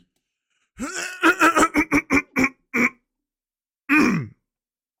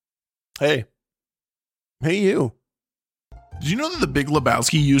Hey. Hey, you. Did you know that The Big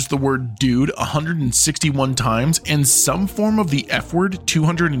Lebowski used the word dude 161 times and some form of the F word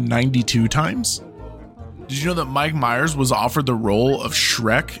 292 times? Did you know that Mike Myers was offered the role of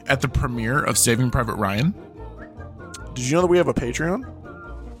Shrek at the premiere of Saving Private Ryan? Did you know that we have a Patreon?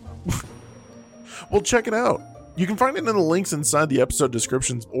 Well, check it out. You can find it in the links inside the episode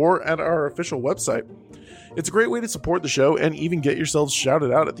descriptions or at our official website. It's a great way to support the show and even get yourselves shouted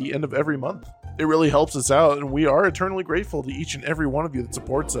out at the end of every month. It really helps us out, and we are eternally grateful to each and every one of you that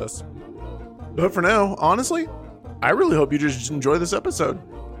supports us. But for now, honestly, I really hope you just enjoy this episode.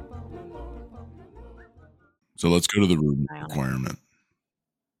 So let's go to the room requirement.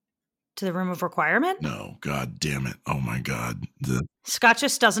 To the room of requirement? No, god damn it. Oh my god. Scott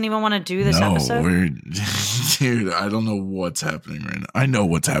just doesn't even want to do this episode? Dude, I don't know what's happening right now. I know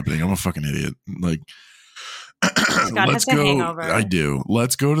what's happening. I'm a fucking idiot. Like, Scott has a hangover. I do.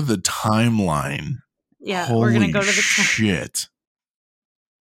 Let's go to the timeline. Yeah, Holy we're going to go to the shit.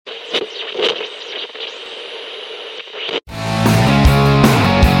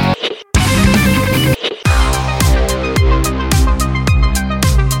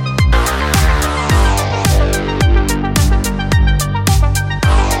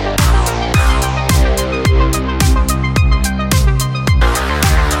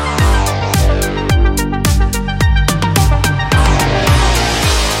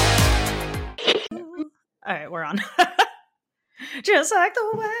 All right, we're on. Just like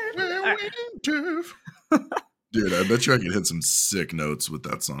the wind. Right. Dude, I bet you I could hit some sick notes with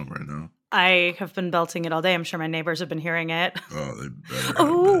that song right now. I have been belting it all day. I'm sure my neighbors have been hearing it. Oh, they better.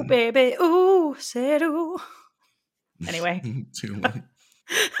 Oh, baby. Ooh, said ooh. Anyway.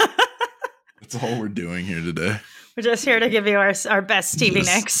 That's all we're doing here today. We're just here to give you our best Stevie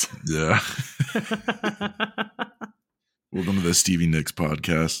Nicks. Yeah. Welcome to the Stevie Nicks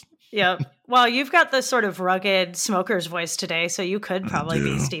podcast. Yep. Well, you've got the sort of rugged smoker's voice today, so you could probably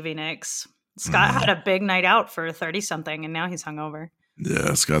be Stevie Nicks. Scott had a big night out for 30-something, and now he's hungover.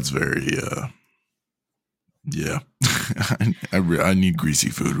 Yeah, Scott's very, yeah. I need greasy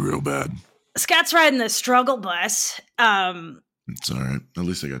food real bad. Scott's riding the struggle bus. It's all right. At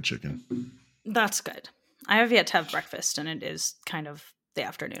least I got chicken. That's good. I have yet to have breakfast, and it is kind of the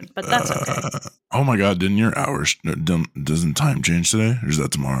afternoon, but that's okay. Oh my god, didn't your hours doesn't time change today, or is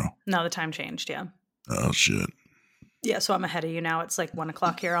that tomorrow? No, the time changed. Yeah. Oh shit. Yeah, so I'm ahead of you now. It's like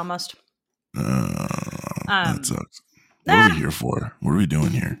 1:00 here almost. That sucks. What are we here for? What are we doing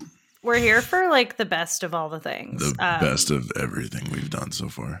here? We're here for like the best of all the things. The best of everything we've done so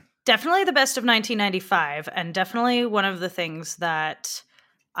far. Definitely the best of 1995, and definitely one of the things that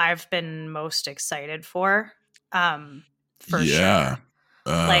I've been most excited for. For sure.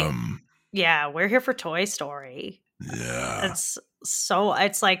 Yeah, we're here for Toy Story. Yeah.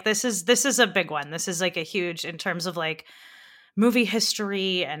 It's like this is a big one. This is like a huge in terms of like movie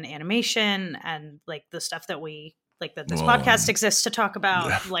history and animation and like the stuff that we like that this podcast exists to talk about.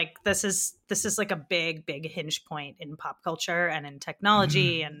 Yeah. Like this is like a big hinge point in pop culture and in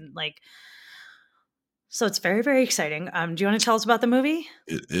technology and like so it's very, very exciting. Do you want to tell us about the movie?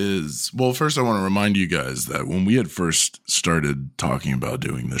 It is. Well, first I want to remind you guys that when we had first started talking about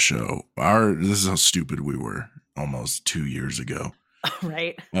doing the show, this is how stupid we were almost 2 years ago.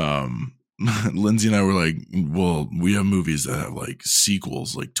 Right. Lindsay and I were like, well, we have movies that have like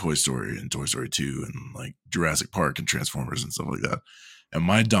sequels like Toy Story and Toy Story 2 and like Jurassic Park and Transformers and stuff like that. And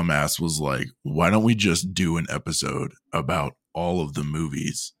my dumbass was like, why don't we just do an episode about all of the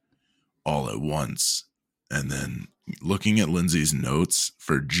movies all at once? And then looking at Lindsay's notes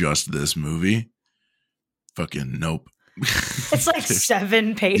for just this movie, fucking nope. It's like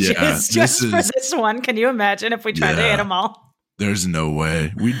 7 pages just for this one. Can you imagine if we tried to hit them all? There's no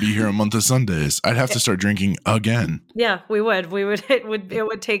way. We'd be here a month of Sundays. I'd have to start drinking again. Yeah, we would. It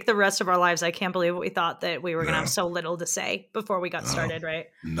would take the rest of our lives. I can't believe we thought that we were going to have so little to say before we got started, right?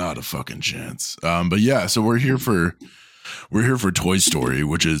 Not a fucking chance. But yeah, so we're here for Toy Story,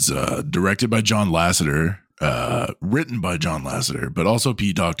 which is directed by John Lasseter, written by John Lasseter, but also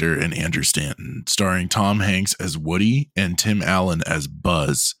Pete Docter and Andrew Stanton, starring Tom Hanks as Woody and Tim Allen as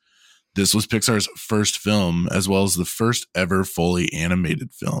Buzz. This was Pixar's first film, as well as the first ever fully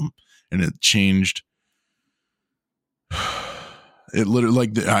animated film, and it changed. It literally,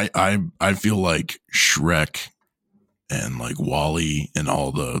 like, I feel like Shrek and like WALL-E and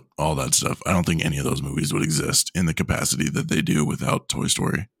all that stuff. I don't think any of those movies would exist in the capacity that they do without Toy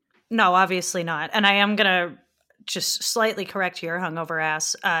Story. No, obviously not. And I am going to just slightly correct your hungover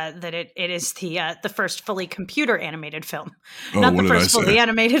ass that it is the first fully computer animated film, not the first fully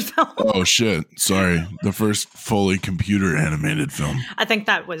animated film. Oh shit! Sorry, the first fully computer animated film. I think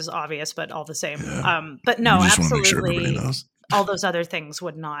that was obvious, but all the same. Yeah. But no, just absolutely. Want to make sure everybody knows. All those other things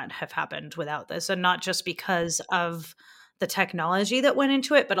would not have happened without this, and not just because of the technology that went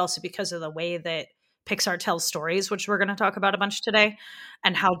into it, but also because of the way that Pixar tells stories, which we're going to talk about a bunch today,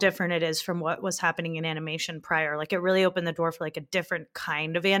 and how different it is from what was happening in animation prior. Like, it really opened the door for like a different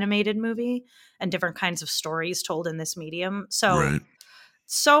kind of animated movie and different kinds of stories told in this medium. So,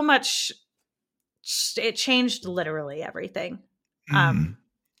 so much, it changed literally everything. And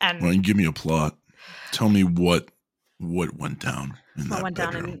well, you give me a plot. Tell me what went down in that went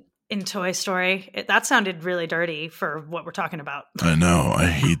bedroom. Down in Toy Story. That sounded really dirty for what we're talking about. I know. I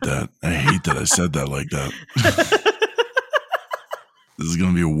hate that. I said that like that. This is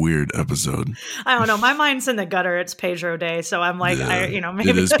going to be a weird episode. I don't know. My mind's in the gutter. It's Pedro Day. So I'm like,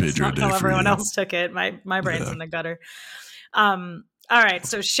 maybe that's not how everyone else took it. My brain's in the gutter. All right,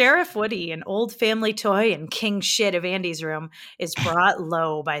 so Sheriff Woody, an old family toy and king shit of Andy's room, is brought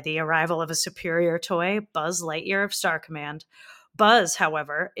low by the arrival of a superior toy, Buzz Lightyear of Star Command. Buzz,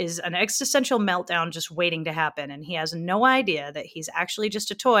 however, is an existential meltdown just waiting to happen, and he has no idea that he's actually just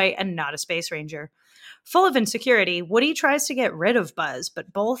a toy and not a space ranger. Full of insecurity, Woody tries to get rid of Buzz,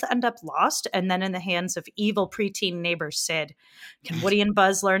 but both end up lost and then in the hands of evil preteen neighbor Sid. Can Woody and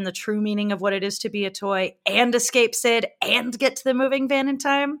Buzz learn the true meaning of what it is to be a toy and escape Sid and get to the moving van in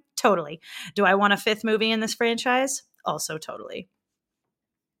time? Totally. Do I want a fifth movie in this franchise? Also totally.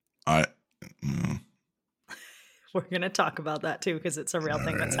 We're going to talk about that too, because it's a real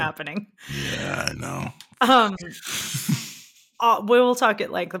thing that's happening. Yeah, I know. We will talk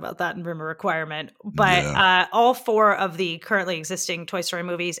at length about that in Room of Requirement, but all four of the currently existing Toy Story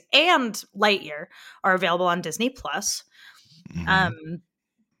movies and Lightyear are available on Disney Plus.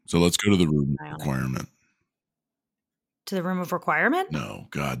 So let's go to the Room of Requirement. To the Room of Requirement? No,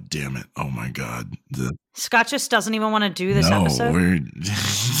 god damn it! Oh my god, Scott just doesn't even want to do this episode.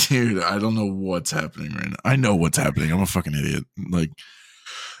 Dude, I don't know what's happening right now. I know what's happening. I'm a fucking idiot. Like.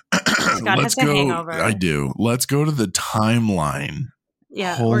 Scott has a hangover. I do. Let's go to the timeline.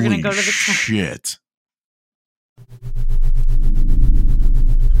 Yeah, we're going to go to the shit.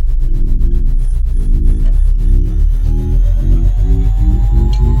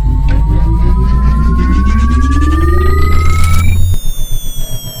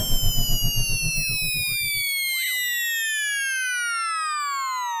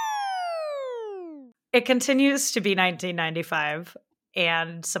 It continues to be 1995.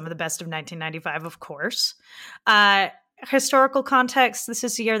 And some of the best of 1995, of course. Historical context, this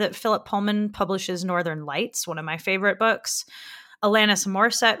is the year that Philip Pullman publishes Northern Lights, one of my favorite books. Alanis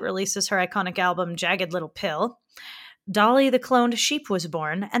Morissette releases her iconic album, Jagged Little Pill. Dolly the Cloned Sheep was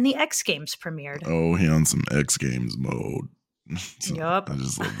born, and the X Games premiered. Oh, he on some X Games mode. Yup. I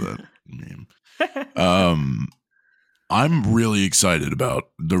just love that meme. I'm really excited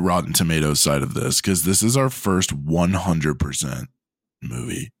about the Rotten Tomatoes side of this, because this is our first 100%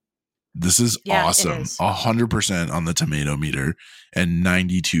 movie. This is awesome. 100% on the tomato meter and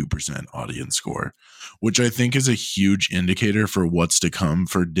 92% audience score, which I think is a huge indicator for what's to come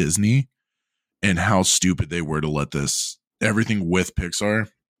for Disney and how stupid they were to let this, everything with Pixar,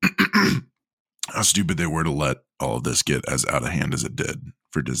 how stupid they were to let all of this get as out of hand as it did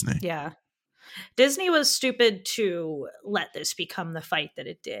for Disney. Yeah. Disney was stupid to let this become the fight that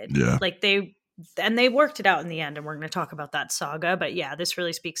it did. Yeah. Like they worked it out in the end, and we're going to talk about that saga. But yeah, this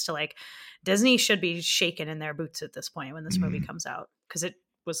really speaks to like Disney should be shaken in their boots at this point when this movie comes out, because it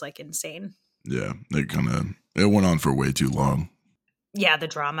was like insane. Yeah, it went on for way too long. Yeah, the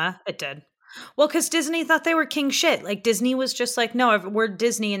drama, it did. Well, because Disney thought they were king shit. Like Disney was just like, no, we're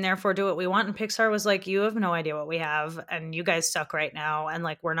Disney and therefore do what we want. And Pixar was like, you have no idea what we have, and you guys suck right now, and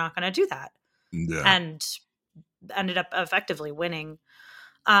like we're not going to do that. Yeah. And ended up effectively winning.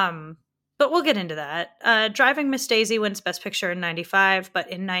 But we'll get into that. Driving Miss Daisy wins Best Picture in 95, but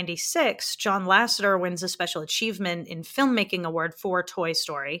in 96, John Lasseter wins a Special Achievement in Filmmaking Award for Toy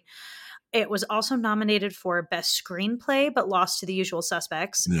Story. It was also nominated for Best Screenplay, but lost to The Usual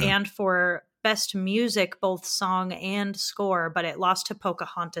Suspects, and for Best Music, both song and score, but it lost to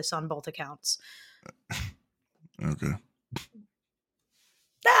Pocahontas on both accounts. Okay.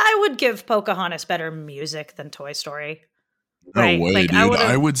 I would give Pocahontas better music than Toy Story. Right? No way, like, dude.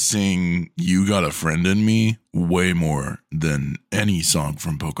 I would sing You Got a Friend in Me way more than any song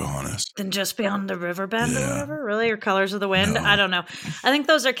from Pocahontas. Than Just Beyond the River Bend or whatever? Really? Or Colors of the Wind? No. I don't know. I think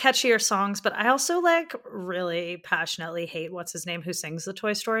those are catchier songs, but I also like really passionately hate what's his name who sings the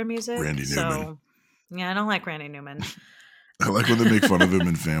Toy Story music. Randy Newman. Yeah, I don't like Randy Newman. I like when they make fun of him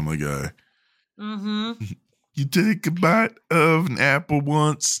in Family Guy. Mm-hmm. You take a bite of an apple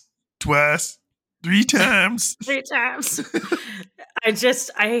once, twice, 3 times. 3 times.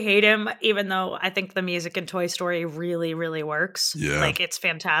 I hate him, even though I think the music in Toy Story really, really works. Yeah. Like, it's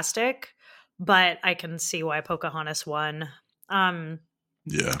fantastic, but I can see why Pocahontas won.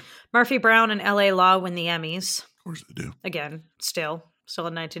 Yeah. Murphy Brown and L.A. Law win the Emmys. Of course they do. Again, still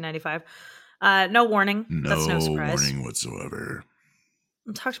in 1995. No warning. That's no surprise. Warning whatsoever.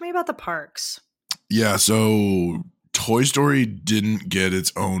 Talk to me about the parks. Yeah, so Toy Story didn't get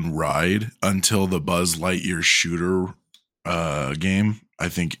its own ride until the Buzz Lightyear shooter game, I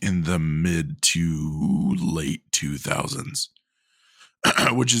think in the mid to late 2000s,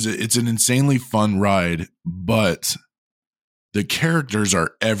 which is it's an insanely fun ride, but the characters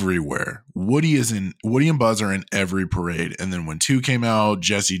are everywhere. Woody and Buzz are in every parade, and then when 2 came out,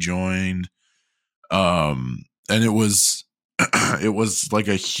 Jesse joined, and it was like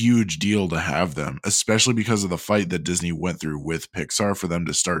a huge deal to have them, especially because of the fight that Disney went through with Pixar. For them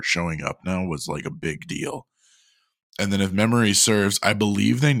to start showing up now was like a big deal. And then if memory serves, I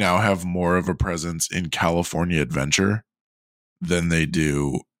believe they now have more of a presence in California Adventure than they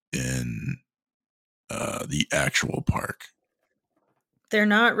do in the actual park. They're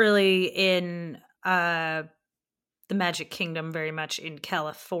not really in the Magic Kingdom very much in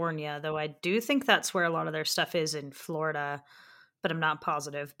California, though I do think that's where a lot of their stuff is in Florida, but I'm not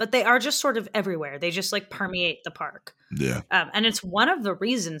positive. But they are just sort of everywhere. They just like permeate the park. Yeah. And it's one of the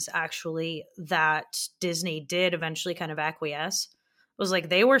reasons actually that Disney did eventually kind of acquiesce, was like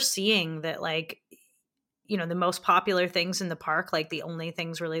they were seeing that, like, you know, the most popular things in the park, like the only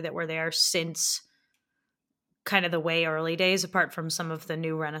things really that were there since kind of the way early days, apart from some of the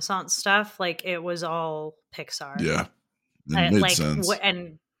new Renaissance stuff, like it was all Pixar. Yeah. It made sense.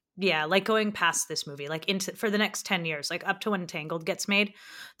 And yeah, like going past this movie, like into for the next 10 years, like up to when Tangled gets made,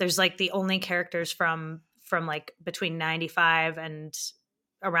 there's like the only characters from like between 95 and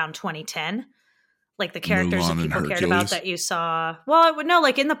around 2010, like the characters Mulan that people cared about that you saw. Well, no,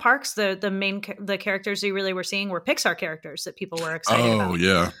 like in the parks, the characters you really were seeing were Pixar characters that people were excited about. Oh,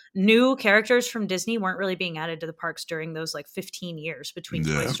 yeah. New characters from Disney weren't really being added to the parks during those like 15 years between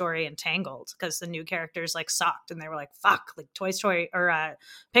Toy Story and Tangled, because the new characters like sucked and they were like, fuck, like Toy Story or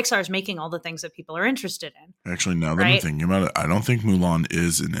Pixar's making all the things that people are interested in. Actually, now that I'm thinking about it, I don't think Mulan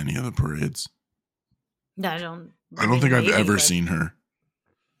is in any of the parades. No, I don't think I've ever seen her.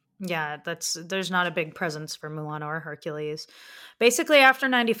 Yeah, there's not a big presence for Mulan or Hercules. Basically, after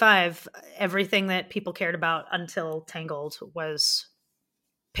 95, everything that people cared about until Tangled was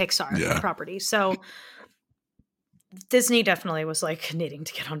Pixar property. So Disney definitely was like needing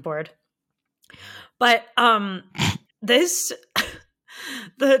to get on board. But this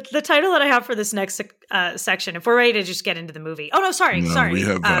the title that I have for this next section, if we're ready to just get into the movie. Oh no, sorry. We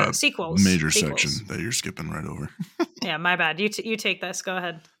have sequels. Major section that you're skipping right over. Yeah, my bad. You take this. Go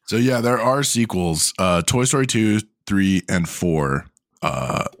ahead. So yeah, there are sequels. Toy Story 2, 3, and 4.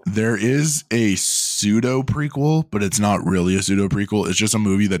 There is a pseudo prequel, but it's not really a pseudo prequel. It's just a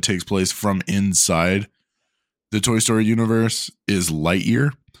movie that takes place from inside the Toy Story universe, is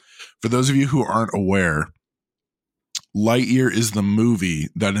Lightyear. For those of you who aren't aware, Lightyear is the movie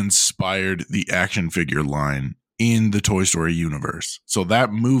that inspired the action figure line in the Toy Story universe. So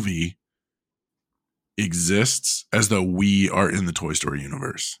that movie exists as though we are in the Toy Story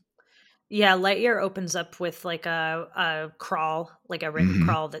universe. Yeah, Lightyear opens up with like a crawl, like a written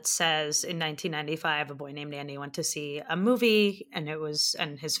crawl that says, in 1995, a boy named Andy went to see a movie, and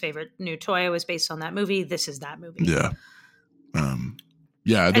his favorite new toy was based on that movie. This is that movie. Yeah.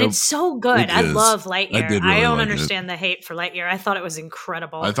 Yeah, and it's so good. I love Lightyear. I don't understand the hate for Lightyear. I thought it was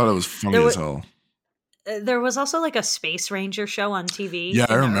incredible. I thought it was funny as hell. There was also like a Space Ranger show on TV. Yeah,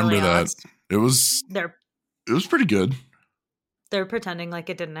 I remember that. Odds. It was pretty good. They're pretending like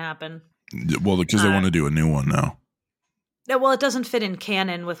it didn't happen. Well, because they want to do a new one now. Well, it doesn't fit in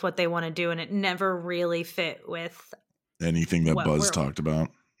canon with what they want to do, and it never really fit with anything that Buzz talked about.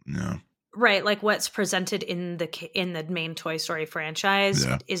 Yeah. Right, like what's presented in the main Toy Story franchise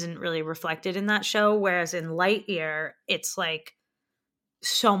isn't really reflected in that show, whereas in Lightyear, it's like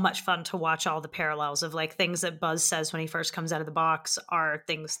so much fun to watch all the parallels of like things that Buzz says when he first comes out of the box are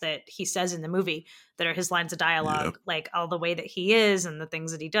things that he says in the movie that are his lines of dialogue, like all the way that he is and the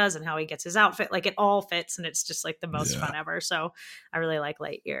things that he does and how he gets his outfit, like it all fits and it's just like the most fun ever. So I really like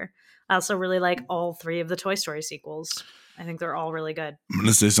Lightyear. I also really like all 3 of the Toy Story sequels. I think they're all really good. I'm going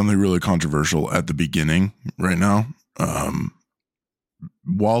to say something really controversial at the beginning right now.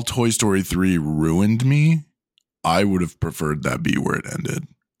 While Toy Story 3 ruined me, I would have preferred that be where it ended.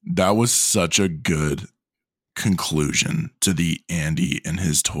 That was such a good conclusion to the Andy and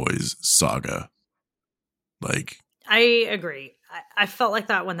his toys saga. Like, I agree. I felt like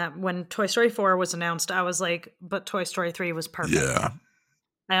that when Toy Story 4 was announced, I was like, but Toy Story 3 was perfect. yeah.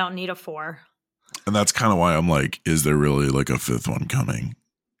 I don't need a 4. And that's kind of why I'm like, is there really like a 5th one coming?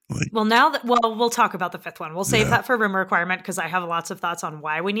 Like, well, we'll talk about the 5th one. We'll save that for Rumor Requirement because I have lots of thouts on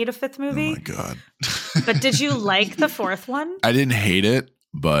why we need a 5th movie. Oh my God. But did you like the 4th one? I didn't hate it,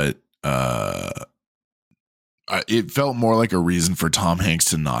 but it felt more like a reason for Tom Hanks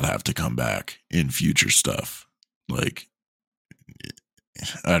to not have to come back in future stuff. Like,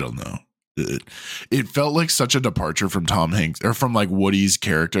 I don't know. It felt like such a departure from Tom Hanks or from like Woody's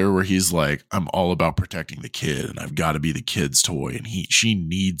character where he's like, I'm all about protecting the kid and I've got to be the kid's toy and she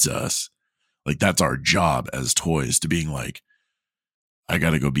needs us. Like, that's our job as toys, to being like, I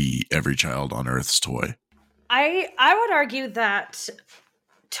got to go be every child on Earth's toy. I would argue that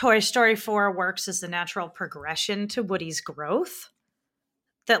Toy Story 4 works as the natural progression to Woody's growth.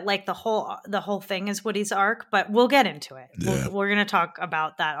 That like the whole thing is Woody's arc, but we'll get into it. Yeah. We're going to talk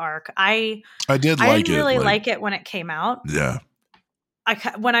about that arc. I didn't really like it when it came out. Yeah.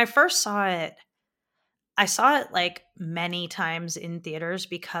 When I first saw it, I saw it like many times in theaters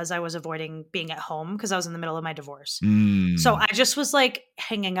because I was avoiding being at home because I was in the middle of my divorce. So I just was like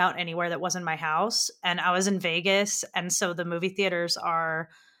hanging out anywhere that wasn't my house, and I was in Vegas, and so the movie theaters are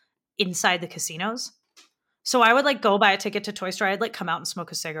inside the casinos. So I would like go buy a ticket to Toy Story. I'd like come out and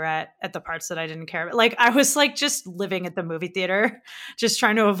smoke a cigarette at the parts that I didn't care about. Like I was like just living at the movie theater, just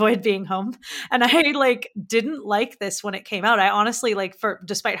trying to avoid being home. And I like didn't like this when it came out. I honestly like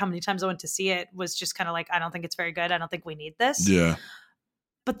despite how many times I went to see it, was just kind of like, I don't think it's very good. I don't think we need this. Yeah.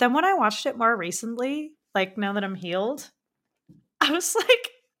 But then when I watched it more recently, like now that I'm healed, I was like,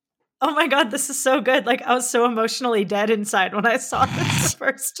 oh my God, this is so good. Like I was so emotionally dead inside when I saw this the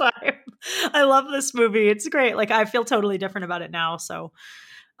first time. I love this movie. It's great. Like I feel totally different about it now. So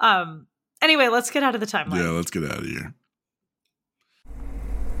anyway, let's get out of the timeline. Yeah, let's get out of here.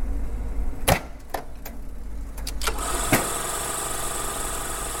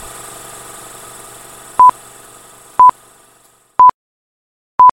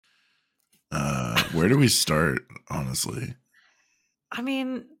 Where do we start, honestly? I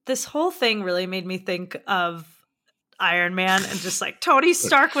mean, this whole thing really made me think of Iron Man and just like Tony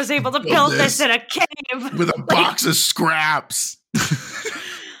Stark was able to build this in a cave with a box of scraps.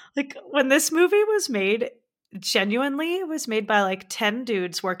 Like when this movie was made, genuinely it was made by like 10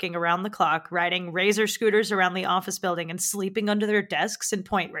 dudes working around the clock, riding razor scooters around the office building and sleeping under their desks in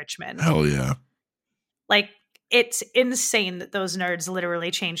Point Richmond. Hell yeah. Like it's insane that those nerds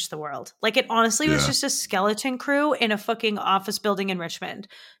literally changed the world. Like it honestly was just a skeleton crew in a fucking office building in Richmond,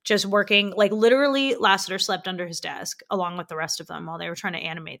 just working. Like literally Lasseter slept under his desk along with the rest of them while they were trying to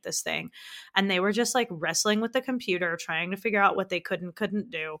animate this thing. And they were just like wrestling with the computer, trying to figure out what they could and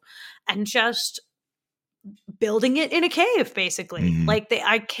couldn't do, and just building it in a cave, basically. Mm-hmm. Like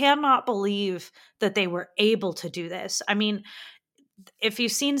I cannot believe that they were able to do this. I mean, if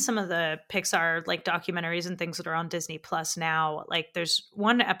you've seen some of the Pixar like documentaries and things that are on Disney Plus now, like there's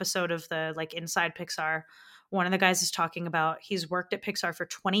one episode of the like Inside Pixar. One of the guys is talking about he's worked at Pixar for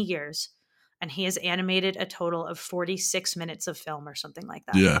 20 years and he has animated a total of 46 minutes of film or something like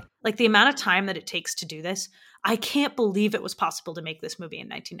that. Yeah. Like the amount of time that it takes to do this, I can't believe it was possible to make this movie in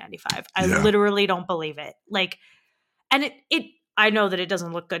 1995. I literally don't believe it. Like, and it I know that it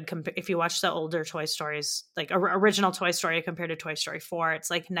doesn't look good if you watch the older Toy Stories, like original Toy Story compared to Toy Story 4. It's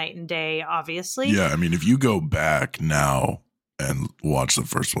like night and day, obviously. Yeah, I mean, if you go back now and watch the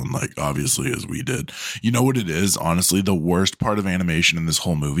first one, like obviously as we did, you know what it is? Honestly, the worst part of animation in this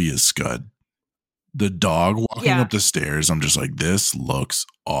whole movie is Scud. The dog walking up the stairs, I'm just like, this looks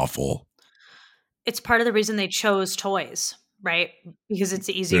awful. It's part of the reason they chose toys. Right? Because it's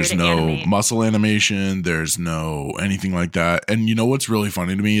easier to animate. There's no muscle animation. There's no anything like that. And you know what's really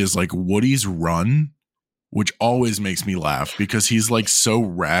funny to me is like Woody's run, which always makes me laugh because he's like so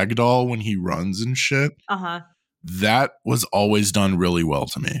ragdoll when he runs and shit. That was always done really well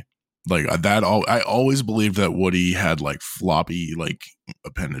to me. Like that, I always believed that Woody had like floppy like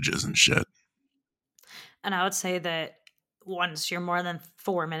appendages and shit. And I would say that once you're more than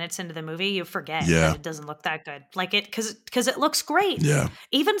 4 minutes into the movie, you forget that it doesn't look that good. Like it, because it looks great. Yeah.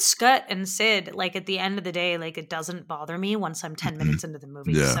 Even Scott and Sid, like at the end of the day, like it doesn't bother me once I'm 10 minutes into the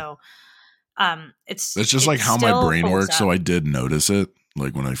movie. Yeah. So it's just like how my brain works. So I did notice it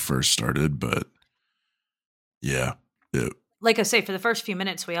like when I first started, but yeah. Like I say, for the first few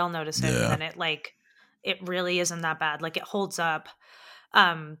minutes, we all notice it. And then it really isn't that bad. Like it holds up.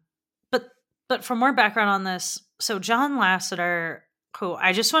 But for more background on this, so John Lasseter Cool.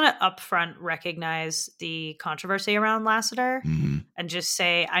 I just want to upfront recognize the controversy around Lasseter Hmm. and just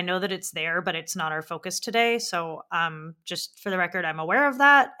say I know that it's there, but it's not our focus today. So, just for the record, I'm aware of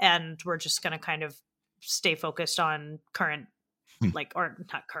that, and we're just going to kind of stay focused on current, like, or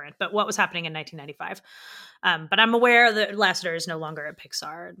not current, but what was happening in 1995. But I'm aware that Lasseter is no longer at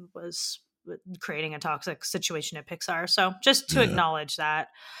Pixar and was creating a toxic situation at Pixar. So, just to Yeah. acknowledge that.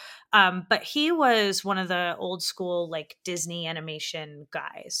 But he was one of the old school like Disney animation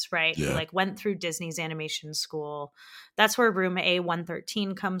guys, right? Who Yeah. like went through Disney's animation school. That's where room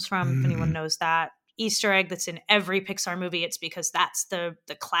A113 comes from, if anyone knows that. Easter egg that's in every Pixar movie. It's because that's the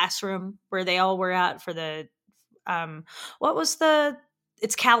classroom where they all were at for the what was the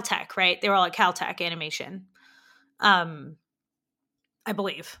it's Caltech, right? They were all at Caltech animation. I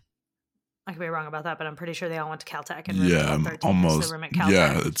believe. I could be wrong about that, but I'm pretty sure they all went to Caltech and room Yeah, I'm 113 is almost. the room at Caltech.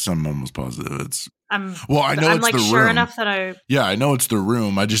 Yeah, I'm almost positive. It's I'm well, I know I'm it's like the sure room. enough that I know it's the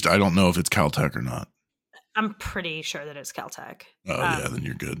room. I don't know if it's Caltech or not. I'm pretty sure that it's Caltech. Oh yeah, then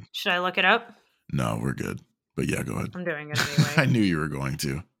you're good. Should I look it up? No, we're good. But yeah, go ahead. I'm doing it anyway. I knew you were going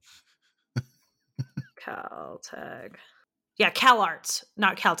to. Caltech. Yeah, CalArts,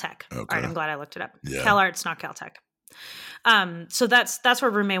 not Caltech. Okay. All right, I'm glad I looked it up. Yeah. CalArts, not Caltech. So that's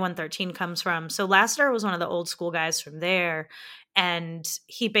where room A113 comes from. So Lasseter was one of the old school guys from there, and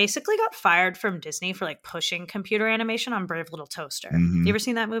he basically got fired from Disney for like pushing computer animation on Brave Little Toaster. Mhm. You ever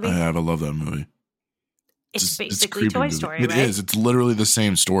seen that movie? I have. I love that movie. It's a basically creepy Toy movie. Story, It right? is. It's literally the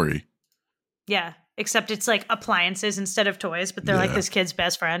same story. Yeah, except it's like appliances instead of toys, but they're like Yeah. this kid's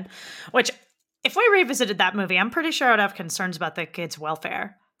best friend. Which, if we revisited that movie, I'm pretty sure I'd have concerns about the kid's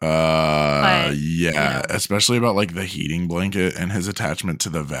welfare. Yeah, you know. especially about like the heating blanket and his attachment to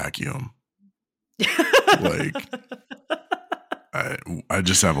the vacuum. Like, I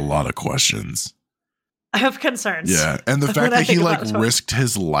just have a lot of questions. I have concerns. Yeah, and the when fact I that he think like about toys. risked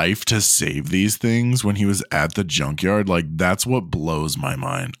his life to save these things when he was at the junkyard, like that's what blows my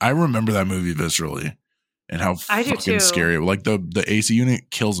mind. I remember that movie viscerally and how I do fucking too. scary. Like the AC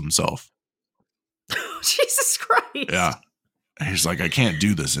unit kills himself. Jesus Christ. Yeah, and he's like, I can't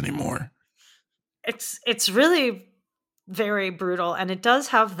do this anymore. It's really very brutal, and it does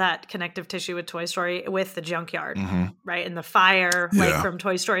have that connective tissue with Toy Story with the junkyard, Mhm. right? And the fire, like Yeah. from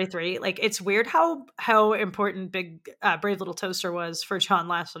Toy Story 3. Like it's weird how important Brave Little Toaster was for John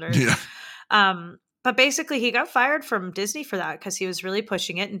Lasseter. Yeah, But basically he got fired from Disney for that because he was really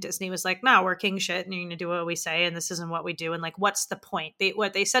pushing it, and Disney was like, no, we're king shit and you're gonna do what we say, and this isn't what we do, and like what's the point?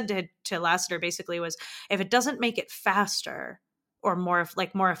 What they said to Lasseter basically was, if it doesn't make it faster or more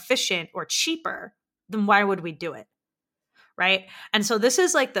efficient or cheaper, then why would we do it? Right. And so this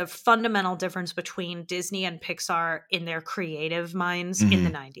is like the fundamental difference between Disney and Pixar in their creative minds in the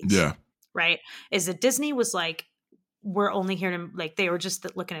 90s. yeah, Right. Is that Disney was like, we're only here to like, they were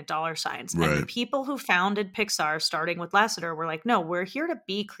just looking at dollar signs. And the Right. people who founded Pixar, starting with Lasseter, were like, no, we're here to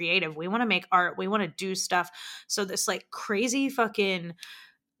be creative. We want to make art. We want to do stuff. So this like crazy fucking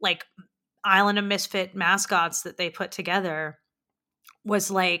like Island of Misfit mascots that they put together was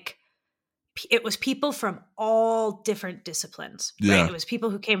like, it was people from all different disciplines, Yeah. right? It was people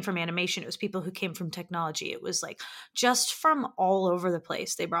who came from animation. It was people who came from technology. It was like just from all over the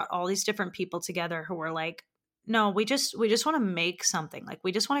place. They brought all these different people together who were like, no, we just want to make something. Like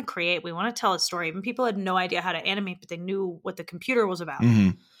we just want to create. We want to tell a story. Even people had no idea how to animate, but they knew what the computer was about,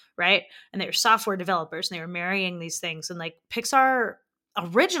 Mhm. right? And they were software developers, and they were marrying these things. And like Pixar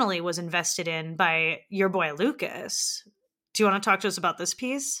originally was invested in by your boy Lucas. Do you want to talk to us about this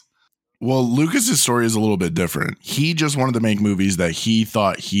piece? Well, Lucas's story is a little bit different. He just wanted to make movies that he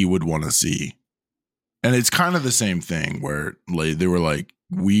thought he would want to see. And it's kind of the same thing where like, they were like,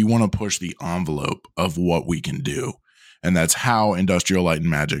 we want to push the envelope of what we can do. And that's how Industrial Light and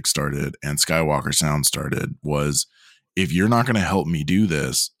Magic started and Skywalker Sound started, was if you're not going to help me do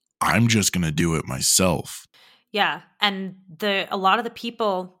this, I'm just going to do it myself. Yeah, and a lot of the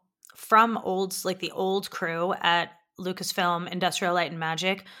people from the old crew at Lucasfilm, Industrial Light and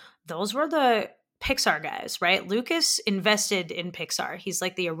Magic, those were the Pixar guys, right? Lucas invested in Pixar. He's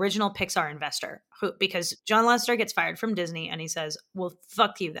like the original Pixar investor, because John Lasseter gets fired from Disney, and he says, "Well,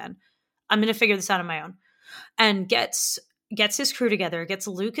 fuck you then. I'm going to figure this out on my own," and gets his crew together, gets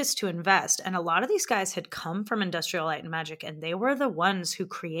Lucas to invest. And a lot of these guys had come from Industrial Light and Magic, and they were the ones who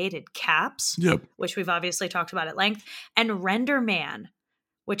created Caps, Yep. which we've obviously talked about at length, and RenderMan,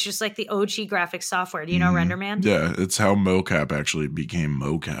 which is like the OG graphics software. Do you know Mhm. RenderMan? Yeah, it's how mocap actually became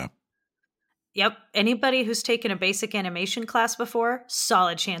mocap. Yep. Anybody who's taken a basic animation class before,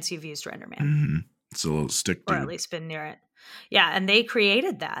 solid chance you've used RenderMan, Mhm. So stick or to at least been near it. Yeah, and they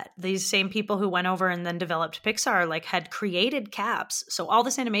created that. These same people who went over and then developed Pixar like had created Caps. So all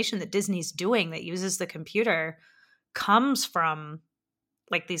this animation that Disney's doing that uses the computer comes from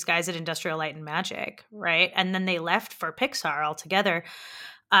like these guys at Industrial Light and Magic, right? And then they left for Pixar altogether.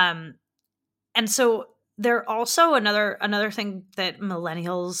 And so they're also another thing that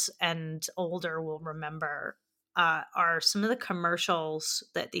millennials and older will remember are some of the commercials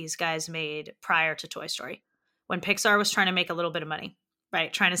that these guys made prior to Toy Story, when Pixar was trying to make a little bit of money,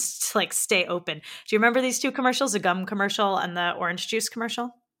 right? Trying to like stay open. Do you remember these two commercials, the gum commercial and the orange juice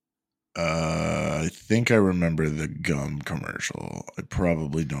commercial? I think I remember the gum commercial. I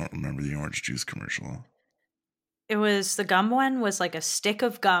probably don't remember the orange juice commercial. It was the gum one was like a stick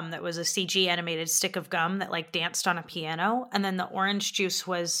of gum that was a CG animated stick of gum that like danced on a piano, and then the orange juice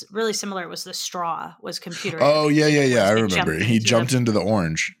was really similar. It was the straw was computer. Oh yeah. I remember. He jumped into the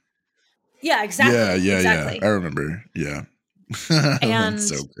orange. Yeah, exactly. Yeah. I remember. Yeah. And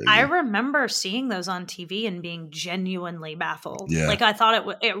so I remember seeing those on TV and being genuinely baffled. Yeah. Like I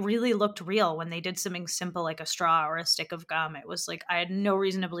thought it really looked real when they did something simple like a straw or a stick of gum. It was like I had no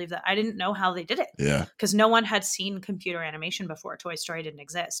reason to believe that. I didn't know how they did it. Yeah. Because no one had seen computer animation before. Toy Story didn't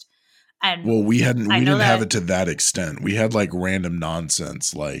exist. And well, we didn't have it to that extent. We had like random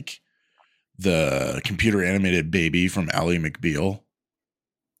nonsense like the computer animated baby from Ally McBeal.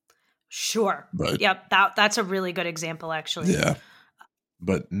 Sure. But yep, that's a really good example, actually. Yeah.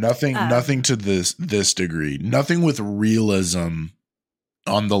 But nothing to this degree. Nothing with realism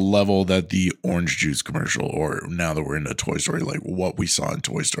on the level that the orange juice commercial, or now that we're into Toy Story, like what we saw in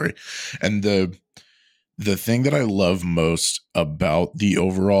Toy Story. And the thing that I love most about the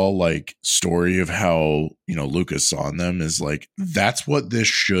overall like story of how, Lucas saw in them is like, that's what this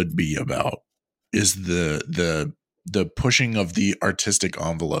should be about, is the pushing of the artistic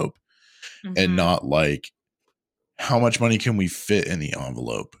envelope. Mm-hmm. And not like how much money can we fit in the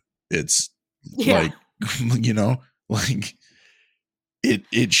envelope. It's like, like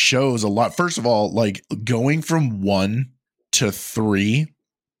it shows a lot. First of all, like going from 1 to 3,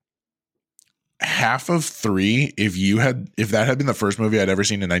 half of 3, if that had been the first movie I'd ever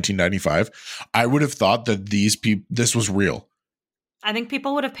seen in 1995, I would have thought that this was real. I think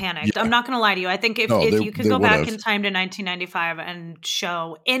people would have panicked. Yeah. I'm not going to lie to you. I think if you could go back in time to 1995 and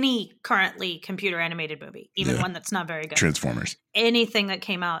show any currently computer animated movie, even one that's not very good, Transformers, anything that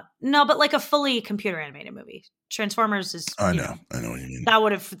came out, no, but like a fully computer animated movie, Transformers is. I know what you mean. That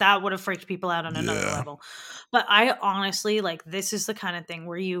would have freaked people out on another level. But I honestly like this is the kind of thing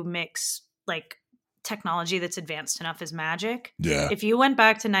where you mix like technology that's advanced enough is magic. Yeah. If you went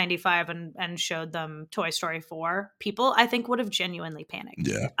back to 95 and showed them Toy Story 4, people I think would have genuinely panicked.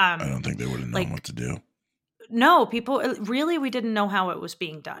 Yeah. I don't think they would have known what to do. No, people really, we didn't know how it was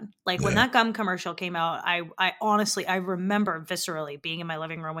being done. Like when that gum commercial came out, I honestly, I remember viscerally being in my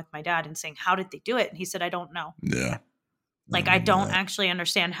living room with my dad and saying, how did they do it? And he said, I don't know. Yeah. Like, I don't actually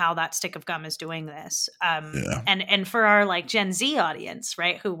understand how that stick of gum is doing this. And for our like Gen Z audience,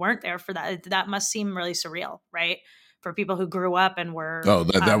 right, who weren't there for that must seem really surreal, right? For people who grew up and were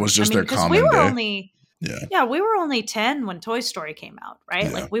that was just their common we were day. Only we were only 10 when Toy Story came out, right?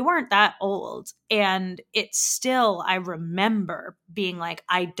 Yeah. Like we weren't that old, and it's still I remember being like,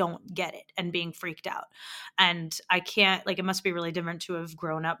 I don't get it, and being freaked out, and I can't like it must be really different to have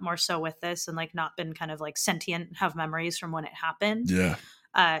grown up more so with this and like not been kind of like sentient and have memories from when it happened. Yeah.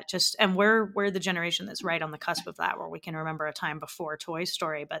 And we're the generation that's right on the cusp of that, where we can remember a time before Toy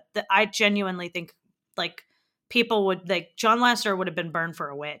Story, but I genuinely think like people would like John Lasseter would have been burned for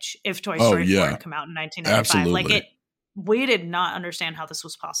a witch if Toy Story 4 had come out in 1995. Absolutely. Like we did not understand how this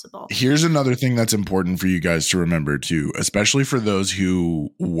was possible. Here's another thing that's important for you guys to remember too, especially for those who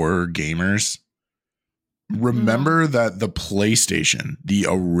were gamers. Remember that the PlayStation, the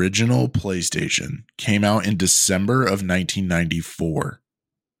original PlayStation, came out in December of 1994.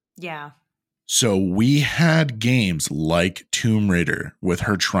 Yeah. So we had games like Tomb Raider with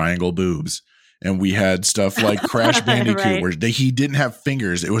her triangle boobs. And we had stuff like Crash Bandicoot right. where he didn't have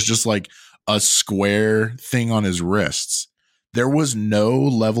fingers. It was just like a square thing on his wrists. There was no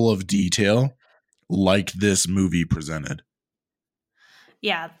level of detail like this movie presented.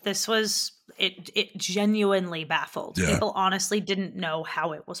 Yeah, this was it genuinely baffled. Yeah. People honestly didn't know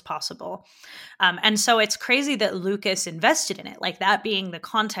how it was possible. And so it's crazy that Lucas invested in it. Like that being the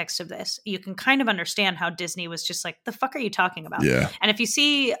context of this, you can kind of understand how Disney was just like, the fuck are you talking about? Yeah. And if you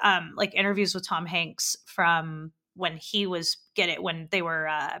see like interviews with Tom Hanks from when he was when they were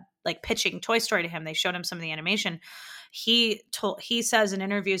like pitching Toy Story to him, they showed him some of the animation. He says in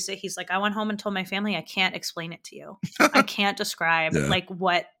interviews that he's like, I went home and told my family, I can't explain it to you. I can't describe like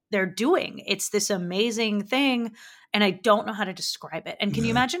what they're doing. It's this amazing thing. and I don't know how to describe it. And can you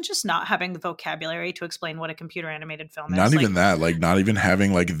Yeah. imagine just not having the vocabulary to explain what a computer animated film Not is? even that, like not even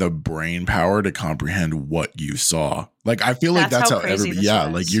having like the brain power to comprehend what you saw. Like I feel like That's that's how how crazy everybody, this yeah,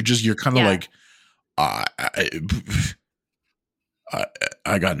 was. like you're kind of Yeah. like,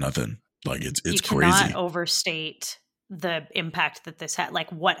 I got nothing. Like it's You crazy. cannot overstate the impact that this had,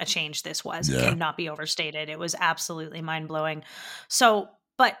 like what a change this was. It Yeah. cannot be overstated. It was absolutely mind-blowing. So,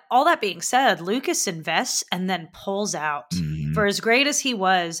 but all that being said, Lucas invests and then pulls out. Mhm. For as great as he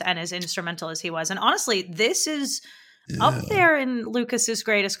was and as instrumental as he was. And honestly, this is up Yeah. there in Lucas's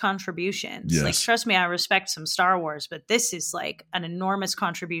greatest contributions. Like, Yes. trust me, I respect some Star Wars, but this is like an enormous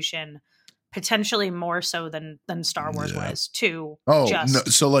contribution, potentially more so than Star Wars Yeah. was to Oh, just no,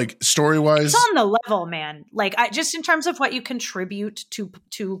 so like story-wise, it's on the level, man. Like, I just in terms of what you contribute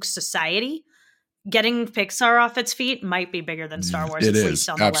to society, getting Pixar off its feet might be bigger than Star Wars. it at is least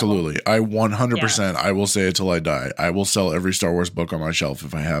on the level. absolutely. I 100%. I will say it till I die. I will sell every Star Wars book on my shelf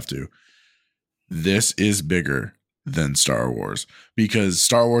if I have to. This is bigger than Star Wars because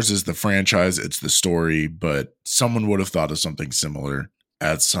Star Wars is the franchise, it's the story, but someone would have thought of something similar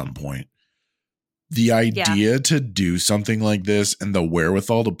at some point. The idea to do something like this and the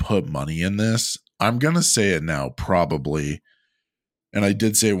wherewithal to put money in this, I'm going to say it now, probably. And I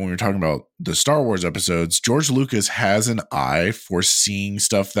did say it when we were talking about the Star Wars episodes, George Lucas has an eye for seeing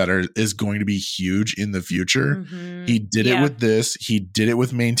stuff that is going to be huge in the future. Mhm. He did it with this. He did it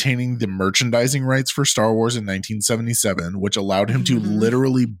with maintaining the merchandising rights for Star Wars in 1977, which allowed him to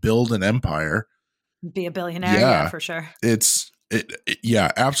literally build an empire. Be a billionaire, yeah, for sure.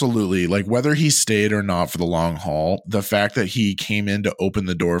 Yeah, absolutely. Like whether he stayed or not for the long haul, the fact that he came in to open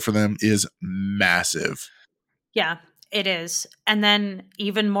the door for them is massive. Yeah, it is. And then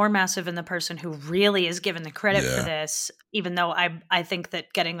even more massive in the person who really is given the credit for this, even though I think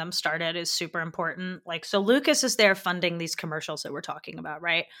that getting them started is super important. Like, so Lucas is there funding these commercials that we're talking about,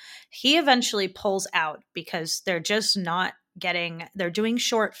 right? He eventually pulls out because they're just not they're doing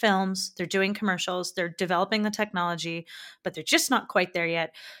short films, they're doing commercials, they're developing the technology, but they're just not quite there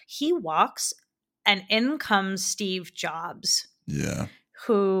yet. He walks and in comes Steve Jobs. Yeah.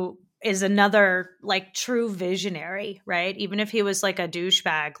 Who is another like true visionary, right? Even if he was like a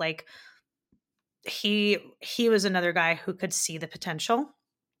douchebag, like he was another guy who could see the potential.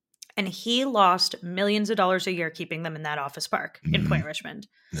 And he lost millions of dollars a year keeping them in that office park in Point Richmond.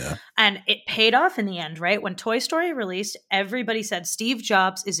 Yeah. And it paid off in the end, right? When Toy Story released, everybody said Steve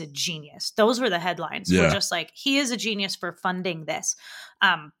Jobs is a genius. Those were the headlines. Yeah. We're just like, he is a genius for funding this,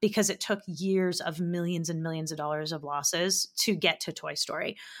 because it took years of millions and millions of dollars of losses to get to Toy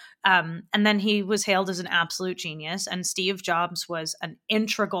Story. And then he was hailed as an absolute genius. And Steve Jobs was an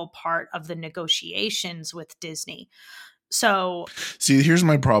integral part of the negotiations with Disney. So, see, here's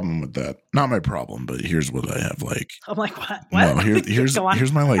my problem with that. Not my problem, but here's what I have. Like, I'm like, what? No, here's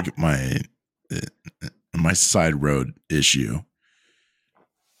my like my side road issue.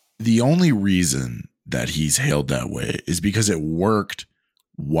 The only reason that he's hailed that way is because it worked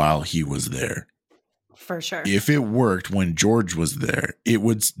while he was there. For sure. If it worked when George was there,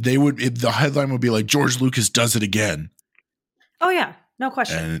 the headline would be like, George Lucas does it again. Oh yeah, no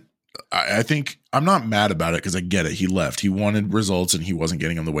question. And I think I'm not mad about it because I get it. He left. He wanted results and he wasn't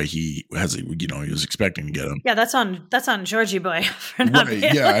getting them the way he was expecting to get them. Yeah, that's on Georgie boy. For not right.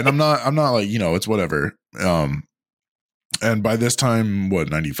 Yeah. And I'm not like, it's whatever. And by this time,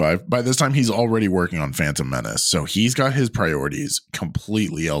 95? By this time, he's already working on Phantom Menace. So he's got his priorities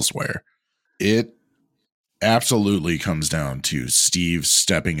completely elsewhere. It absolutely comes down to Steve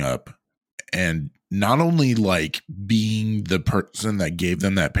stepping up and not only like being the person that gave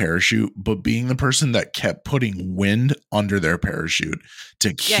them that parachute, but being the person that kept putting wind under their parachute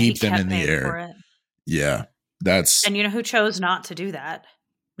to keep them in the air. Yeah. And you know who chose not to do that?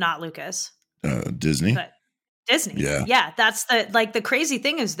 Not Lucas. Disney. But Disney. Yeah. Yeah. That's the crazy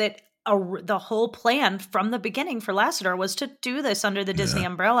thing is that the whole plan from the beginning for Lasseter was to do this under the Disney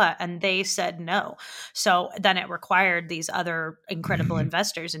umbrella, and they said no. So then it required these other incredible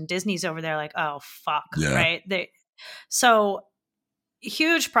investors, and Disney's over there like, oh fuck, right? So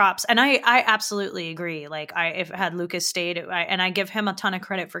huge props, and I absolutely agree. Like if had Lucas stayed, and I give him a ton of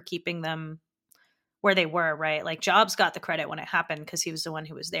credit for keeping them where they were, right? Like Jobs got the credit when it happened because he was the one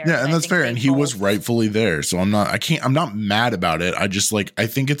who was there. Yeah, and that's fair. And he was rightfully there. So I'm not mad about it. I just I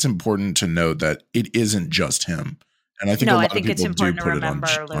think it's important to note that it isn't just him. And I think a lot of people it's important do to put remember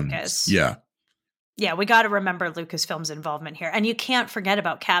it on Lucas. Yeah, we got to remember Lucasfilm's involvement here. And you can't forget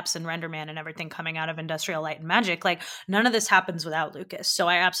about Caps and RenderMan and everything coming out of Industrial Light and Magic. Like, none of this happens without Lucas. So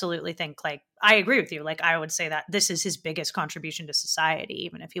I absolutely think, I agree with you. Like, I would say that this is his biggest contribution to society,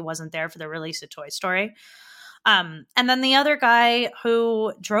 even if he wasn't there for the release of Toy Story. And then the other guy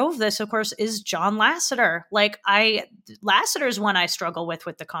who drove this, of course, is John Lasseter. Like, Lasseter's one I struggle with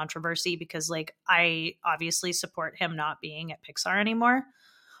the controversy, because like I obviously support him not being at Pixar anymore,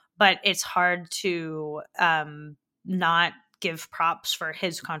 but it's hard to not give props for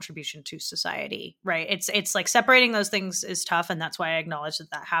his contribution to society, right? It's like separating those things is tough, and that's why I acknowledge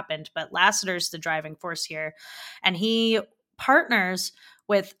that happened. But Lasseter's the driving force here, and he partners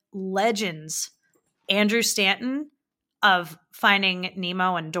with legends. Andrew Stanton of Finding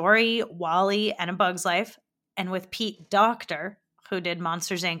Nemo and Dory, WALL-E, and A Bug's Life, and with Pete Docter, who did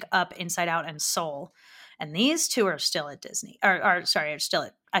Monsters, Inc., Up, Inside Out, and Soul. And these two are still at Disney. Are still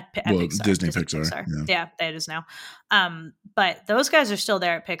at Pixar. Disney Pixar. Yeah, it is now. But those guys are still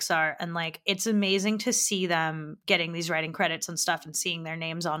there at Pixar. And like, it's amazing to see them getting these writing credits and stuff and seeing their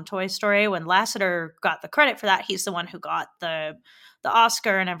names on Toy Story. When Lasseter got the credit for that, he's the one who got the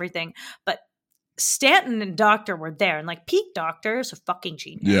Oscar and everything. But Stanton and Docter were there, and like Pete Docter is a fucking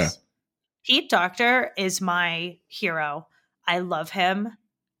genius. Yeah. Pete Docter is my hero. I love him.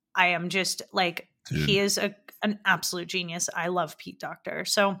 I am just like, dude, he is an absolute genius. I love Pete Docter.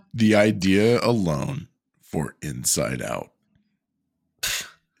 So the idea alone for Inside Out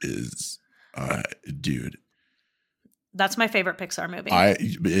is, dude, that's my favorite Pixar movie.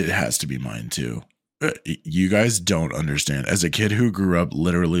 It has to be mine too. You guys don't understand. As a kid who grew up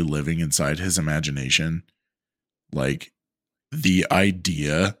literally living inside his imagination, like the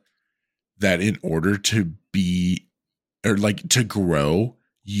idea that in order to be, or like to grow,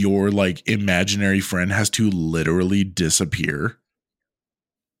 your like imaginary friend has to literally disappear.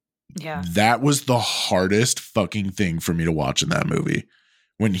 Yeah. That was the hardest fucking thing for me to watch in that movie.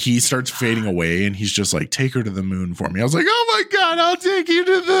 When he starts fading away and he's just like, take her to the moon for me. I was like, oh my God, I'll take you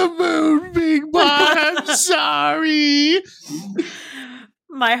to the moon, Big Boy. I'm sorry.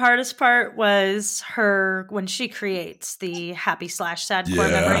 My hardest part was her when she creates the happy / sad core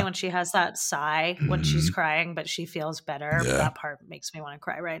memory, when she has that sigh when she's crying, but she feels better. Yeah. That part makes me want to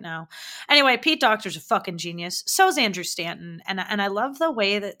cry right now. Anyway, Pete Docter's a fucking genius. So is Andrew Stanton. And I love the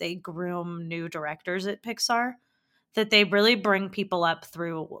way that they groom new directors at Pixar, that they really bring people up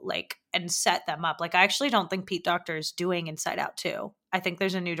through like and set them up. Like, I actually don't think Pete Docter is doing Inside Out 2. I think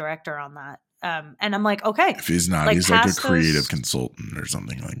there's a new director on that. And I'm like, okay. If he's not, like, he's like a creative consultant or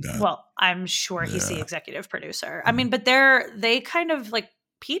something like that. Well, I'm sure he's the executive producer. I mean, but they kind of like,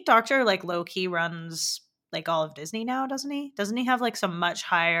 Pete Docter, like low key runs like all of Disney now, doesn't he? Doesn't he have like some much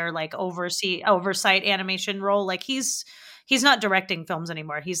higher like oversight animation role? Like he's not directing films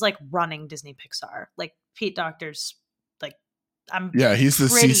anymore. He's like running Disney Pixar. Like Pete Docter's like, he's the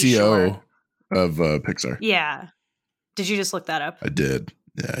CCO of Pixar. Yeah. Did you just look that up? I did.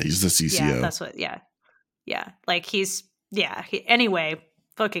 Yeah, he's the CCO. Yeah, that's what. Yeah. Like anyway,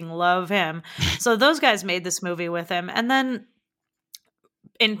 fucking love him. So those guys made this movie with him, and then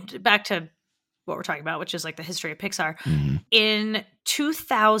back to what we're talking about, which is like the history of Pixar. Mm-hmm. In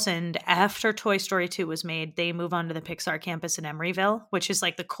 2000, after Toy Story 2 was made, they move on to the Pixar campus in Emeryville, which is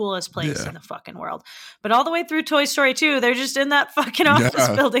like the coolest place in the fucking world. But all the way through Toy Story 2, they're just in that fucking office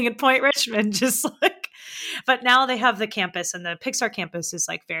building in Point Richmond, just like. But now they have the campus, and the Pixar campus is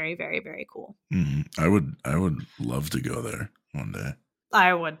like very, very, very cool. Mm-hmm. I would love to go there one day.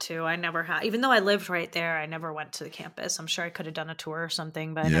 I would too. I never had, even though I lived right there, I never went to the campus. I'm sure I could have done a tour or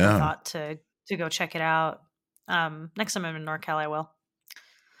something, but I never thought to go check it out. Next time I'm in NorCal, I will.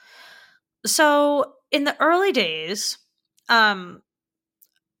 So in the early days of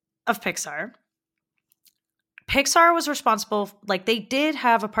Pixar was responsible, like they did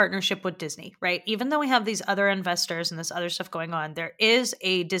have a partnership with Disney, right? Even though we have these other investors and this other stuff going on, there is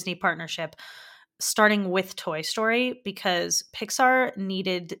a Disney partnership starting with Toy Story because Pixar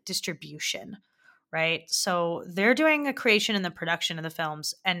needed distribution, right? So they're doing a creation and the production of the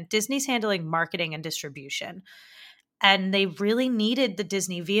films, and Disney's handling marketing and distribution. And they really needed the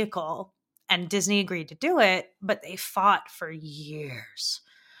Disney vehicle, and Disney agreed to do it, but they fought for years.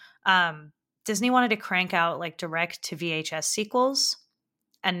 Disney wanted to crank out like direct to VHS sequels,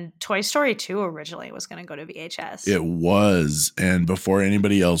 and Toy Story 2 originally was going to go to VHS. It was. And before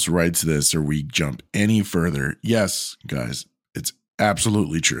anybody else writes this or we jump any further, yes, guys, it's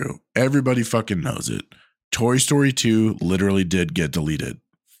absolutely true. Everybody fucking knows it. Toy Story 2 literally did get deleted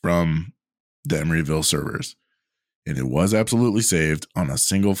from the Emeryville servers. And it was absolutely saved on a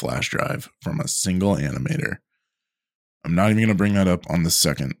single flash drive from a single animator. I'm not even going to bring that up on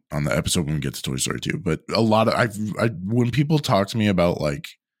the episode when we get to Toy Story 2. But a lot of when people talk to me about like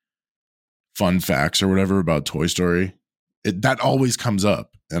fun facts or whatever about Toy Story, that always comes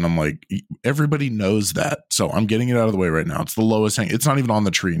up. And I'm like, everybody knows that. So I'm getting it out of the way right now. It's the lowest hanging. It's not even on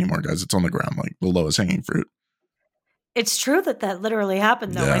the tree anymore, guys. It's on the ground, like the lowest hanging fruit. It's true that literally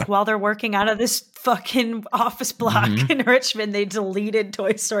happened, though. Yeah. Like, while they're working out of this fucking office block in Richmond, they deleted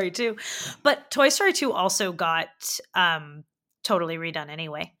Toy Story 2. But Toy Story 2 also got totally redone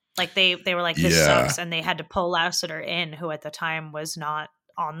anyway. Like, they were like, this sucks. And they had to pull Lasseter in, who at the time was not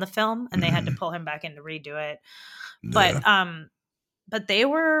on the film. And they had to pull him back in to redo it. But they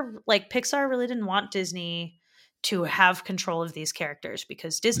were like, Pixar really didn't want Disney to have control of these characters,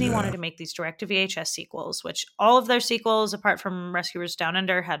 because Disney wanted to make these direct to VHS sequels, which all of their sequels, apart from Rescuers Down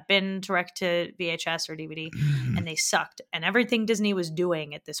Under, had been direct to VHS or DVD, and they sucked. And everything Disney was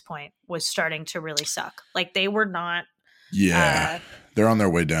doing at this point was starting to really suck. Like, they were not. Yeah, they're on their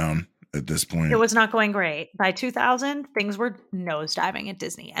way down at this point. It was not going great. By 2000, things were nosediving at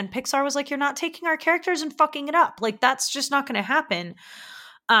Disney. And Pixar was like, you're not taking our characters and fucking it up. Like, that's just not going to happen.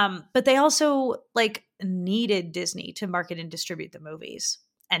 But they also like needed Disney to market and distribute the movies.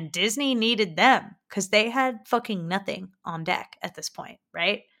 And Disney needed them because they had fucking nothing on deck at this point,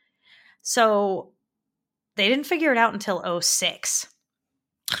 right? So they didn't figure it out until 2006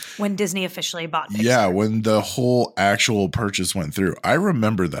 when Disney officially bought Pixar. Yeah, when the whole actual purchase went through. I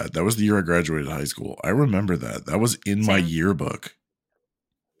remember that. That was the year I graduated high school. I remember that. That was in my yearbook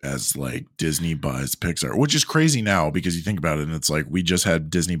as like Disney buys Pixar, which is crazy now because you think about it and it's like we just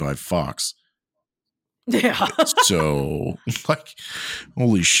had Disney buy Fox. Yeah. So like,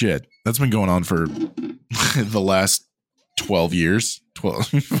 holy shit. That's been going on for the last 12 years.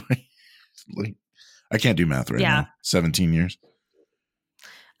 12. Like, I can't do math right now. 17 years.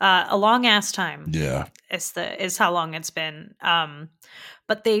 A long ass time. Yeah. Is how long it's been.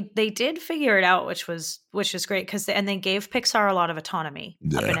 But they did figure it out, which was great, because they gave Pixar a lot of autonomy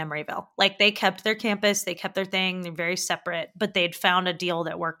up in Emeryville. Like, they kept their campus, they kept their thing, they're very separate, but they'd found a deal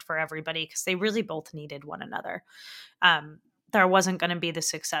that worked for everybody because they really both needed one another. There wasn't going to be the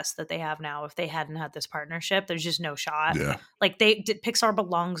success that they have now if they hadn't had this partnership. There's just no shot. Yeah. Like, Pixar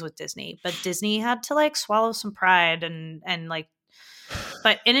belongs with Disney, but Disney had to like swallow some pride and like.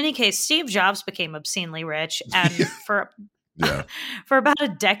 But in any case, Steve Jobs became obscenely rich, and for about a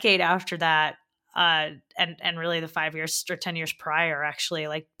decade after that, and really the 5 years or 10 years prior, actually,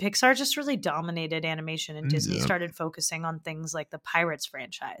 like Pixar just really dominated animation, and Disney started focusing on things like the Pirates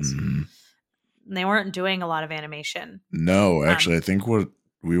franchise. And they weren't doing a lot of animation. No, actually, I think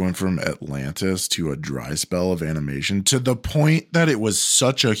we went from Atlantis to a dry spell of animation to the point that it was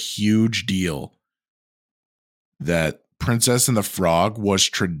such a huge deal that Princess and the Frog was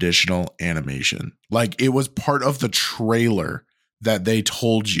traditional animation. Like, it was part of the trailer that they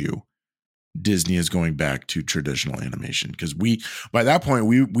told you Disney is going back to traditional animation. Because by that point,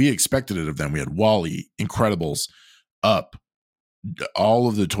 we expected it of them. We had WALL-E, Incredibles, Up, all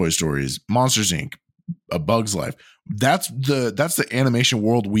of the Toy Stories, Monsters Inc., A Bug's Life. That's the animation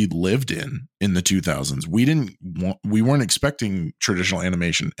world we lived in the 2000s. We weren't expecting traditional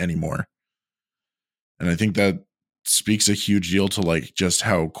animation anymore. And I think that speaks a huge deal to like just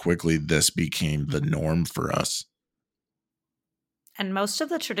how quickly this became the norm for us. And most of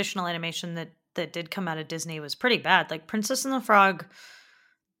the traditional animation that did come out of Disney was pretty bad. Like, Princess and the Frog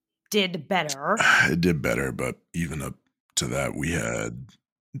did better. It did better, but even up to that, we had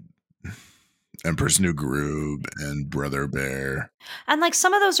Emperor's New Groove and Brother Bear. And like,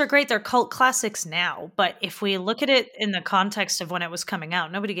 some of those are great. They're cult classics now. But if we look at it in the context of when it was coming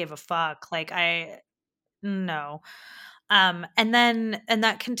out, nobody gave a fuck. Like, no. And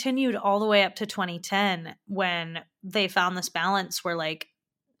that continued all the way up to 2010 when they found this balance where like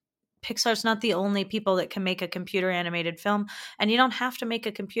Pixar's not the only people that can make a computer animated film, and you don't have to make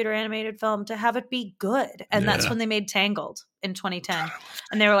a computer animated film to have it be good. And that's when they made Tangled in 2010.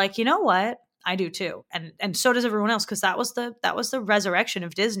 And they were like, you know what? I do too. And so does everyone else, because that was the resurrection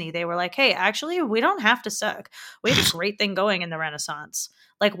of Disney. They were like, hey, actually, we don't have to suck. We have a great thing going in the Renaissance.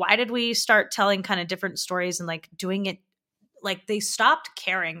 Like, why did we start telling kind of different stories and like doing it? Like, they stopped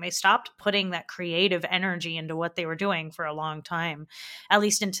caring. They stopped putting that creative energy into what they were doing for a long time, at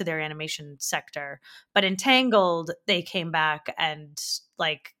least into their animation sector. But in Tangled, they came back and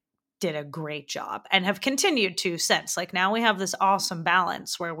like did a great job and have continued to since. Like, now we have this awesome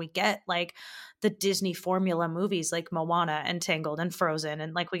balance where we get like the Disney formula movies like Moana and Tangled and Frozen,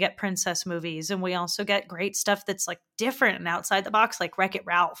 and like we get princess movies, and we also get great stuff that's like different and outside the box, like Wreck-It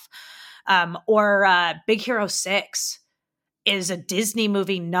Ralph, or Big Hero 6 is a Disney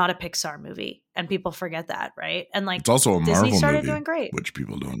movie, not a Pixar movie, and people forget that, right? And like, it's also a Disney Marvel started movie, doing great, which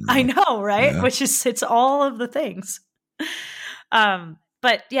people don't. I know, right? Yeah. Which is, it's all of the things.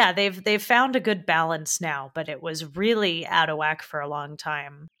 But yeah, they've found a good balance now, but it was really out of whack for a long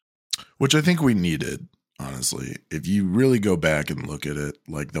time. Which I think we needed, honestly. If you really go back and look at it,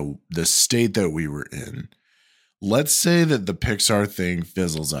 like the state that we were in, let's say that the Pixar thing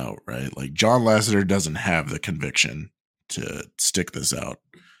fizzles out, right? Like John Lasseter doesn't have the conviction to stick this out.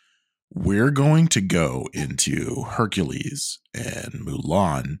 We're going to go into Hercules and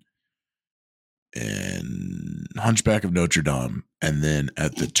Mulan and Hunchback of Notre Dame. And then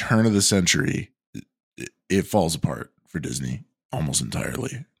at the turn of the century, it falls apart for Disney almost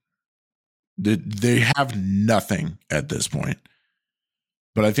entirely. They have nothing at this point.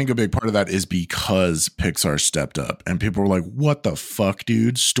 But I think a big part of that is because Pixar stepped up and people were like, what the fuck,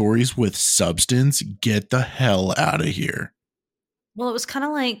 dude? Stories with substance? Get the hell out of here. Well, it was kind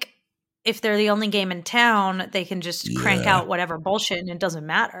of like if they're the only game in town, they can just crank out whatever bullshit and it doesn't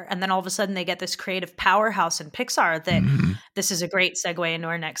matter. And then all of a sudden they get this creative powerhouse in Pixar that this is a great segue into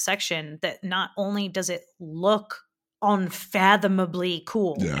our next section, that not only does it look unfathomably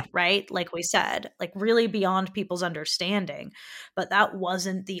cool, right? Like we said, like really beyond people's understanding, but that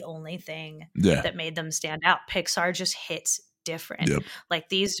wasn't the only thing that made them stand out. Pixar just hits different. Like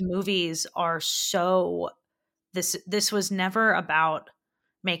these movies are so this was never about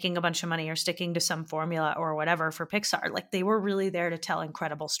making a bunch of money or sticking to some formula or whatever for Pixar. Like they were really there to tell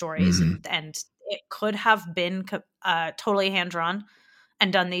incredible stories, and it could have been totally hand-drawn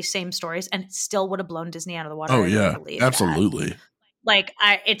and done these same stories and it still would have blown Disney out of the water. Oh yeah, absolutely. That. Like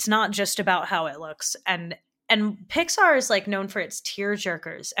it's not just about how it looks. And Pixar is like known for its tear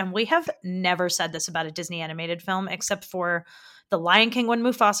jerkers. And we have never said this about a Disney animated film, except for The Lion King when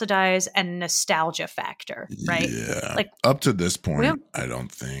Mufasa dies and nostalgia factor, right? Yeah. Like up to this point, I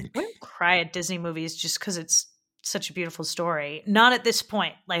don't think. We don't cry at Disney movies just because it's such a beautiful story. Not at this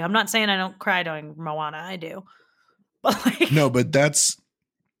point. Like I'm not saying I don't cry during Moana. I do. But like, no, but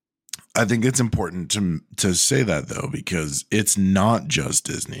I think it's important to say that though, because it's not just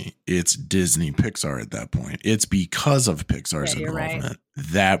Disney. It's Disney Pixar at that point. It's because of Pixar's involvement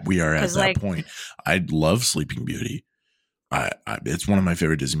that we are at that point. I love Sleeping Beauty. It's one of my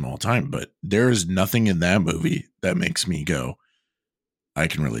favorite Disney of all time, but there is nothing in that movie that makes me go, I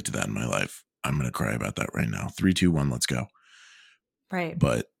can relate to that in my life. I'm going to cry about that right now. 3, 2, 1, let's go. Right.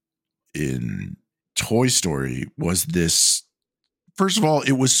 But in Toy Story was this, first of all,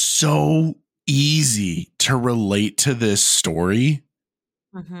 it was so easy to relate to this story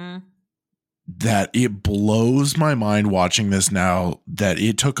that it blows my mind watching this now that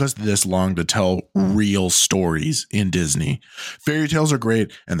it took us this long to tell real stories in Disney. Fairy tales are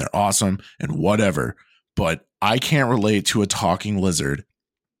great and they're awesome and whatever, but I can't relate to a talking lizard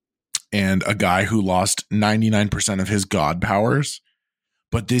and a guy who lost 99% of his god powers.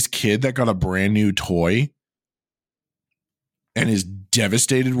 But this kid that got a brand new toy and is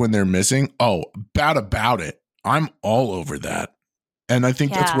devastated when they're missing. Oh, bad about it. I'm all over that. And I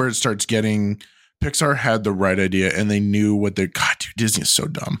think that's where it starts getting, Pixar had the right idea and they knew what God, dude, Disney is so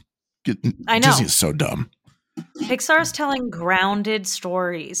dumb. I know. Disney is so dumb. Pixar's telling grounded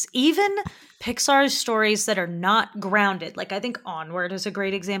stories. Even Pixar's stories that are not grounded. Like I think Onward is a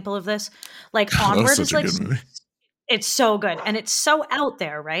great example of this. Like Onward is like, it's so good and it's so out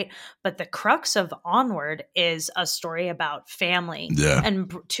there, right? But the crux of Onward is a story about family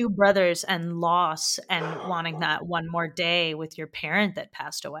and two brothers and loss and wanting that one more day with your parent that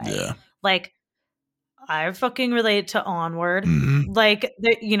passed away. Yeah. Like I fucking relate to Onward. Like,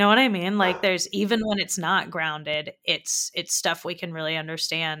 you know what I mean? Like there's, even when it's not grounded, it's stuff we can really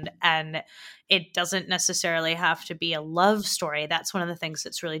understand. And it doesn't necessarily have to be a love story. That's one of the things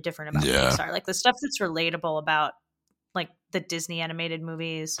that's really different about Pixar. Like the stuff that's relatable about like the Disney animated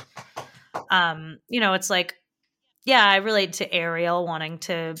movies. It's like, I relate to Ariel wanting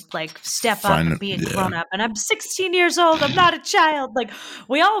to like step up and be a grown up, and I'm 16 years old. I'm not a child. Like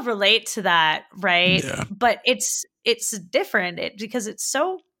we all relate to that, right? Yeah. But it's different because it's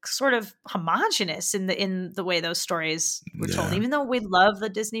so sort of homogenous in the way those stories were told. Even though we love the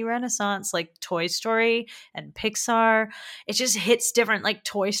Disney Renaissance, like Toy Story and Pixar, it just hits different. Like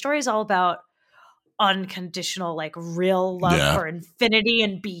Toy Story is all about unconditional, like real love for infinity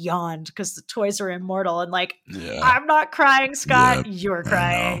and beyond, because the toys are immortal. And like, I'm not crying, Scott. You're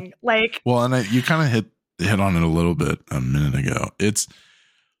crying. Like, well, and you kind of hit on it a little bit a minute ago. It's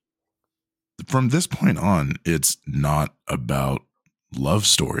from this point on, it's not about love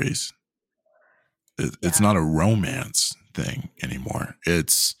stories. It's not a romance thing anymore.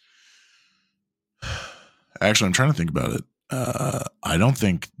 It's actually, I'm trying to think about it. I don't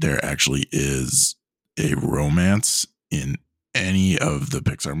think there actually is a romance in any of the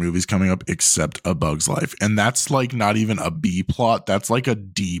Pixar movies coming up except A Bug's Life. And that's like not even a B plot. That's like a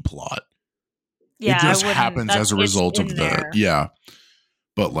D plot. Yeah, it just happens as a result of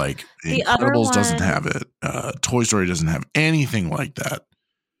But like Incredibles doesn't have it. Toy Story doesn't have anything like that.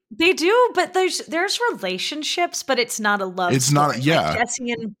 They do, but there's relationships, but it's not a love It's story. not, yeah. Like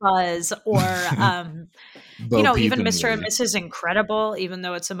Jesse and Buzz, or Bo Peep even and Mr. and Woody. Mrs. Incredible, even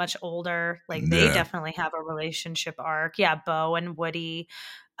though it's a much older, like they Yeah. definitely have a relationship arc. Yeah, Bo and Woody.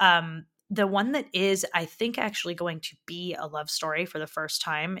 The one that is, I think, actually going to be a love story for the first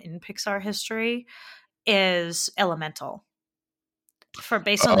time in Pixar history is Elemental.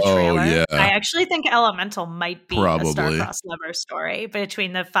 Based on the Oh, trailer, I yeah. actually think Elemental might be a Probably. star-crossed lover story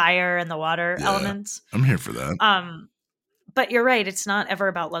between the fire and the water Yeah. elements. I'm here for that. But you're right, it's not ever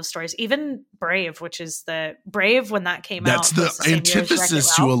about love stories. Even Brave, which is the Brave when that came That's out, the was the same year as Wreck-It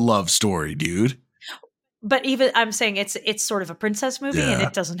antithesis to a Ralph. love story, dude. But even I'm saying it's sort of a princess movie, and Yeah.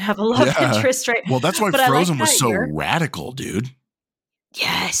 it doesn't have a love interest, right? Well, that's why But I like Frozen was that so you're- radical, dude.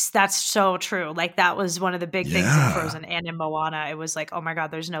 Yes, that's so true. Like that was one of the big things in Yeah. Frozen and in Moana. It was like, oh my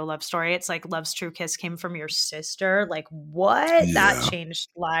God, there's no love story. It's like love's true kiss came from your sister. Like what? Yeah. That changed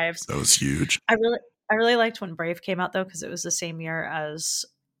lives. That was huge. I really liked when Brave came out though, because it was the same year as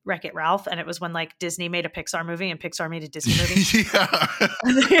Wreck-It Ralph, and it was when like Disney made a Pixar movie and Pixar made a Disney movie. Yeah.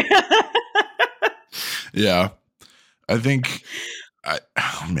 Yeah. I think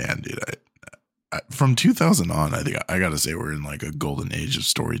oh man, dude, from 2000 on, I think I gotta say we're in like a golden age of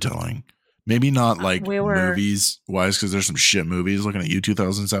storytelling. Maybe not like movies wise, because there's some shit movies looking at you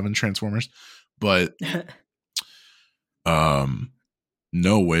 2007 Transformers, but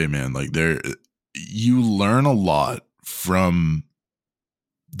no way, man. Like you learn a lot from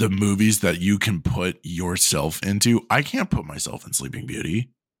the movies that you can put yourself into. I can't put myself in Sleeping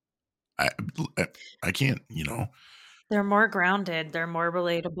Beauty. I can't, you know. They're more grounded, they're more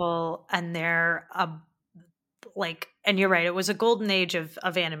relatable, and they're like, and you're right, it was a golden age of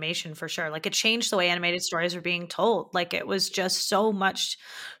animation for sure. Like it changed the way animated stories were being told. Like it was just so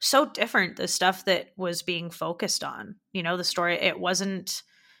different, the stuff that was being focused on. You know, the story, it was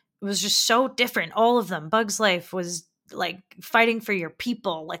just so different. All of them. Bug's Life was like fighting for your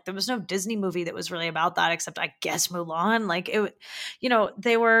people. Like there was no Disney movie that was really about that, except I guess Mulan. Like it, you know,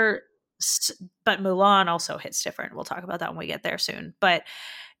 they were, but Mulan also hits different. We'll talk about that when we get there soon. But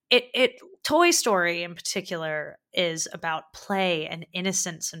Toy Story in particular is about play and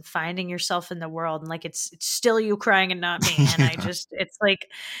innocence and finding yourself in the world. And like, it's still you crying and not me. And it's like,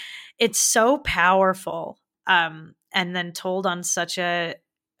 it's so powerful. And then told on such a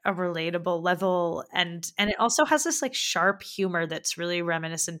relatable level. And it also has this like sharp humor that's really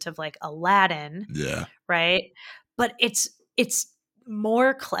reminiscent of like Aladdin. Yeah. Right. But it's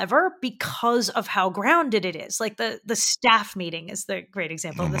more clever because of how grounded it is. Like the staff meeting is the great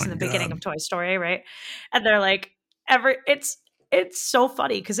example of this in the beginning of Toy Story, right? And they're like, it's so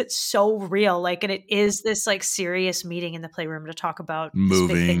funny because it's so real. Like, and it is this like serious meeting in the playroom to talk about moving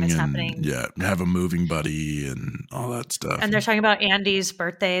this big thing that's happening. Yeah, have a moving buddy and all that stuff. And they're talking about Andy's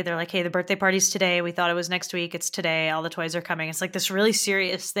birthday. They're like, hey, the birthday party's today. We thought it was next week. It's today. All the toys are coming. It's like this really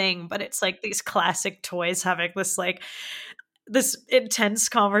serious thing, but it's like these classic toys having this like this intense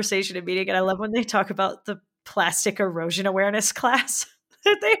conversation and meeting. And I love when they talk about the plastic erosion awareness class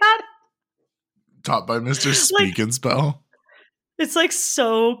that they had. Taught by Mr. Speak and Spell. It's like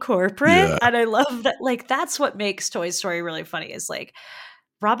so corporate. Yeah. And I love that. Like, that's what makes Toy Story really funny is like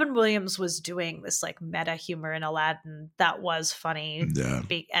Robin Williams was doing this like meta humor in Aladdin that was funny. Yeah.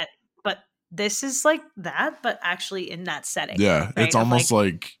 But this is like that, but actually in that setting. Yeah. Right? It's almost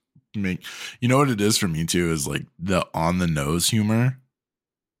like you know what it is for me too is like the on the nose humor.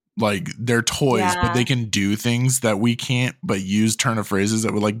 Like they're toys, but they can do things that we can't, but use turn of phrases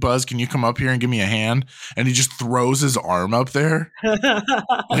that we're like, Buzz, can you come up here and give me a hand? And he just throws his arm up there.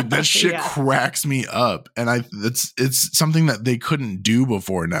 Like that shit cracks me up. And it's something that they couldn't do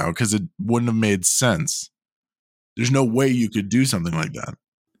before now because it wouldn't have made sense. There's no way you could do something like that.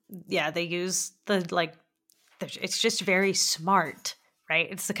 Yeah, they use it's just very smart. Right?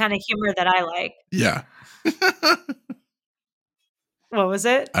 It's the kind of humor that I like. Yeah. What was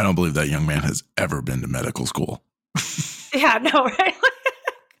it? I don't believe that young man has ever been to medical school. Yeah, no, right?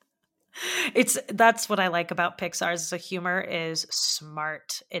 That's what I like about Pixar is the humor is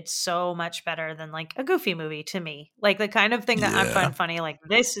smart. It's so much better than like a Goofy movie to me. Like the kind of thing that I find funny, like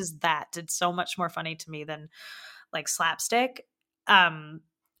this is that. It's so much more funny to me than like slapstick.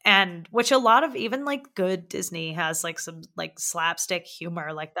 And which a lot of even like good Disney has like some like slapstick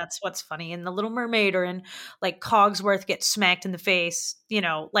humor. Like that's what's funny in The Little Mermaid or in like Cogsworth gets smacked in the face, you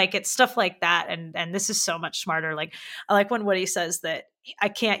know, like it's stuff like that. And this is so much smarter. Like I like when Woody says that I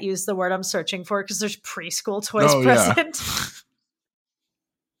can't use the word I'm searching for because there's preschool toys present.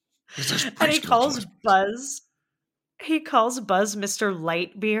 And he calls Buzz Mr.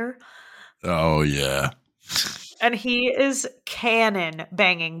 Light Beer. Oh yeah. And he is canon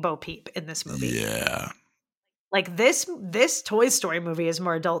banging Bo Peep in this movie. Yeah. Like this Toy Story movie is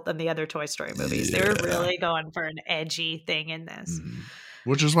more adult than the other Toy Story movies. They were really going for an edgy thing in this.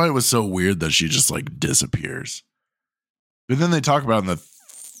 Which is why it was so weird that she just like disappears. But then they talk about in the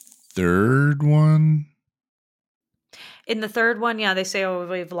third one. In the third one, yeah, they say, oh,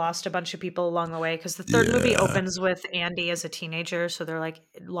 we've lost a bunch of people along the way. Because the third movie opens with Andy as a teenager. So they're like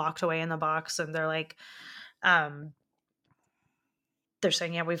locked away in the box. And they're like, they're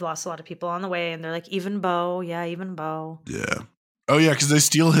saying, yeah, we've lost a lot of people on the way. And they're like, even Bo. Yeah, even Bo. Yeah. Oh, yeah, because they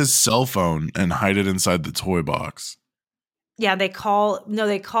steal his cell phone and hide it inside the toy box. Yeah, they call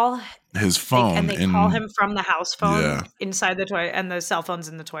his phone. They call him from the house phone inside the toy, and the cell phone's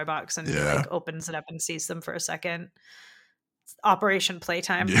in the toy box, and he like opens it up and sees them for a second. It's Operation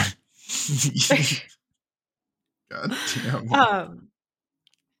Playtime. Yeah. God damn.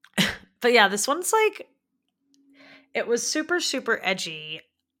 But yeah, this one's like, it was super, super edgy,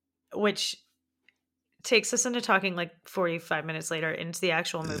 which takes us into talking like 45 minutes later into the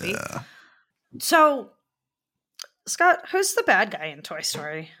actual movie. Yeah. So, Scott, who's the bad guy in Toy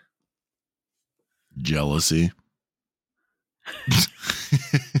Story? Jealousy.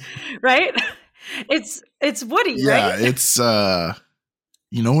 Right? It's Woody, yeah, right? It's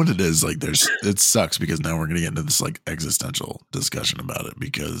you know what it is? Like it sucks because now we're gonna get into this like existential discussion about it,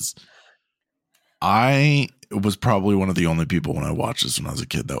 because I was probably one of the only people when I watched this when I was a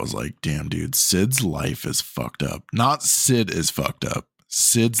kid that was like, damn dude, Sid's life is fucked up. Not Sid is fucked up.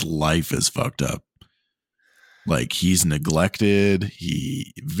 Sid's life is fucked up. Like, he's neglected.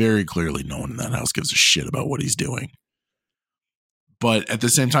 He very clearly, no one in that house gives a shit about what he's doing. But at the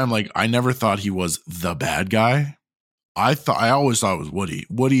same time, like, I never thought he was the bad guy. I always thought it was Woody.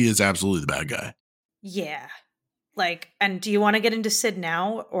 Woody is absolutely the bad guy. Yeah. Like, and do you want to get into Sid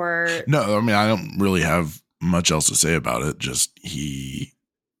now, or? No, I mean, I don't really have much else to say about it. Just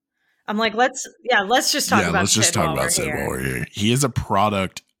I'm like, let's just talk about Sid while we're here. He is a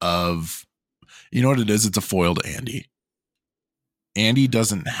product of, you know what it is? It's a foiled Andy. Andy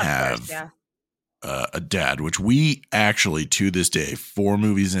doesn't have a dad, which we actually, to this day, 4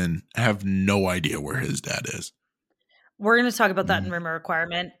 movies in, have no idea where his dad is. We're going to talk about that in Rimmer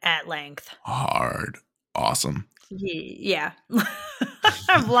Requirement at length. Hard. Awesome. Yeah. I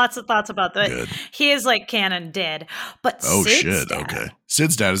have lots of thoughts about that. Good. He is like canon dead. But Sid's dad, okay.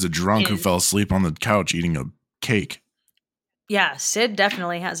 Sid's dad is a drunk who fell asleep on the couch eating a cake. Yeah, Sid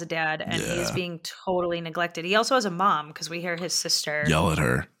definitely has a dad, and he's being totally neglected. He also has a mom, because we hear his sister yell at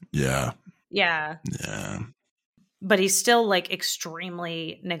her. Yeah. Yeah. Yeah. But he's still like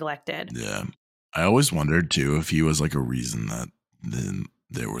extremely neglected. Yeah. I always wondered too if he was like a reason that then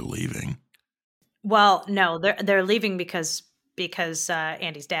they were leaving. Well, no, they're leaving because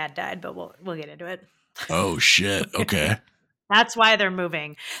Andy's dad died, but we'll get into it. Oh shit. Okay. That's why they're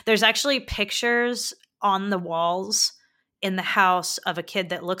moving. There's actually pictures on the walls in the house of a kid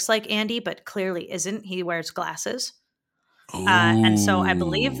that looks like Andy, but clearly isn't. He wears glasses. And so I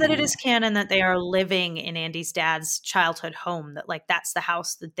believe that it is canon that they are living in Andy's dad's childhood home, that like that's the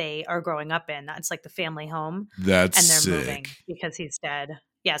house that they are growing up in. That's like the family home. That's and they're sick. moving because he's dead.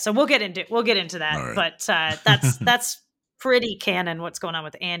 Yeah, so we'll get into that. Right. But that's pretty canon what's going on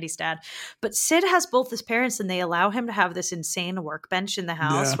with Andy's dad. But Sid has both his parents, and they allow him to have this insane workbench in the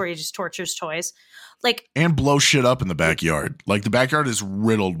house where he just tortures toys. Like, and blow shit up in the backyard. Like, the backyard is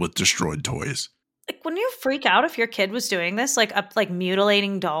riddled with destroyed toys. Like, wouldn't you freak out if your kid was doing this, like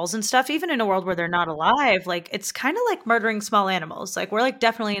mutilating dolls and stuff, even in a world where they're not alive? Like, it's kind of like murdering small animals. Like, we're like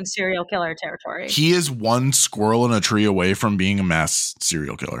definitely in serial killer territory. He is one squirrel in a tree away from being a mass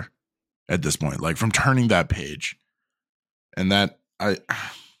serial killer at this point, like from turning that page. And that by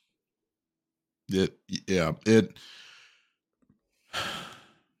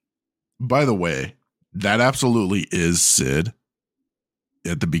the way, that absolutely is Sid.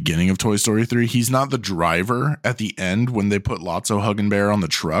 At the beginning of Toy Story 3, he's not the driver at the end when they put Lotso Hug and Bear on the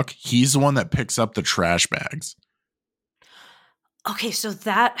truck. He's the one that picks up the trash bags. Okay, so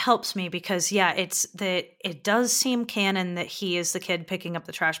that helps me because it does seem canon that he is the kid picking up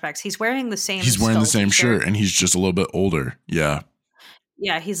the trash bags. He's wearing the same shirt, and he's just a little bit older. Yeah.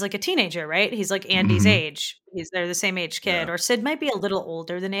 Yeah, he's like a teenager, right? He's like Andy's age. They're the same age kid. Or Sid might be a little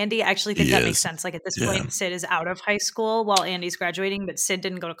older than Andy. I actually think that makes sense. Like at this point, Sid is out of high school while Andy's graduating, but Sid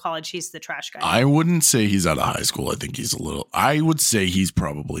didn't go to college. He's the trash guy. I wouldn't say he's out of high school. I think I would say he's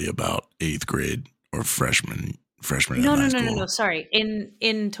probably about 8th grade or freshman. No. Sorry.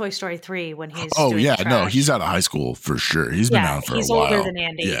 In Toy Story 3 when he's he's out of high school for sure. He's been out for a while. He's older than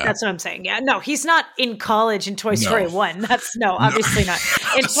Andy. Yeah. That's what I'm saying. Yeah. No, he's not in college in Toy Story 1. That's obviously not.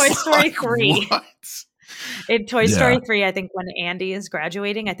 In Toy Story 3. What? In Toy Story 3, I think when Andy is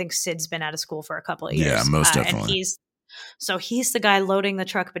graduating, I think Sid's been out of school for a couple of years. Yeah, most And definitely. he's the guy loading the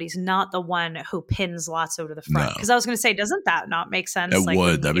truck, but he's not the one who pins Lotso to the front. Because I was going to say, doesn't that not make sense? It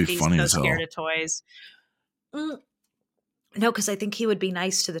would. That'd be funny as hell. Scared of toys. No, because I think he would be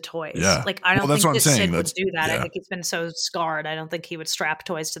nice to the toys. Yeah. Like, I don't think that Sid would do that. I think he's been so scarred. I don't think he would strap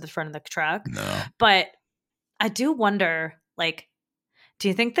toys to the front of the truck. No. But I do wonder, like, do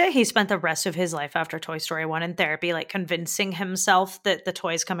you think that he spent the rest of his life after Toy Story 1 in therapy, like, convincing himself that the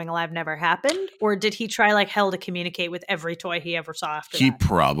toys coming alive never happened? Or did he try like hell to communicate with every toy he ever saw after that? He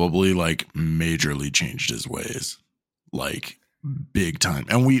probably, like, majorly changed his ways. Like, big time.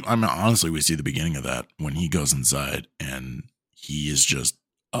 And honestly, we see the beginning of that when he goes inside and he is just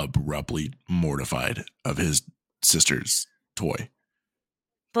abruptly mortified of his sister's toy.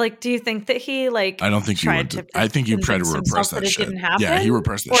 But, like, do you think that he, like, I don't think he went to, I think he tried to repress that shit. Yeah, he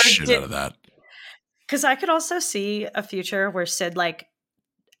repressed the shit out of that. Because I could also see a future where Sid, like,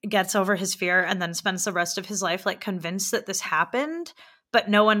 gets over his fear and then spends the rest of his life, like, convinced that this happened, but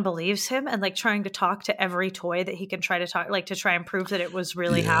no one believes him, and like trying to talk to every toy that he can try to talk, like, to try and prove that it was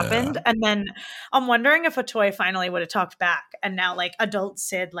really happened. And then I'm wondering if a toy finally would have talked back, and now like adult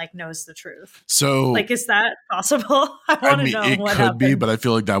Sid like knows the truth. So, like, is that possible? I want to know it what could happened. be, but I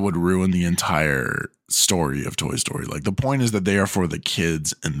feel like that would ruin the entire story of Toy Story. Like, the point is that they are for the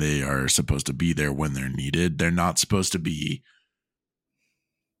kids and they are supposed to be there when they're needed. They're not supposed to be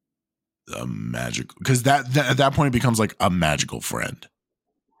a magical, because that at that point it becomes like a magical friend.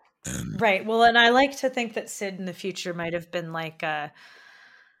 And right. Well, and I like to think that Sid in the future might have been like,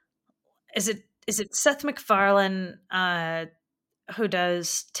 is it Seth MacFarlane who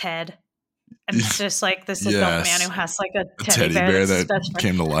does Ted? And it's just like this adult man who has like a teddy bear that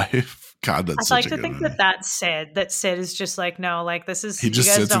came to life. God, that's I like to think that that's Sid. That Sid is just like, no, like, this is, he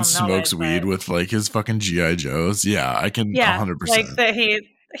just sits and smokes weed with like his fucking G.I. Joes. Yeah, I can 100%. Like that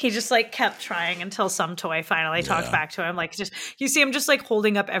he just like kept trying until some toy finally talked back to him. Like, just, you see him just like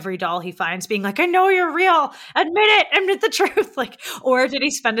holding up every doll he finds, being like, I know you're real. Admit the truth. Like, or did he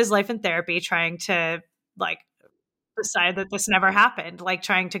spend his life in therapy trying to like decide that this never happened, like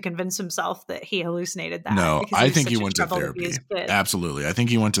trying to convince himself that he hallucinated that? No, I think he went to therapy. Absolutely. I think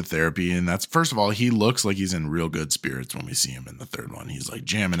he went to therapy, and that's, first of all, he looks like he's in real good spirits when we see him in the third one. He's like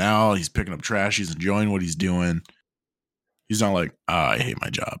jamming out, he's picking up trash, he's enjoying what he's doing. He's not like, I hate my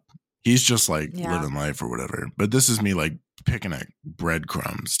job. He's just like living life or whatever. But this is me like picking at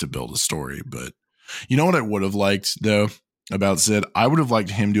breadcrumbs to build a story. But you know what I would have liked though about Sid? I would have liked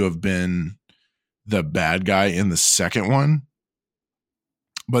him to have been the bad guy in the second one.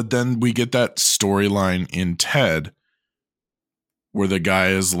 But then we get that storyline in Ted where the guy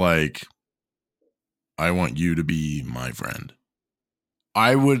is like, I want you to be my friend.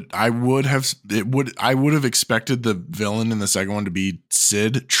 I would have expected the villain in the second one to be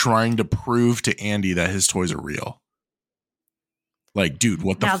Sid trying to prove to Andy that his toys are real. Like, dude,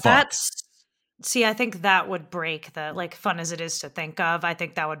 what the fuck? See, I think that would break the, like, fun as it is to think of, I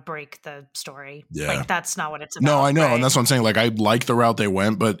think that would break the story. Yeah. Like, that's not what it's about. No, I know. Right? And that's what I'm saying. Like, I like the route they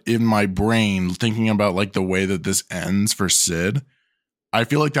went, but in my brain, thinking about like the way that this ends for Sid, I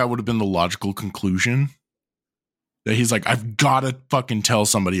feel like that would have been the logical conclusion. That he's like, I've got to fucking tell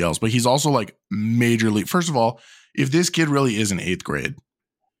somebody else. But he's also like majorly, first of all, if this kid really is in 8th grade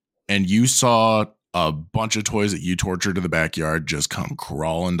and you saw a bunch of toys that you tortured in the backyard just come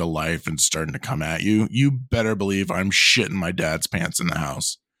crawling to life and starting to come at you, you better believe I'm shitting my dad's pants in the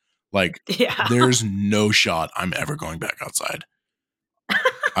house. Like, there's no shot I'm ever going back outside.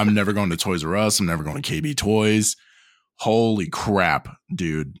 I'm never going to Toys R Us. I'm never going to KB Toys. Holy crap,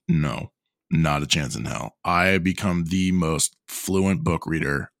 dude. No. Not a chance in hell. I become the most fluent book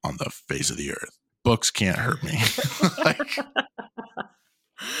reader on the face of the earth. Books can't hurt me.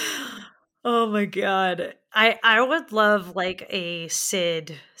 Oh my God. I would love like a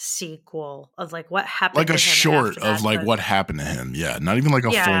Sid sequel of like what happened like to him. Like a short of that, like what happened to him. Yeah. Not even like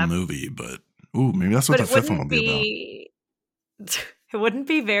a full movie, but maybe that's what the 5th one will be about. It wouldn't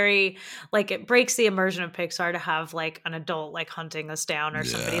be very, like, it breaks the immersion of Pixar to have like an adult like hunting us down or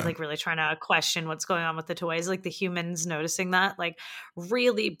somebody like really trying to question what's going on with the toys. Like the humans noticing that like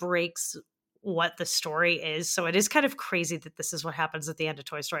really breaks what the story is. So it is kind of crazy that this is what happens at the end of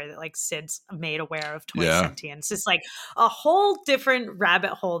Toy Story, that like Sid's made aware of toy sentience. It's like a whole different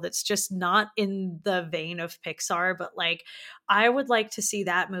rabbit hole that's just not in the vein of Pixar. But like, I would like to see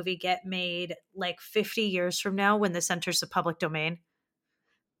that movie get made like 50 years from now when this enters the public domain.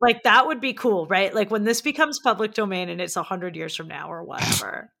 Like, that would be cool, right? Like, when this becomes public domain and it's 100 years from now or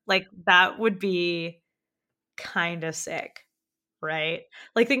whatever, like, that would be kind of sick. Right?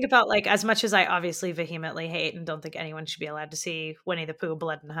 Like, think about, like, as much as I obviously vehemently hate and don't think anyone should be allowed to see Winnie the Pooh,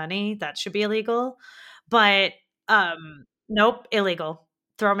 Blood and Honey, that should be illegal. But, nope, illegal.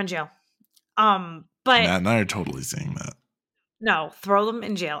 Throw them in jail. But Matt and I are totally saying that. no, throw them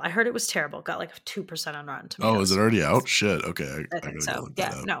in jail. I heard it was terrible. Got like 2% on Rotten Tomatoes. Oh, is it already out? Shit. Okay, I I think gotta so. go look Yeah,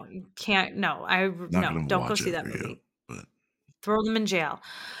 that up. no, you can't. No, Not don't go watch see it that for you, movie. but Throw them in jail.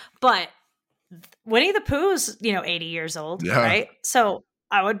 But Winnie the Pooh's, 80 years old, Yeah. right? So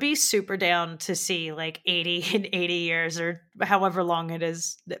I would be super down to see like 80 in 80 years or however long it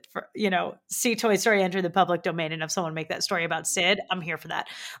is that for, see Toy Story enter the public domain and have someone make that story about Sid. I'm here for that.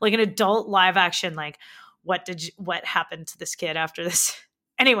 Like an adult live action, like what happened to this kid after this?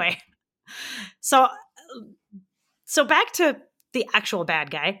 Anyway, so back to the actual bad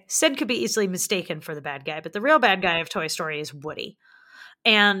guy. Sid could be easily mistaken for the bad guy, but the real bad guy of Toy Story is Woody.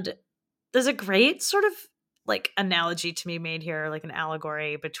 And there's a great sort of like analogy to be made here, like an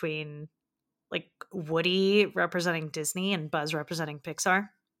allegory between like Woody representing Disney and Buzz representing Pixar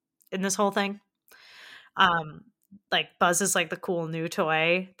in this whole thing. Like Buzz is like the cool new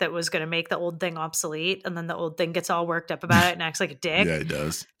toy that was going to make the old thing obsolete, and then the old thing gets all worked up about it and acts like a dick. Yeah, he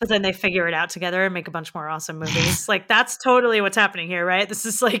does. But then they figure it out together and make a bunch more awesome movies. Like that's totally what's happening here, right? This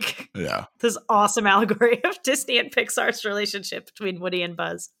is like this awesome allegory of Disney and Pixar's relationship between Woody and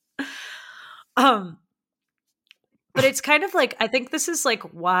Buzz. But it's kind of like, I think this is like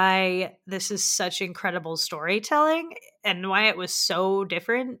why this is such incredible storytelling and why it was so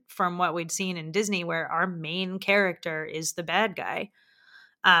different from what we'd seen in Disney, where our main character is the bad guy.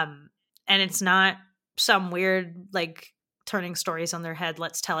 And it's not some weird, like turning stories on their head.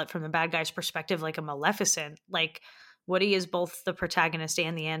 Let's tell it from the bad guy's perspective, like a Maleficent. Like Woody is both the protagonist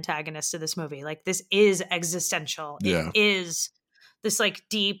and the antagonist of this movie. Like this is existential. Yeah. It is this like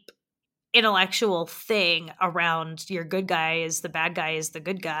deep intellectual thing around your good guy is the bad guy is the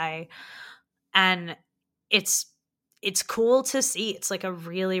good guy. And it's cool to see. It's like a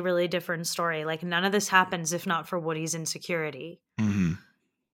really, really different story. Like none of this happens if not for Woody's insecurity. Mm-hmm.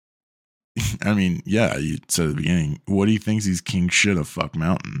 I mean, yeah, you said at the beginning, Woody thinks he's king shit of fuck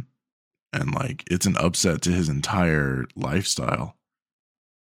mountain. And like it's an upset to his entire lifestyle.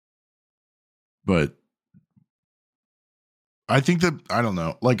 But I think that, I don't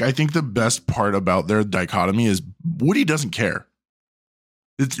know, like I think the best part about their dichotomy is Woody doesn't care.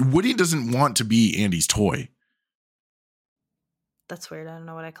 Woody doesn't want to be Andy's toy. That's weird. I don't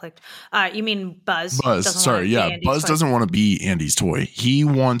know what I clicked. You mean Buzz? Buzz doesn't want to be Andy's toy. He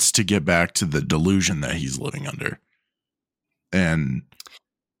wants to get back to the delusion that he's living under. And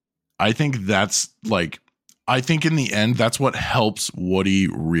I think that's like, I think in the end, that's what helps Woody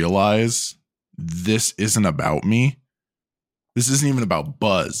realize this isn't about me. This isn't even about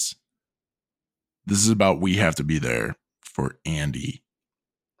Buzz. This is about we have to be there for Andy.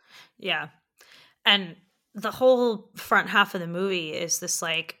 Yeah. And the whole front half of the movie is this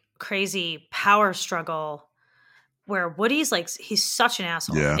like crazy power struggle where Woody's like, he's such an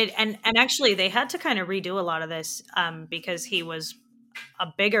asshole. Yeah. And actually they had to kind of redo a lot of this because he was a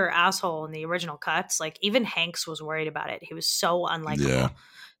bigger asshole in the original cuts. Like even Hanks was worried about it. He was so unlikable. Yeah.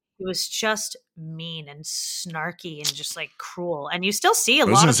 He was just mean and snarky and just like cruel. And you still see a lot of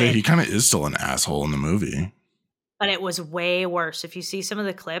it. I was going to say, he kind of is still an asshole in the movie. But it was way worse. If you see some of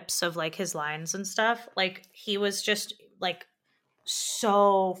the clips of like his lines and stuff, like he was just like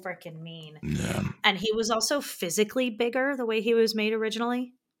so freaking mean. Yeah. And he was also physically bigger the way he was made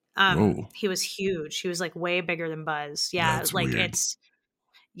originally. He was huge. He was like way bigger than Buzz. Yeah. That's like weird.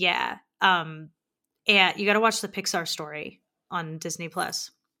 Yeah. And you got to watch the Pixar Story on Disney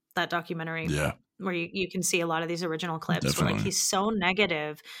Plus, that documentary. Yeah. Where you can see a lot of these original clips. Definitely. Where like he's so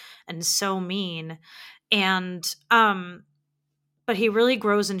negative and so mean. And but he really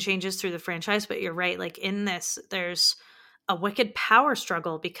grows and changes through the franchise. But you're right, like in this there's a wicked power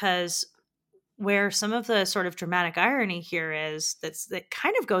struggle, because where some of the sort of dramatic irony here is that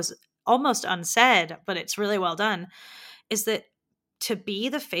kind of goes almost unsaid, but it's really well done, is that to be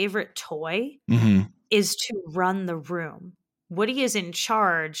the favorite toy is to run the room. Woody is in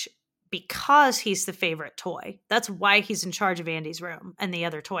charge because he's the favorite toy. That's why he's in charge of Andy's room and the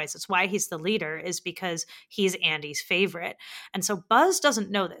other toys. It's why he's the leader, is because he's Andy's favorite. And so Buzz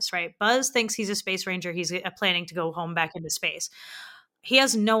doesn't know this, right? Buzz thinks he's a space ranger. He's planning to go home back into space. He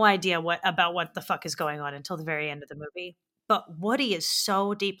has no idea about what the fuck is going on until the very end of the movie. But Woody is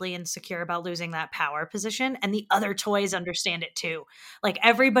so deeply insecure about losing that power position, and the other toys understand it too. Like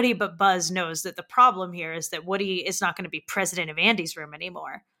everybody but Buzz knows that the problem here is that Woody is not going to be president of Andy's room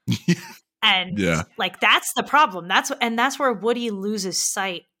anymore. And like that's the problem. That's where Woody loses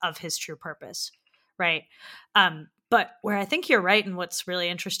sight of his true purpose, right? But where I think you're right, and what's really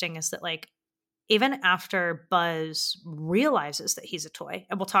interesting is that, like, even after Buzz realizes that he's a toy,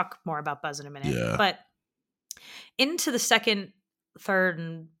 and we'll talk more about Buzz in a minute, Yeah. but into the second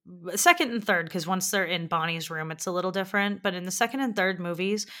and third, because once they're in Bonnie's room, it's a little different. But in the second and third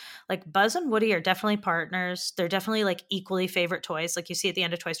movies, like, Buzz and Woody are definitely partners. They're definitely like equally favorite toys. Like, you see at the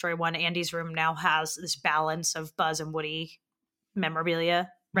end of Toy Story 1, Andy's room now has this balance of Buzz and Woody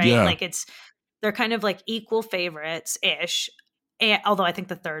memorabilia, right? Yeah. Like, they're kind of like equal favorites ish. Although I think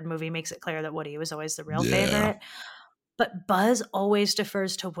the third movie makes it clear that Woody was always the real favorite. But Buzz always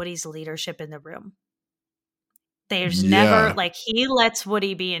defers to Woody's leadership in the room. There's never, like, he lets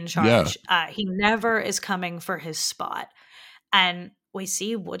Woody be in charge. He never is coming for his spot. And we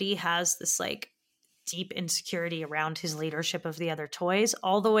see Woody has this, like, deep insecurity around his leadership of the other toys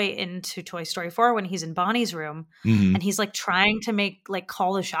all the way into Toy Story 4 when he's in Bonnie's room. Mhm. And he's, like, trying to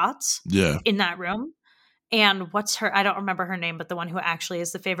call the shots in that room. And what's her, I don't remember her name, but the one who actually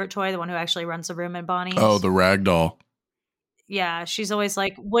is the favorite toy, the one who actually runs the room in Bonnie's. Oh, the rag doll. Yeah, she's always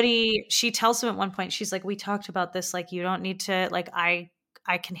like, Woody, she tells him at one point, she's like, we talked about this, like, you don't need to, like, I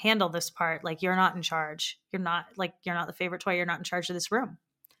can handle this part. Like, you're not in charge. You're not the favorite toy. You're not in charge of this room.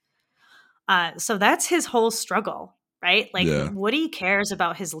 So that's his whole struggle, right? Like, Woody cares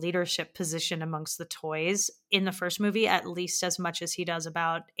about his leadership position amongst the toys in the first movie at least as much as he does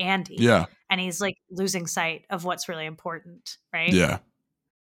about Andy. Yeah. And he's, like, losing sight of what's really important, right? Yeah.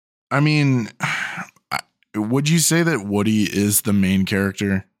 I mean, would you say that Woody is the main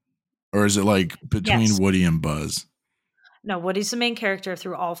character? Or is it like between Woody and Buzz? No, Woody's the main character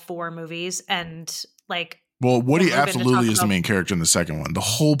through all 4 movies. And, like, well, Woody absolutely is the main character in the second one. The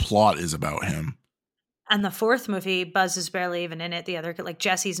whole plot is about him. And the 4th movie, Buzz is barely even in it. The other, like,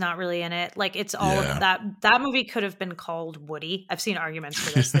 Jesse's not really in it. Like, it's all that movie could have been called Woody. I've seen arguments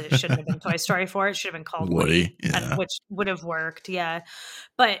for this, that it shouldn't have been Toy Story 4. It should have been called Woody. And, which would have worked. Yeah.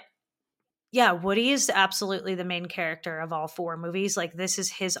 But yeah, Woody is absolutely the main character of all 4 movies. Like, this is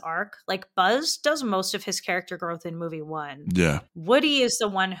his arc. Like, Buzz does most of his character growth in movie 1. Yeah. Woody is the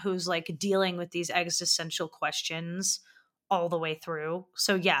one who's, like, dealing with these existential questions all the way through.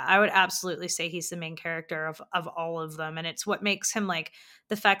 So yeah, I would absolutely say he's the main character of all of them. And it's what makes him, like,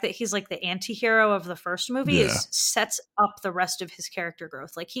 the fact that he's like the anti-hero of the first movie is sets up the rest of his character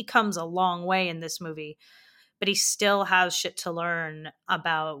growth. Like, he comes a long way in this movie, but he still has shit to learn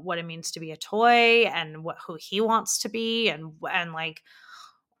about what it means to be a toy and who he wants to be. And like,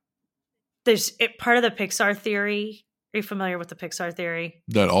 there's part of the Pixar theory. Are you familiar with the Pixar theory?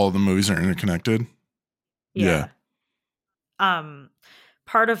 That all the movies are interconnected? Yeah.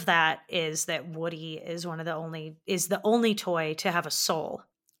 Part of that is that Woody is the only toy to have a soul.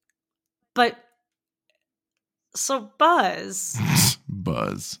 But so Buzz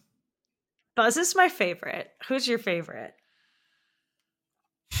is my favorite. Who's your favorite?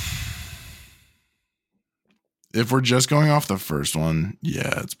 If we're just going off the first one,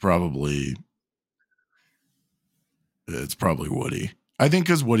 it's probably Woody. I think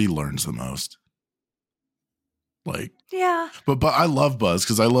because Woody learns the most. Like, yeah. But I love Buzz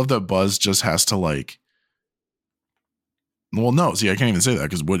because I love that Buzz just has to, like, well, no, see, I can't even say that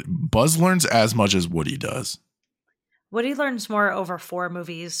because Buzz learns as much as Woody does. Woody learns more over 4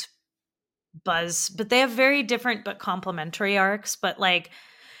 movies. Buzz, but they have very different but complementary arcs. But, like,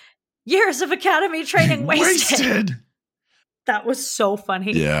 years of academy training wasted. That was so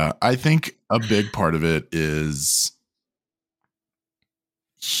funny. Yeah, I think a big part of it is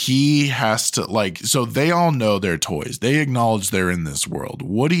he has to, like, so they all know they're toys. They acknowledge they're in this world.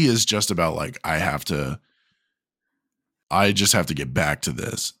 Woody is just about, like, I just have to get back to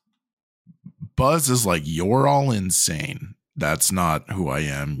this. Buzz is like, you're all insane. That's not who I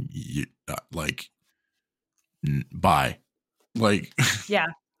am. Bye. Like, yeah,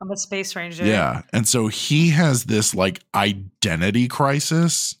 I'm a space ranger. Yeah. And so he has this, like, identity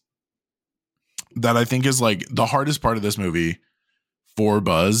crisis that I think is, like, the hardest part of this movie for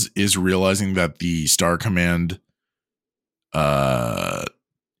Buzz is realizing that the Star Command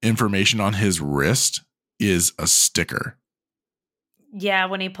information on his wrist is a sticker. Yeah,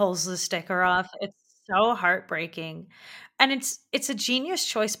 when he pulls the sticker off, it's so heartbreaking. And it's a genius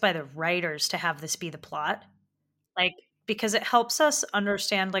choice by the writers to have this be the plot. Like, because it helps us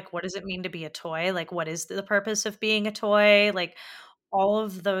understand, like, what does it mean to be a toy? Like, what is the purpose of being a toy? Like, all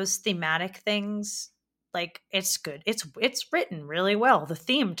of those thematic things. Like, it's good. It's written really well. The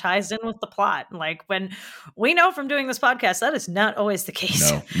theme ties in with the plot. Like, when we know from doing this podcast, that is not always the case.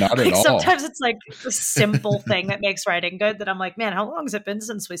 No, not at all. Sometimes it's like a simple thing that makes writing good that I'm like, man, how long has it been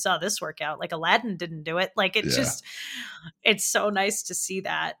since we saw this work out? Like, Aladdin didn't do it. Like, it's so nice to see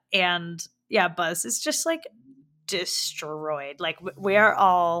that. And yeah, Buzz is just, like, destroyed. Like we are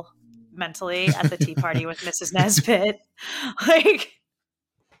all mentally at the tea party with Mrs. Nesbitt. Like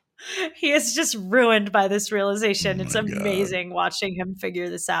he is just ruined by this realization. Oh It's my God. amazing watching him figure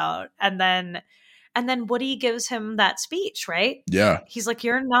this out. And then Woody gives him that speech, right? Yeah. He's like,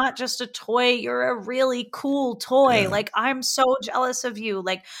 you're not just a toy, you're a really cool toy. Yeah. Like, I'm so jealous of you.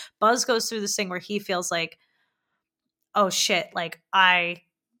 Like, Buzz goes through this thing where he feels like, oh shit, like I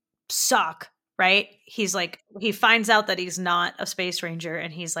suck, right? He's like, he finds out that he's not a space ranger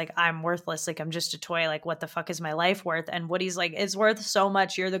and he's like, I'm worthless. Like, I'm just a toy. Like, what the fuck is my life worth? And Woody's like, it's worth so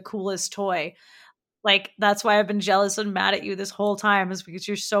much. You're the coolest toy. Like, that's why I've been jealous and mad at you this whole time, is because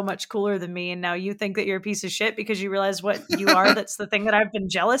you're so much cooler than me. And now you think that you're a piece of shit because you realize what you are. That's the thing that I've been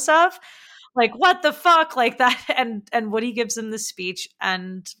jealous of. Like, what the fuck? Like that. And Woody gives him the speech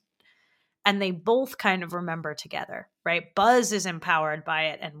and they both kind of remember together, right? Buzz is empowered by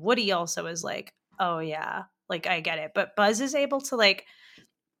it. And Woody also is like, oh yeah, like I get it. But Buzz is able to, like,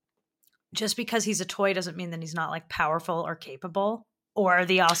 just because he's a toy doesn't mean that he's not like powerful or capable or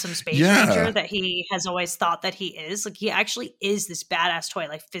the awesome space ranger that he has always thought that he is. Like, he actually is this badass toy.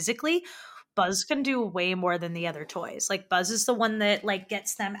 Like, physically, Buzz can do way more than the other toys. Like, Buzz is the one that like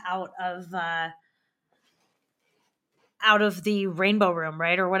gets them out of the rainbow room,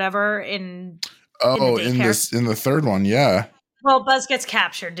 right? Or whatever in the third one. Yeah. Well, Buzz gets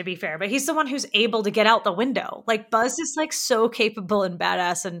captured, to be fair, but he's the one who's able to get out the window. Like, Buzz is like so capable and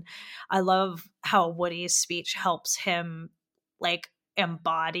badass. And I love how Woody's speech helps him like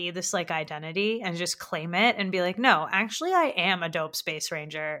embody this like identity and just claim it and be like, no, actually I am a dope space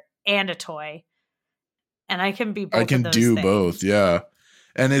ranger and a toy. And I can be both. I can of those do things. both. Yeah.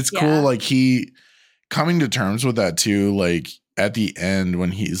 And it's cool. Like, he coming to terms with that too. Like, at the end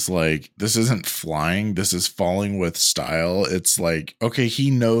when he's like, this isn't flying, this is falling with style. It's like, okay,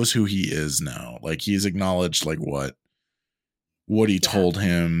 he knows who he is now. Like, he's acknowledged like what he told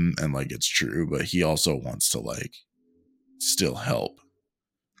him, and like it's true, but he also wants to like still help.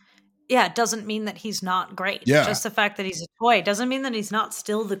 Yeah, it doesn't mean that he's not great. Yeah. Just the fact that he's a toy doesn't mean that he's not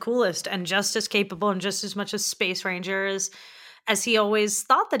still the coolest and just as capable and just as much a space ranger as he always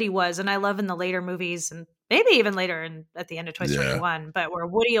thought that he was. And I love in the later movies, and maybe even later at the end of Toy Story 1, but where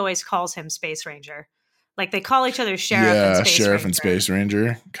Woody always calls him Space Ranger. Like, they call each other Sheriff and Space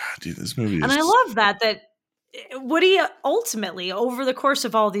Ranger. God, dude, this movie is... And I love that Woody ultimately, over the course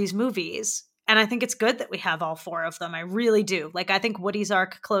of all these movies, and I think it's good that we have all four of them. I really do. Like, I think Woody's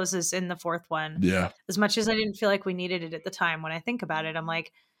arc closes in the fourth one. Yeah. As much as I didn't feel like we needed it at the time, when I think about it, I'm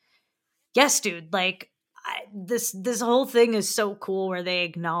like, yes, dude, like, this whole thing is so cool where they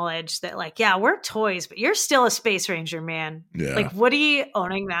acknowledge that, like, yeah, we're toys, but you're still a space ranger, man. Yeah. Like, Woody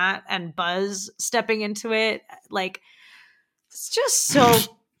owning that and Buzz stepping into it, like, it's just so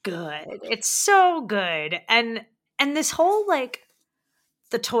good. It's so good. And this whole, like,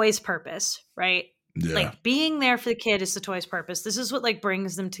 the toy's purpose, right? Yeah. Like, being there for the kid is the toy's purpose. This is what like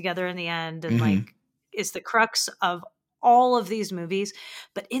brings them together in the end, and like is the crux of all of these movies.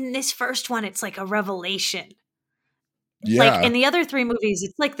 But in this first one, it's like a revelation. Yeah. Like, in the other three movies,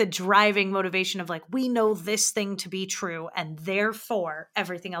 it's like the driving motivation of like, we know this thing to be true, and therefore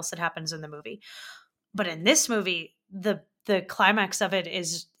everything else that happens in the movie. But in this movie, the climax of it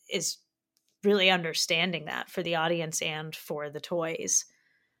is really understanding that for the audience and for the toys.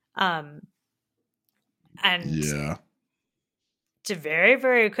 And yeah, it's very,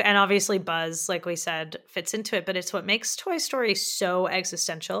 very, and obviously Buzz, like we said, fits into it, but it's what makes Toy Story so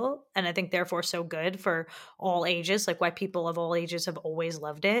existential, and I think therefore so good for all ages, like why people of all ages have always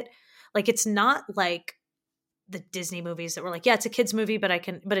loved it. Like, it's not like the Disney movies that were like, yeah, it's a kid's movie, but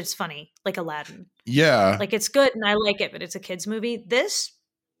it's funny, like Aladdin. Yeah. Like, it's good and I like it, but it's a kid's movie. This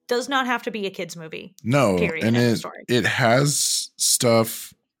does not have to be a kid's movie. No, period, and it has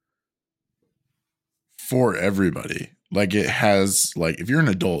stuff for everybody. Like, it has, like, if you're an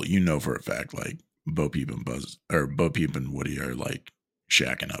adult, you know for a fact, like, Bo Peep and Woody are like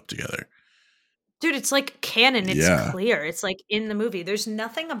shacking up together. Dude, it's like canon. It's clear. It's like in the movie. There's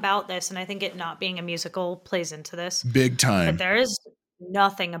nothing about this, and I think it not being a musical plays into this big time. But there is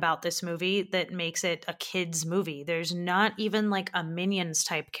nothing about this movie that makes it a kid's movie. There's not even like a Minions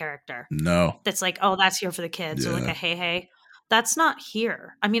type character. No. That's like, oh, that's here for the kids, or like a hey. That's not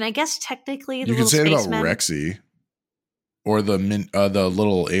here. I mean, I guess technically you could say it about Rexy or the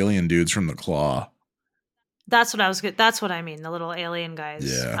little alien dudes from the Claw. That's what I mean. The little alien guys.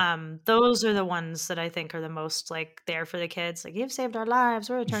 Yeah. Those are the ones that I think are the most like there for the kids. Like, you've saved our lives.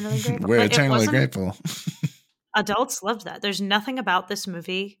 We're eternally grateful. We're eternally grateful. Adults loved that. There's nothing about this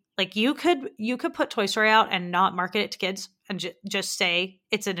movie. Like you could put Toy Story out and not market it to kids and just say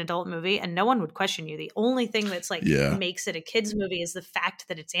it's an adult movie and no one would question you. The only thing that's like makes it a kids movie is the fact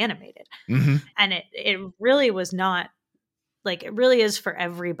that it's animated. Mm-hmm. And it really was not, like, it really is for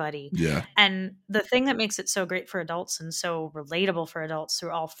everybody. Yeah. And the thing that makes it so great for adults and so relatable for adults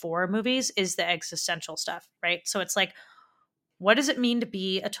through all 4 movies is the existential stuff, right? So it's like, what does it mean to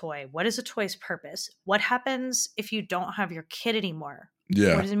be a toy? What is a toy's purpose? What happens if you don't have your kid anymore?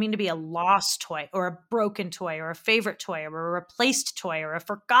 Yeah. What does it mean to be a lost toy or a broken toy or a favorite toy or a replaced toy or a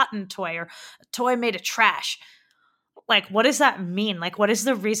forgotten toy or a toy made of trash? Like, what does that mean? Like, what is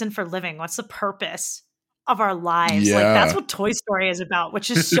the reason for living? What's the purpose of our lives? Yeah. Like, that's what Toy Story is about,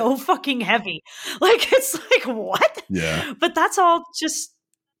 which is so fucking heavy. Like, it's like, what? Yeah. But that's all just,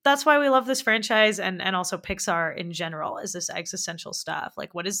 that's why we love this franchise and also Pixar in general, is this existential stuff.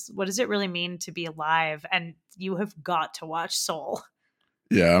 Like, what does it really mean to be alive? And you have got to watch Soul.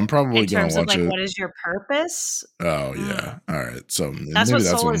 Yeah, I'm probably in terms gonna of watch like, it. what is your purpose? Oh yeah. All right. So That's maybe what that's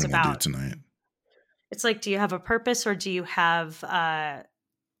Soul what I'm is gonna about. do tonight. It's like, do you have a purpose or do you have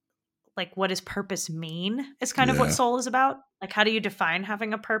like, what does purpose mean is kind of what Soul is about. Like, how do you define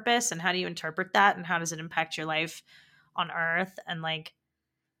having a purpose and how do you interpret that and how does it impact your life on Earth? And like,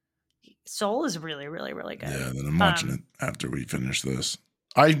 Soul is really, really, really good. Yeah, then I'm watching it after we finish this.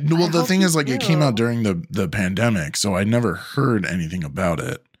 The thing is, like, it came out during the pandemic, so I never heard anything about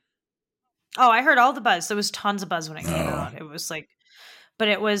it. Oh, I heard all the buzz. There was tons of buzz when it came out. It was like, but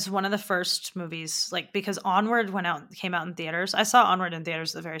it was one of the first movies, like, because Onward came out in theaters. I saw Onward in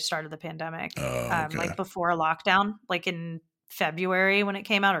theaters at the very start of the pandemic, like before lockdown, like in February when it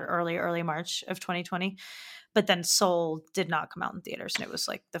came out, or early March of 2020. But then Soul did not come out in theaters, and it was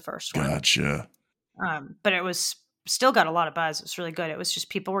like the first one. Gotcha. But it was still got a lot of buzz. It was really good. It was just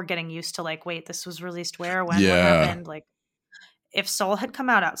people were getting used to like, wait, this was released where, when, what happened? Like, if Soul had come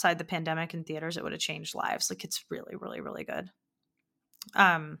out outside the pandemic in theaters, it would have changed lives. Like, it's really, really, really good.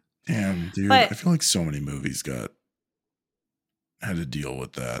 Damn, dude. I feel like so many movies had to deal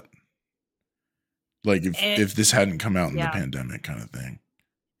with that. Like if this hadn't come out in the pandemic kind of thing.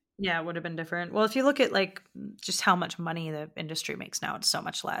 Yeah, it would have been different. Well, if you look at like just how much money the industry makes now, it's so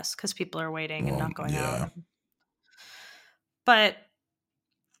much less because people are waiting and not going out. But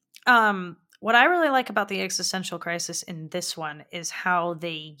what I really like about the existential crisis in this one is how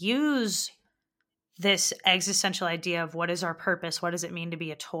they use this existential idea of what is our purpose, what does it mean to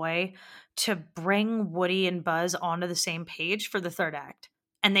be a toy, to bring Woody and Buzz onto the same page for the third act.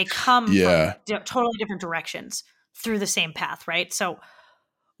 And they come from totally different directions through the same path, right? So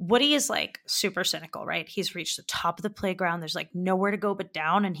Woody is like super cynical, right? He's reached the top of the playground. There's like nowhere to go but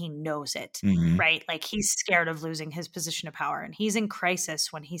down, and he knows it, right? Like, he's scared of losing his position of power, and he's in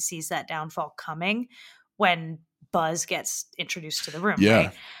crisis when he sees that downfall coming when Buzz gets introduced to the room,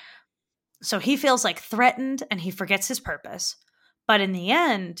 right? So he feels like threatened and he forgets his purpose. But in the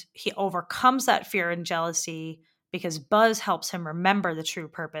end, he overcomes that fear and jealousy because Buzz helps him remember the true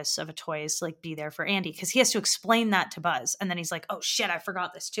purpose of a toy is to like be there for Andy, because he has to explain that to Buzz. And then he's like, oh shit, I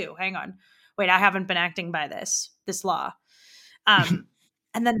forgot this too. Hang on. Wait, I haven't been acting by this law. And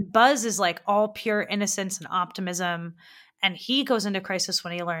then Buzz is like all pure innocence and optimism. And he goes into crisis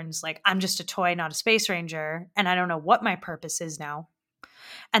when he learns, like, I'm just a toy, not a space ranger. And I don't know what my purpose is now.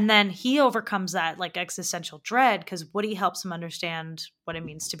 And then he overcomes that like existential dread because Woody helps him understand what it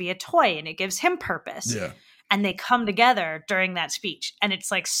means to be a toy, and it gives him purpose. Yeah. And they come together during that speech, and it's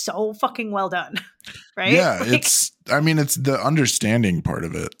like so fucking well done, right? Yeah, like, it's the understanding part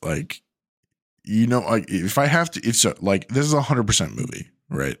of it. Like, you know, like if like, this is 100% movie,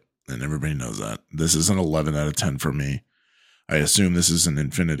 right? And everybody knows that. This is an 11 out of 10 for me. I assume this is an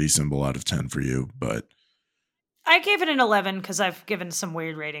infinity symbol out of 10 for you, but I gave it an 11 because I've given some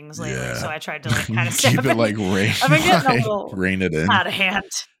weird ratings lately, so I tried to like kind of keep it like rein it in out of hand.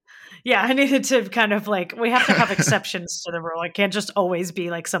 Yeah, I needed to kind of like, we have to have exceptions to the rule. It can't just always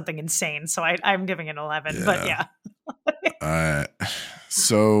be like something insane. So I'm giving it an 11, but yeah.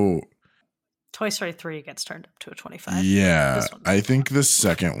 So Toy Story 3 gets turned up to a 25. Yeah, I think the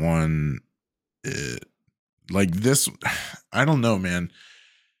second one, like this, I don't know, man.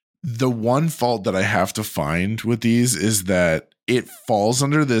 The one fault that I have to find with these is that it falls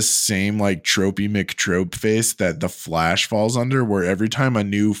under this same like tropey McTrope face that The Flash falls under, where every time a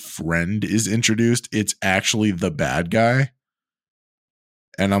new friend is introduced, it's actually the bad guy.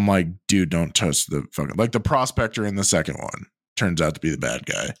 And I'm like, dude, don't touch the fucking, like, the prospector in the second one turns out to be the bad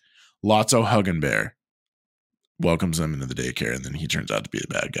guy. Lotso Huggenbear welcomes him into the daycare, and then he turns out to be the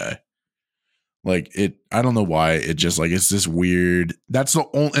bad guy. Like I don't know why it just like, it's this weird, that's the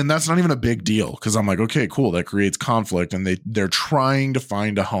only, and that's not even a big deal. Cause I'm like, okay, cool. That creates conflict and they're trying to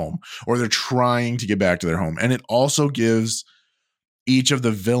find a home or they're trying to get back to their home. And it also gives each of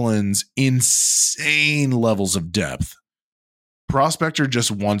the villains insane levels of depth. Prospector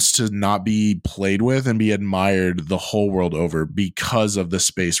just wants to not be played with and be admired the whole world over because of the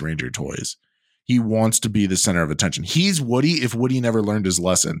Space Ranger toys. He wants to be the center of attention. He's Woody if Woody never learned his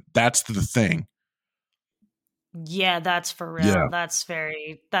lesson. That's the thing. Yeah, that's for real. Yeah. That's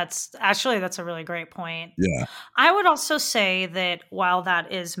a really great point. Yeah. I would also say that while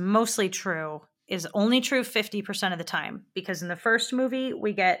that is mostly true, is only true 50% of the time, because in the first movie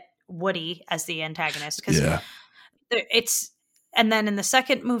we get Woody as the antagonist. Yeah. And then in the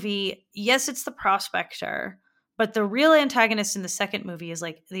second movie, yes, it's the Prospector, but the real antagonist in the second movie is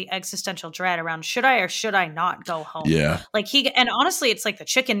like the existential dread around should I or should I not go home? Yeah. Like and honestly, it's like the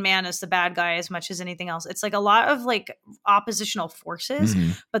Chicken Man is the bad guy as much as anything else. It's like a lot of like oppositional forces,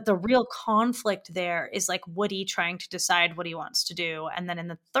 but the real conflict there is like Woody trying to decide what he wants to do. And then in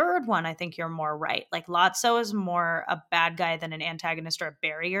the third one, I think you're more right. Like Lotso is more a bad guy than an antagonist or a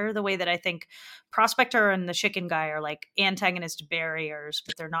barrier, the way that I think Prospector and the Chicken Guy are like antagonist barriers,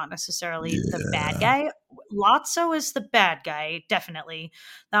 but they're not necessarily the bad guy. Lotso is the bad guy, definitely.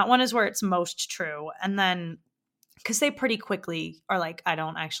 That one is where it's most true. And then, because they pretty quickly are like, I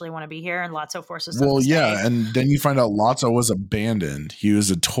don't actually want to be here, and Lotso forces them to stay. And then you find out Lotso was abandoned. He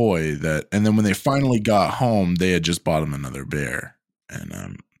was a toy and then when they finally got home, they had just bought him another bear.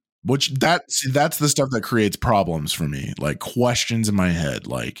 And that's the stuff that creates problems for me, like questions in my head,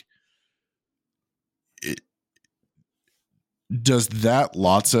 like, does that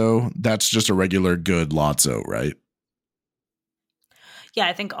Lotso, that's just a regular good Lotso, right? Yeah,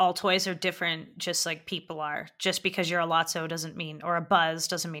 I think all toys are different, just like people are. Just because you're a Lotso doesn't mean, or a Buzz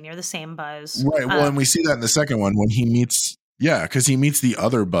doesn't mean you're the same Buzz. Right. Well, and we see that in the second one when he meets, because he meets the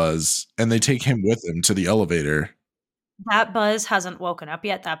other Buzz and they take him with him to the elevator. That Buzz hasn't woken up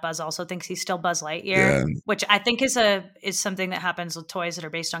yet. That Buzz also thinks he's still Buzz Lightyear, which I think is something that happens with toys that are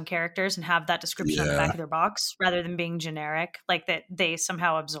based on characters and have that description on the back of their box rather than being generic, like that they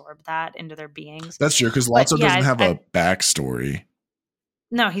somehow absorb that into their beings. That's true, because Lotso doesn't have a backstory.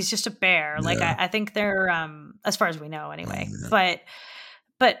 No, he's just a bear. Like I think they're as far as we know anyway.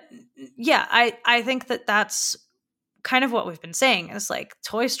 But yeah, I think that's kind of what we've been saying is like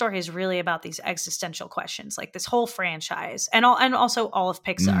Toy Story is really about these existential questions, like this whole franchise and also all of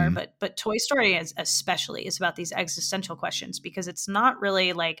Pixar, but Toy Story especially is about these existential questions, because it's not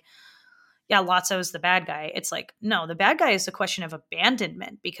really like, Lotso's the bad guy. It's like, no, the bad guy is a question of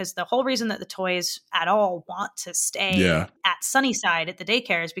abandonment, because the whole reason that the toys at all want to stay at Sunnyside at the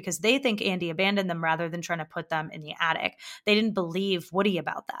daycare is because they think Andy abandoned them rather than trying to put them in the attic. They didn't believe Woody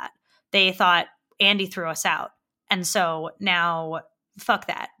about that. They thought Andy threw us out. And so now fuck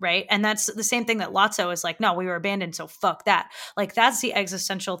that, right? And that's the same thing that Lotso is like, no, we were abandoned, so fuck that. Like that's the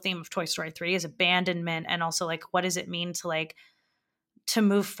existential theme of Toy Story 3 is abandonment, and also like what does it mean to like to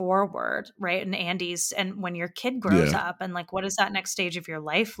move forward, right? And Andy's, and when your kid grows up, and like what does that next stage of your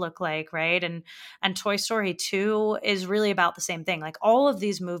life look like, right? And Toy Story 2 is really about the same thing. Like all of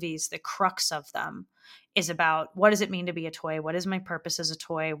these movies, the crux of them is about what does it mean to be a toy? What is my purpose as a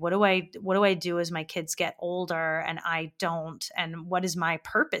toy? What do I do as my kids get older and I don't? And what is my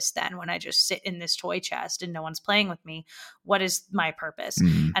purpose then when I just sit in this toy chest and no one's playing with me? What is my purpose?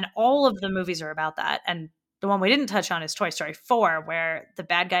 And all of the movies are about that. And the one we didn't touch on is Toy Story 4, where the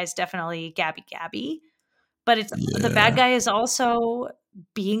bad guy is definitely Gabby, but it's the bad guy is also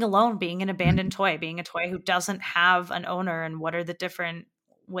being alone, being an abandoned toy, being a toy who doesn't have an owner, and what are the different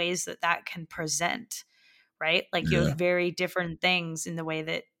ways that can present, right? Like you have very different things in the way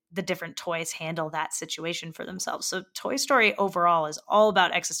that the different toys handle that situation for themselves. So Toy Story overall is all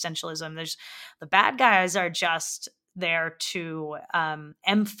about existentialism. The bad guys are just there to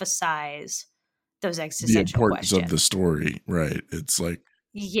emphasize those existential the importance questions of the story, right? It's like,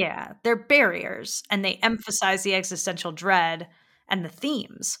 they're barriers, and they emphasize the existential dread and the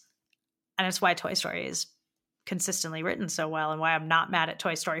themes, and it's why Toy Story is consistently written so well, and why I'm not mad at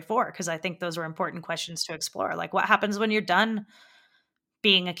Toy Story 4, because I think those are important questions to explore. Like, what happens when you're done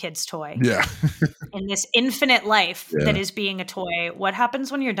being a kid's toy? In this infinite life that is being a toy, what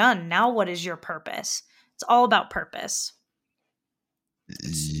happens when you're done? Now, what is your purpose? It's all about purpose.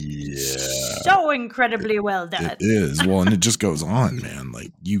 So incredibly well done. It is. Well, and it just goes on, man.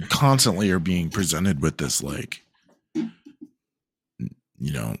 Like you constantly are being presented with this, like,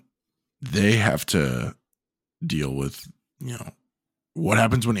 you know, they have to deal with, you know, What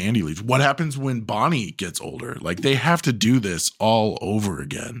happens when Andy leaves? What happens when Bonnie gets older? Like, they have to do this all over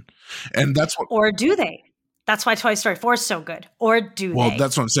again. And that's what. Or do they? That's why Toy Story 4 is so good. Or do Well, they?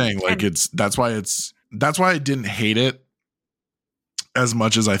 that's what I'm saying. Like, that's why I didn't hate it as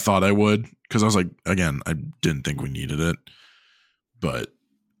much as I thought I would. Because I was like, again, I didn't think we needed it. But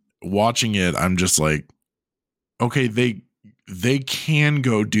watching it, I'm just like, okay, they can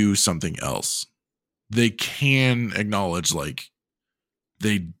go do something else. They can acknowledge, like,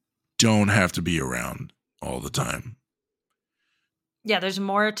 they don't have to be around all the time. Yeah, there's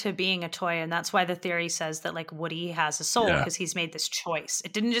more to being a toy, and that's why the theory says that like Woody has a soul because he's made this choice.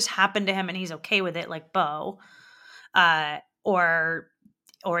 It didn't just happen to him and he's okay with it like Bo. Or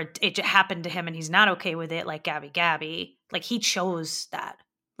it happened to him and he's not okay with it like Gabby. Like he chose that,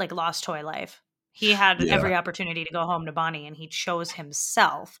 like lost toy life. He had every opportunity to go home to Bonnie and he chose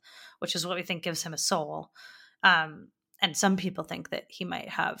himself, which is what we think gives him a soul. And some people think that he might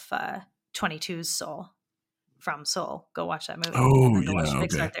have 22's soul from Soul. Go watch that movie. Oh, yeah,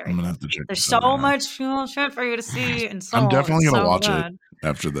 okay. I'm gonna have to check. There's so much cool shit for you to see in Soul. I'm definitely gonna watch it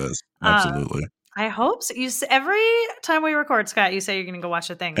after this. Absolutely. I hope so. Every time we record, Scott, you say you're gonna go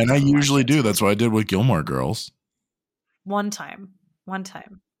watch a thing, and I usually do. That's what I did with Gilmore Girls. One time.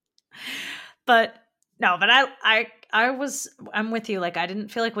 But no, but I'm with you. Like, I didn't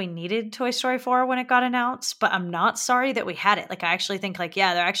feel like we needed Toy Story 4 when it got announced, but I'm not sorry that we had it. Like, I actually think like,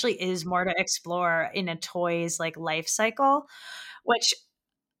 yeah, there actually is more to explore in a toy's like life cycle, which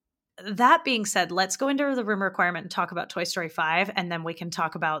that being said, let's go into the room requirement and talk about Toy Story 5. And then we can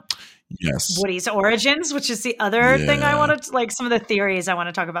talk about Woody's origins, which is the other thing I want to like some of the theories I want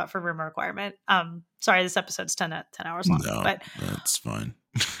to talk about for room requirement. Sorry, this episode's 10 hours long, but that's fine.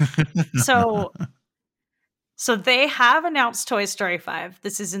 So they have announced Toy Story 5.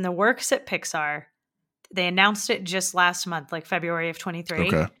 This is in the works at Pixar. They announced it just last month, like February of 23.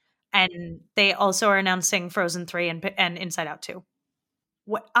 Okay. And they also are announcing Frozen 3 and Inside Out 2.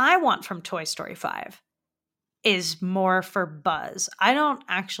 What I want from Toy Story 5 is more for Buzz. I don't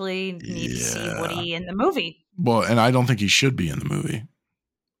actually need to see Woody in the movie. Well, and I don't think he should be in the movie.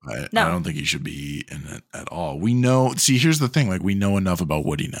 I don't think he should be in it at all. We know, see, here's the thing. Like, we know enough about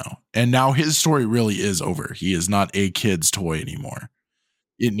Woody now. And now his story really is over. He is not a kid's toy anymore.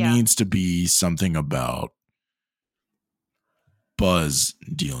 It needs to be something about Buzz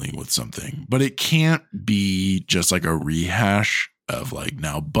dealing with something. But it can't be just like a rehash of like,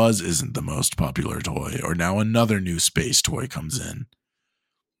 now Buzz isn't the most popular toy, or now another new space toy comes in.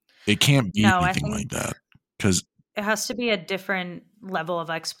 It can't be anything like that. Because it has to be a different level of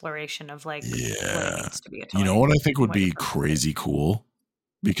exploration of like what it needs to be a toy. You know what I think would be crazy cool?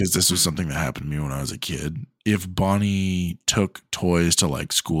 Because this was something that happened to me when I was a kid. If Bonnie took toys to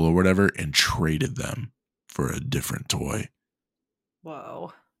like school or whatever and traded them for a different toy.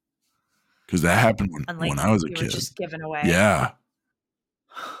 Whoa. Because that happened when I was a kid. Just given away. Yeah.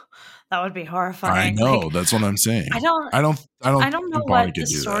 That would be horrifying. I know. Like, that's what I'm saying. I don't know what the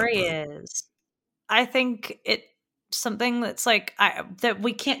story is. I think it's something that's like that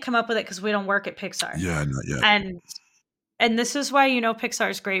we can't come up with it because we don't work at Pixar. Yeah, not yet. And this is why, Pixar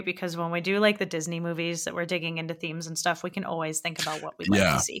is great, because when we do like the Disney movies that we're digging into themes and stuff, we can always think about what we'd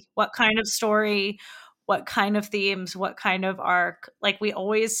like to see. What kind of story, what kind of themes, what kind of arc. Like, we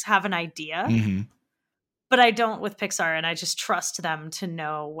always have an idea. Mm-hmm. But I don't with Pixar, and I just trust them to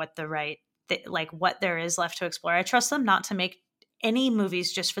know what what there is left to explore. I trust them not to make any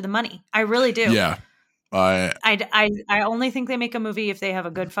movies just for the money. I really do. Yeah. I only think they make a movie if they have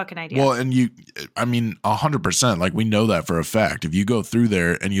a good fucking idea. Well, and 100%. Like, we know that for a fact. If you go through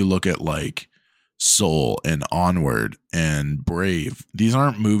there and you look at like Soul and Onward and Brave, these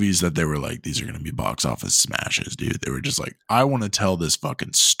aren't movies that they were like, these are going to be box office smashes, dude. They were just like, I want to tell this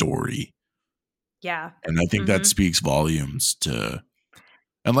fucking story. Yeah. And I think that speaks volumes to,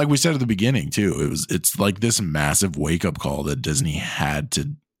 and like we said at the beginning too, it's like this massive wake up call that Disney had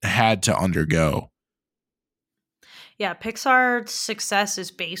to undergo. Yeah, Pixar's success is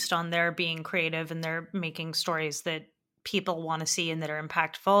based on their being creative and they're making stories that people want to see and that are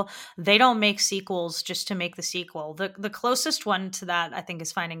impactful. They don't make sequels just to make the sequel. The closest one to that, I think,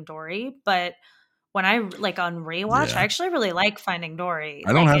 is Finding Dory. But when I like on rewatch, I actually really like Finding Dory.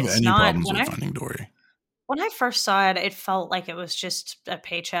 I don't have any problems with Finding Dory. When I first saw it, it felt like it was just a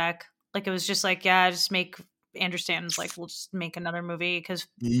paycheck. Like, it was just like, just make Andrew Stanton's like, we'll just make another movie because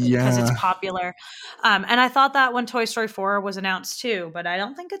it's popular. And I thought that when Toy Story 4 was announced too, but I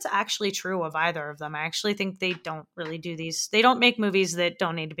don't think it's actually true of either of them. I actually think they don't really do these. They don't make movies that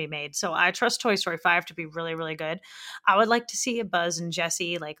don't need to be made. So I trust Toy Story 5 to be really, really good. I would like to see a Buzz and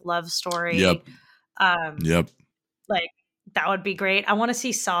Jessie like love story. Yep. Like That would be great. I want to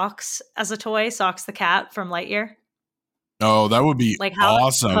see Socks as a toy, Socks the cat from Lightyear. Oh, that would be Like, how the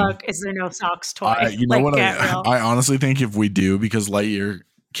awesome. fuck is there no Socks toy? You know Like, what? get real. I honestly think if we do, because Lightyear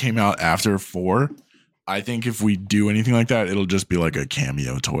came out after 4, I think if we do anything like that, it'll just be like a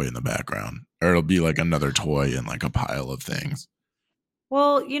cameo toy in the background, or it'll be like another toy in like a pile of things.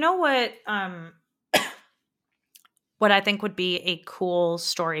 Well, you know what? What I think would be a cool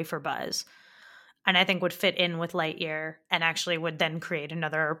story for Buzz, and I think would fit in with Lightyear and actually would then create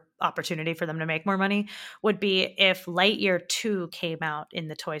another opportunity for them to make more money, would be if Lightyear 2 came out in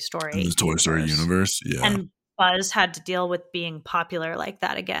the Toy Story In the Toy Story universe, yeah. And Buzz had to deal with being popular like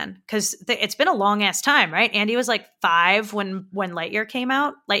that again. Because it's been a long ass time, right? Andy was like 5 when Lightyear came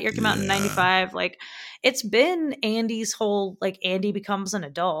out. Lightyear came out in 95. Like, it's been Andy's whole, like, Andy becomes an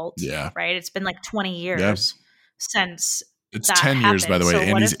adult. Yeah. Right? It's been like 20 years since it's that 10 years, by the way. So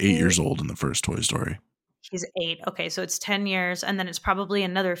Andy's 8 years old in the first Toy Story. He's 8. Okay, so it's 10 years, and then it's probably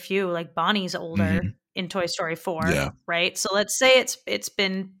another few. Like, Bonnie's older in Toy Story 4, right? So let's say it's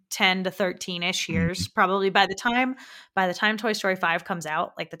been 10 to 13-ish years, probably by the time Toy Story 5 comes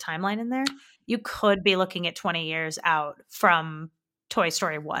out, like the timeline in there, you could be looking at 20 years out from Toy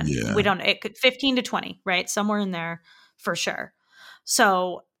Story 1. Yeah. We don't, it could 15 to 20, right? Somewhere in there for sure.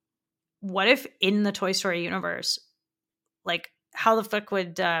 So what if in the Toy Story universe, like, how the fuck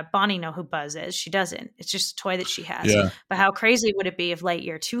would Bonnie know who Buzz is? She doesn't. It's just a toy that she has. Yeah. But how crazy would it be if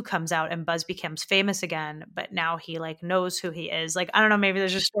Lightyear 2 comes out and Buzz becomes famous again, but now he like knows who he is? Like, I don't know, maybe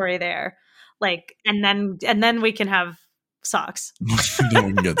there's a story there. Like, and then we can have Socks. Then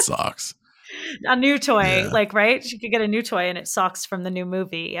we can get Socks. A new toy, like, right? She could get a new toy and it's Socks from the new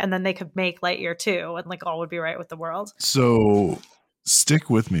movie, and then they could make Lightyear 2 and like all would be right with the world. So stick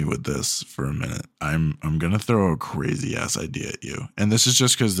with me with this for a minute. I'm gonna throw a crazy ass idea at you, and this is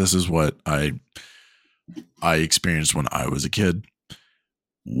just because this is what I experienced when I was a kid.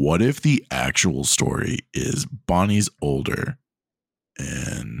 What if the actual story is Bonnie's older,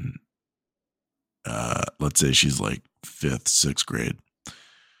 and let's say she's like 5th, 6th grade,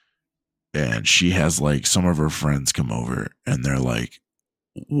 and she has like some of her friends come over, and they're like,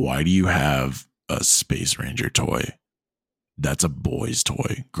 "Why do you have a Space Ranger toy? That's a boy's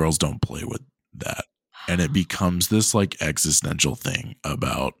toy. Girls don't play with that." And it becomes this like existential thing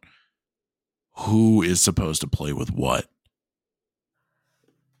about who is supposed to play with what,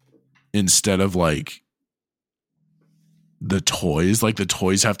 instead of like the toys. Like, the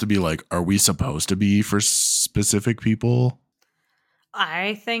toys have to be like, are we supposed to be for specific people?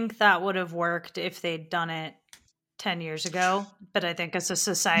 I think that would have worked if they'd done it 10 years ago, but I think as a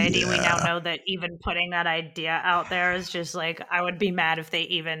society we now know that even putting that idea out there is just like, I would be mad if they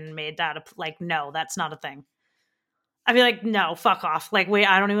even made that like, no, that's not a thing. I'd be like, no, fuck off. Like,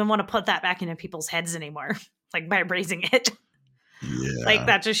 I don't even want to put that back into people's heads anymore. Like, by raising it. Like,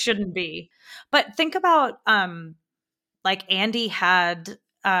 that just shouldn't be. But think about like, Andy had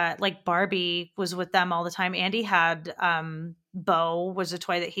like, Barbie was with them all the time. Andy had Bo was a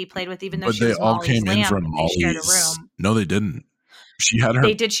toy that he played with, even though she was Molly's lamp. They all came in from Molly's. Shared a room. No, they didn't. She had her.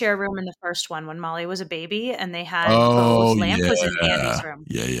 They did share a room in the first one when Molly was a baby, and they had Bo's lamp was in Andy's room.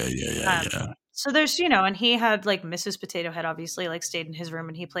 Yeah. So there's, and he had like Mrs. Potato Head obviously like stayed in his room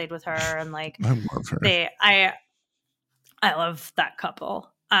and he played with her, and like I love her. I love that couple.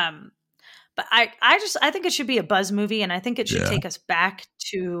 But I think it should be a Buzz movie, and I think it should take us back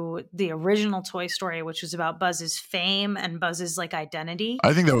to the original Toy Story, which was about Buzz's fame and Buzz's like identity.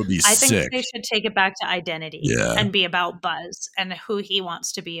 I think that would be sick. I think they should take it back to identity and be about Buzz and who he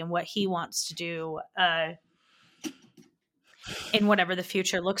wants to be and what he wants to do in whatever the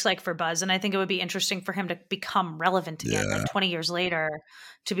future looks like for Buzz. And I think it would be interesting for him to become relevant again, like 20 years later,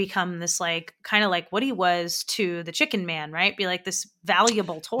 to become this like kind of like what he was to the Chicken Man, right? Be like this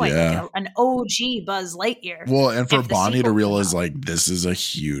valuable toy, like an OG Buzz Lightyear. Well, and for Bonnie to realize like, this is a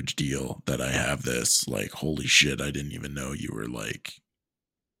huge deal that I have this, like, holy shit, I didn't even know you were like,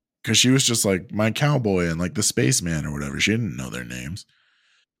 because she was just like my cowboy and like the spaceman or whatever. She didn't know their names.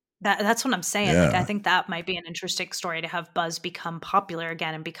 That's what I'm saying. Like, I think that might be an interesting story to have Buzz become popular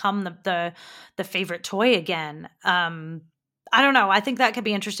again and become the favorite toy again. I don't know. I think that could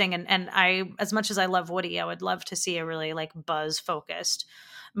be interesting. And I, as much as I love Woody, I would love to see a really like Buzz focused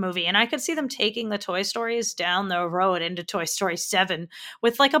movie. And I could see them taking the Toy Stories down the road into Toy Story 7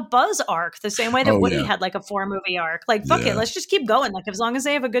 with like a Buzz arc, the same way that Woody had like a 4-movie arc. Like, fuck it, let's just keep going. Like, as long as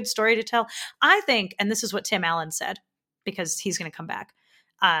they have a good story to tell. I think, and this is what Tim Allen said, because he's going to come back.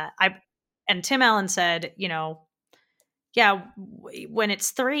 And Tim Allen said, when it's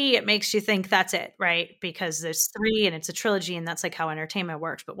 3, it makes you think that's it, right? Because there's 3 and it's a trilogy, and that's like how entertainment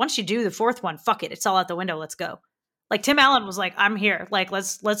works. But once you do the 4th one, fuck it, it's all out the window. Let's go. Like Tim Allen was like, I'm here. Like,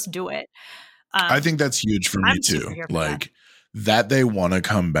 let's do it. I think that's huge for me I'm super too. here for Like that they want to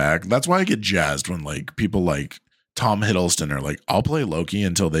come back. That's why I get jazzed when like people like Tom Hiddleston are like, I'll play Loki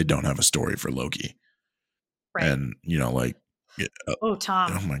until they don't have a story for Loki. Right. And you know, like,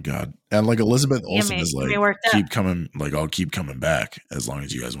 Tom. Oh my god! And like Elizabeth Olsen is like, keep coming. Like I'll keep coming back as long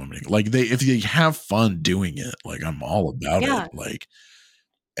as you guys want me to. Like if they have fun doing it, like I'm all about it. Like,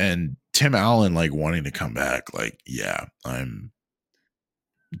 and Tim Allen like wanting to come back. Like, yeah, I'm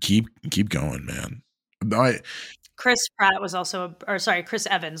keep going, man. Chris Pratt was also, Chris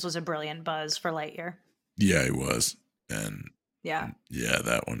Evans was a brilliant Buzz for Lightyear. Yeah, he was, and yeah,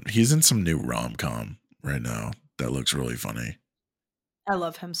 that one. He's in some new rom-com right now that looks really funny. I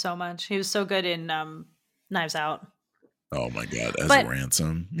love him so much. He was so good in Knives Out. Oh my god, as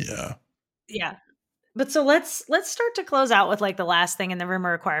Ransom. Yeah. But so let's start to close out with like the last thing in the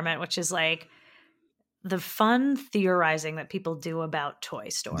rumor requirement, which is like the fun theorizing that people do about Toy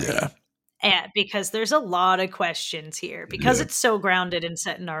Story. Yeah. And because there's a lot of questions here because it's so grounded and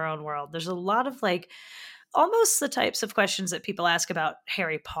set in our own world. There's a lot of like almost the types of questions that people ask about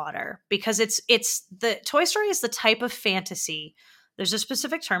Harry Potter, because it's the Toy Story is the type of fantasy. There's a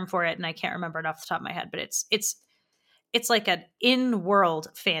specific term for it and I can't remember it off the top of my head, but it's like an in-world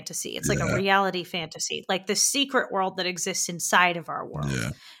fantasy. It's like a reality fantasy, like the secret world that exists inside of our world.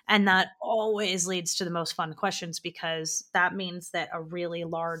 Yeah. And that always leads to the most fun questions, because that means that a really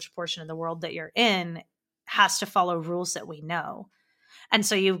large portion of the world that you're in has to follow rules that we know. And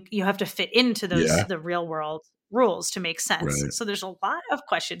so you have to fit into those, the real world rules to make sense. Right. So there's a lot of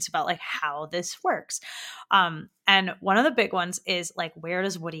questions about like how this works. And one of the big ones is like, where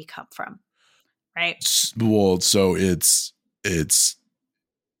does Woody come from? Right. Well, so it's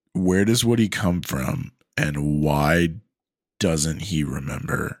where does Woody come from and why doesn't he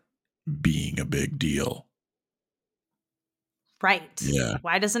remember being a big deal? Right. Yeah.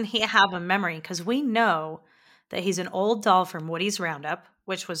 Why doesn't he have a memory? Because we know that he's an old doll from Woody's Roundup,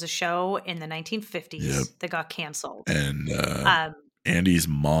 which was a show in the 1950s that got canceled. And Andy's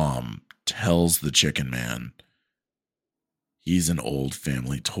mom tells the Chicken Man he's an old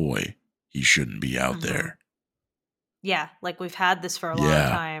family toy. He shouldn't be out there. Yeah, like we've had this for a long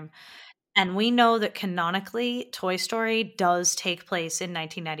time. And we know that canonically, Toy Story does take place in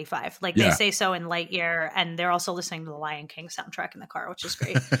 1995. Like they say so in Lightyear, and they're also listening to the Lion King soundtrack in the car, which is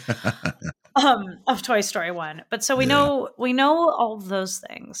great. Of Toy Story 1. But so we know all of those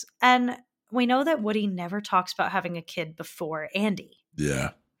things. And we know that Woody never talks about having a kid before Andy. Yeah.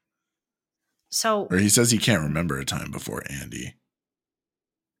 So or he says he can't remember a time before Andy.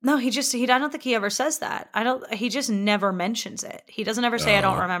 No, I don't think he ever says that. He just never mentions it. He doesn't ever say, I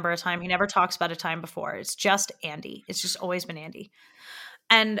don't remember a time. He never talks about a time before. It's just Andy. It's just always been Andy.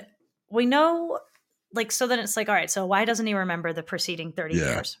 And we know, like, so then it's like, all right, so why doesn't he remember the preceding 30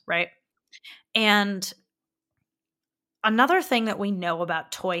 years, right? And another thing that we know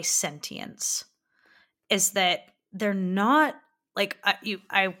about toy sentience is that they're not, like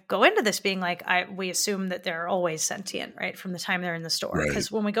I go into this being like, we assume that they're always sentient, right? From the time they're in the store. Because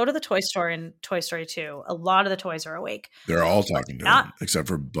when we go to the toy store in Toy Story 2, a lot of the toys are awake. They're all talking to him, except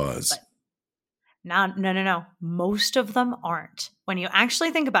for Buzz. No. Most of them aren't. When you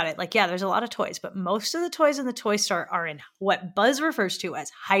actually think about it, like, yeah, there's a lot of toys, but most of the toys in the toy store are in what Buzz refers to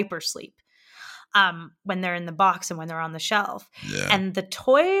as hypersleep. When they're in the box and when they're on the shelf. Yeah. And the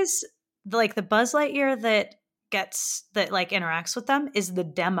toys, like the Buzz Lightyear that interacts with them is the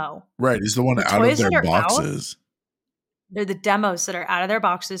demo. Right. He's the one out of their boxes. They're the demos that are out of their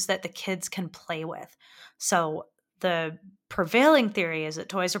boxes that the kids can play with. So the prevailing theory is that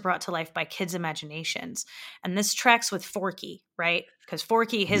toys are brought to life by kids' imaginations. And this tracks with Forky, right? Because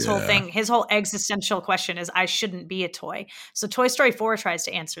Forky, his whole thing, his whole existential question is, I shouldn't be a toy. So Toy Story 4 tries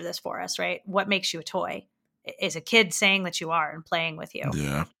to answer this for us, right? What makes you a toy? Is a kid saying that you are and playing with you.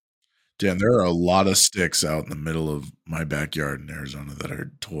 Yeah. Dan, there are a lot of sticks out in the middle of my backyard in Arizona that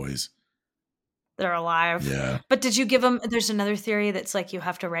are toys. They're alive. Yeah. But did you give them, there's another theory that's like you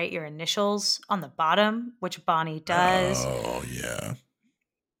have to write your initials on the bottom, which Bonnie does. Oh, yeah.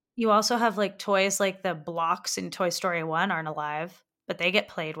 You also have like toys like the blocks in Toy Story 1 aren't alive, but they get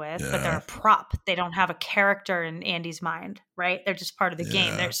played with, but they're a prop. They don't have a character in Andy's mind, right? They're just part of the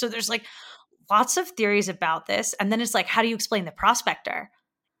game. So there's like lots of theories about this. And then it's like, how do you explain the prospector?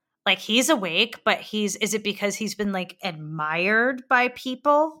 Like he's awake, but is it because he's been like admired by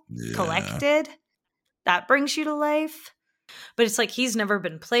people, collected? That brings you to life. But it's like he's never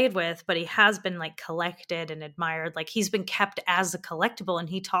been played with, but he has been like collected and admired. Like he's been kept as a collectible. And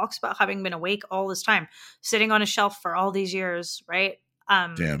he talks about having been awake all this time, sitting on a shelf for all these years, right?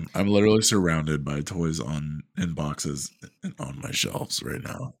 Damn, I'm literally surrounded by toys in boxes and on my shelves right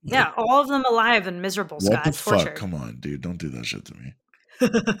now. Like, yeah, all of them alive and miserable, what Scott. the fuck? Tortured. Come on, dude. Don't do that shit to me.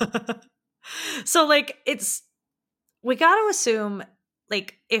 So, like, we got to assume,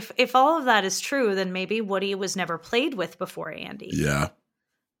 like, if all of that is true, then maybe Woody was never played with before Andy. Yeah.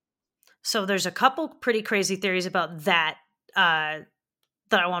 So there's a couple pretty crazy theories about that that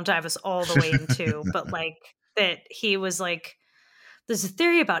I won't dive us all the way into, but like that he was like, there's a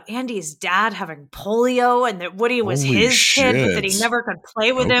theory about Andy's dad having polio and that Woody was Holy his kid, but that he shit. never could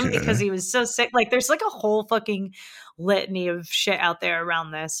play with him Okay. because he was so sick. Like there's like a whole fucking litany of shit out there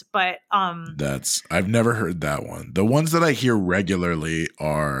around this. But I've never heard that one. The ones that I hear regularly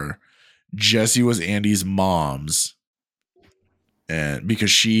are Jessie was Andy's mom's, and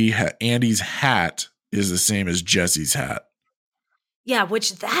because Andy's hat is the same as Jessie's hat. yeah,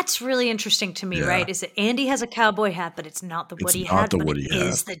 which that's really interesting to me, Yeah. right? Is that Andy has a cowboy hat, but it's not the Woody not hat, the but Woody it hat.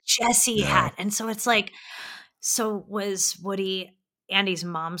 is the Jessie Yeah. hat. And so it's like, so was Woody Andy's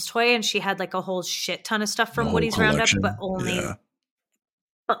mom's toy, and she had like a whole shit ton of stuff from whole Woody's Roundup, collection? but only Yeah.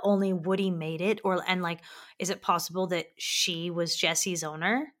 but only Woody made it? And like, is it possible that she was Jessie's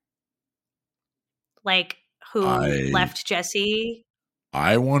owner? Like, who left Jessie?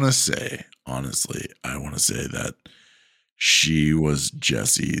 I want to say, honestly, that she was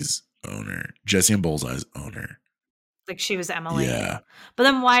Jessie's owner. Jessie and Bullseye's owner. Like she was Emily. Yeah. But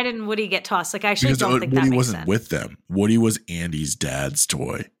then why didn't Woody get tossed? Like I actually Because don't think Woody that makes wasn't sense. with them. Woody was Andy's dad's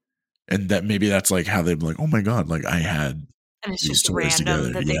toy. And that maybe that's like how they'd be like, oh my God, like I had and it's these just toys random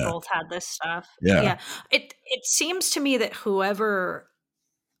together. that Yeah. they both had this stuff. Yeah. It seems to me that whoever,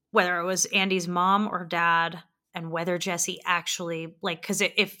 whether it was Andy's mom or dad, and whether Jessie actually like, because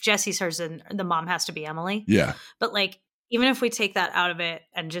if Jessie's hers, then the mom has to be Emily. Yeah. But like, even if we take that out of it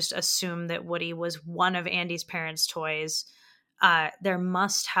and just assume that Woody was one of Andy's parents' toys, there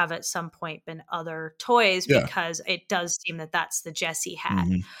must have at some point been other toys Yeah. because it does seem that that's the Jessie hat.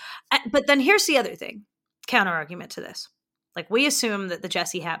 Mhm. But then here's the other thing, counter argument to this. Like we assume that the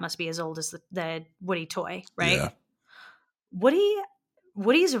Jessie hat must be as old as the Woody toy, right? Yeah.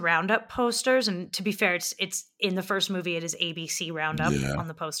 Woody's Roundup posters, and to be fair, it's in the first movie, it is ABC Roundup Yeah. on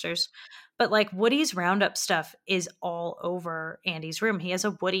the posters. But like Woody's Roundup stuff is all over Andy's room. He has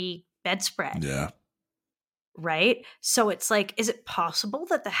a Woody bedspread. Yeah. Right? So it's like, is it possible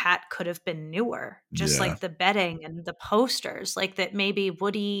that the hat could have been newer? Just Yeah. like the bedding and the posters, like that maybe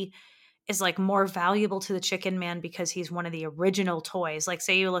Woody is like more valuable to the Chicken Man because he's one of the original toys. Like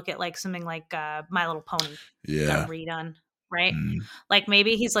say you look at like something like My Little Pony Yeah. got redone, right? Like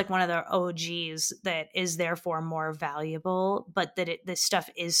maybe he's like one of the OGs that is therefore more valuable, but that this stuff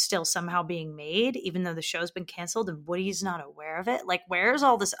is still somehow being made, even though the show's been canceled and Woody's not aware of it. Like where's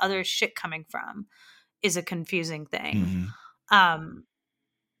all this other shit coming from? Is a confusing thing. Mhm.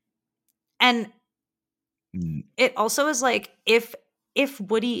 And it also is like if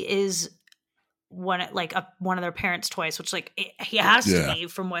Woody is one of their parents' toys, which like he has to be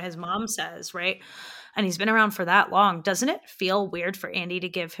from what his mom says, right? And he's been around for that long. Doesn't it feel weird for Andy to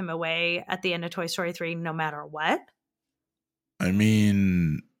give him away at the end of Toy Story 3 no matter what? I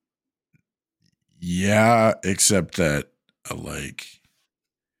mean, yeah, except that like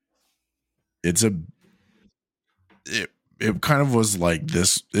it kind of was like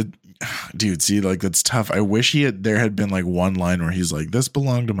this. Dude, see, like that's tough. I wish there had been like one line where he's like, "This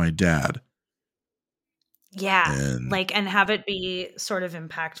belonged to my dad." Yeah, and have it be sort of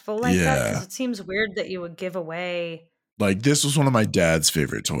impactful like that, because it seems weird that you would give away. Like this was one of my dad's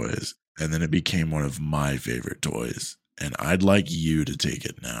favorite toys, and then it became one of my favorite toys, and I'd like you to take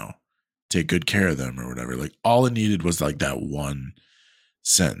it now, take good care of them or whatever. Like all it needed was like that one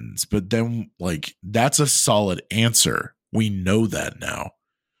sentence, but then like that's a solid answer. We know that now,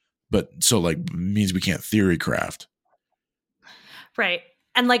 but so like means we can't theory craft, right?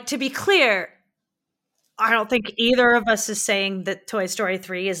 And like to be clear, I don't think either of us is saying that Toy Story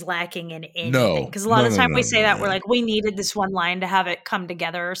 3 is lacking in anything. Because a lot of the time we say that we're like, we needed this one line to have it come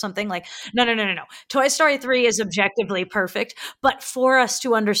together or something. Like, no. Toy Story 3 is objectively perfect. But for us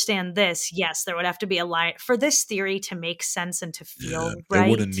to understand this, yes, there would have to be a line. For this theory to make sense and to feel right,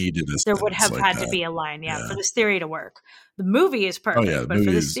 would have needed this. There would have had to be a line, for this theory to work. The movie is perfect, but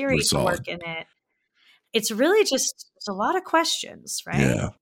for this theory to work in it, it's really just there's a lot of questions, right? Yeah.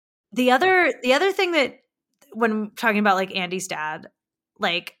 The other thing that when talking about like Andy's dad,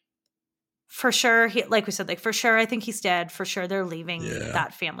 like for sure, like we said, like for sure, I think he's dead. For sure, they're leaving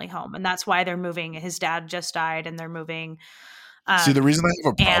that family home, and that's why they're moving. His dad just died, and they're moving. See, the reason I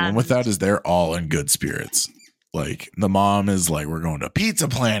have a problem with that is they're all in good spirits. Like the mom is like, "We're going to Pizza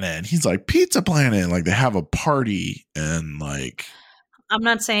Planet," and he's like, "Pizza Planet!" And like they have a party, and like, I'm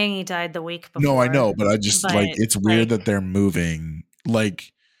not saying he died the week before. No, I know, but I just but like it's weird that they're moving.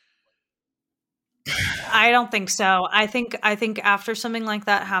 Like, I don't think so. I think after something like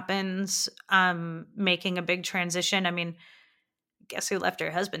that happens, making a big transition. I mean, guess who left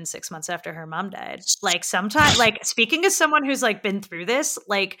her husband 6 months after her mom died? Like, sometimes, like, speaking as someone who's like been through this,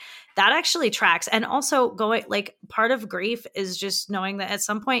 like, that actually tracks. And also, going, like, part of grief is just knowing that at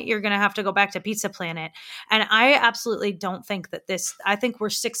some point you're going to have to go back to Pizza Planet. And I absolutely don't think that I think we're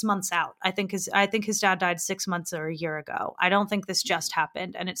 6 months out. I think his dad died 6 months or a year ago. I don't think this just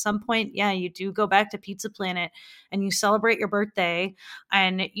happened. And at some point, yeah, you do go back to Pizza Planet and you celebrate your birthday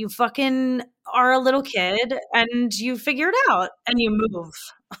and you fucking are a little kid and you figure it out and you move.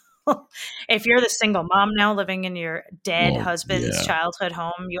 If you're the single mom now living in your dead husband's childhood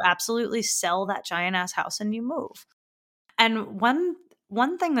home, you absolutely sell that giant ass house and you move. And one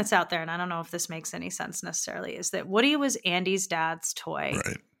thing that's out there, and I don't know if this makes any sense necessarily, is that Woody was Andy's dad's toy.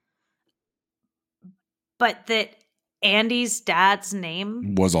 right. But that Andy's dad's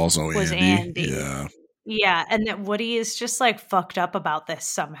name Was also was Andy. Andy. Yeah. Yeah, and that Woody is just like fucked up about this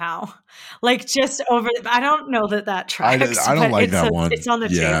somehow. Like, just over. I don't know that tracks. I don't like that one. It's on the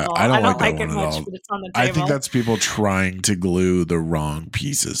table. I don't like it that one much, at all. but it's on the table. I think that's people trying to glue the wrong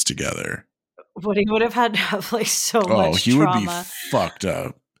pieces together. Woody would have had to have like so much he trauma. Would be fucked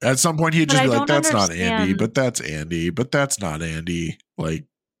up. At some point, he'd just be like, "That's not Andy, but that's Andy, but that's not Andy." Like,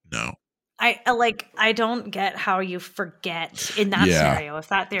 no. I don't get how you forget in that scenario. If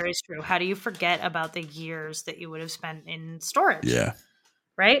that theory is true, how do you forget about the years that you would have spent in storage? Yeah.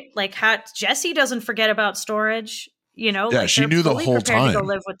 Right? Like, how Jessie doesn't forget about storage, you know? Yeah, like, she knew the whole time. To go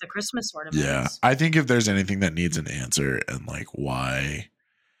live with the Christmas ornaments. Yeah. I think if there's anything that needs an answer and like why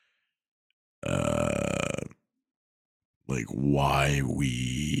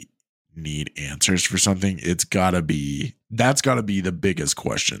we need answers for something, that's gotta be the biggest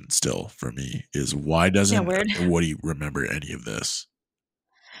question still for me, is why doesn't Woody remember any of this?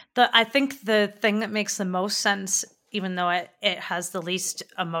 I think the thing that makes the most sense, even though it has the least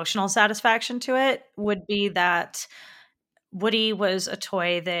emotional satisfaction to it, would be that Woody was a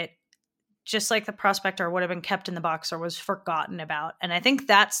toy that, just like the Prospector, would have been kept in the box or was forgotten about. And I think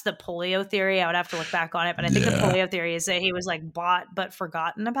that's the polio theory. I would have to look back on it, but I think the polio theory is that he was like bought but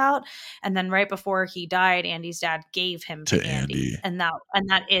forgotten about. And then right before he died, Andy's dad gave him to Andy. And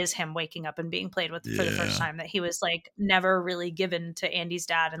that is him waking up and being played with for the first time, that he was like never really given to Andy's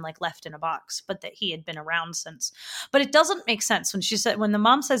dad and like left in a box, but that he had been around since. But it doesn't make sense when the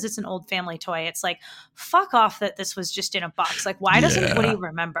mom says it's an old family toy. It's like, fuck off that this was just in a box. Like, why doesn't Woody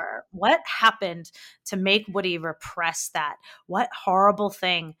remember? What happened to make Woody repress that? What horrible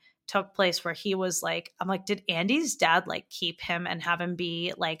thing took place where he was like, I'm like, did Andy's dad like keep him and have him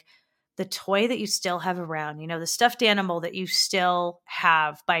be like the toy that you still have around, you know, the stuffed animal that you still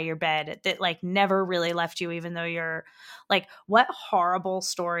have by your bed that like never really left you, even though you're like, what horrible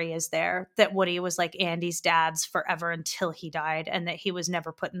story is there that Woody was like Andy's dad's forever until he died, and that he was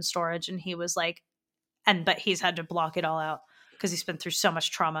never put in storage, and he was like, but he's had to block it all out because he's been through so much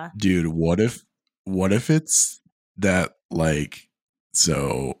trauma. Dude, what if it's that, like,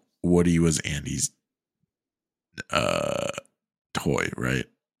 so Woody was Andy's toy, right?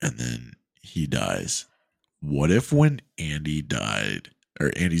 And then he dies. What if when Andy died,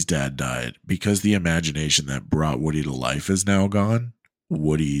 or Andy's dad died, because the imagination that brought Woody to life is now gone,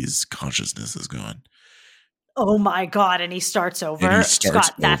 Woody's consciousness is gone? Oh my God. And he starts over.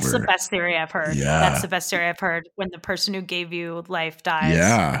 Scott, that's the best theory I've heard. Yeah. That's the best theory I've heard. When the person who gave you life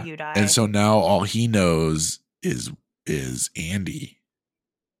dies, you die. And so now all he knows is Andy.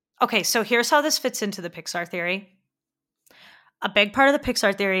 Okay, so here's how this fits into the Pixar theory. A big part of the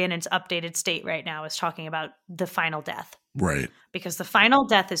Pixar theory in its updated state right now is talking about the final death. Right. Because the final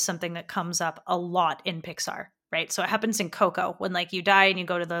death is something that comes up a lot in Pixar, right? So it happens in Coco when like you die and you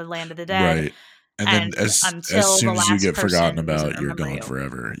go to the land of the dead. Right. And then as soon as you get forgotten about, you're gone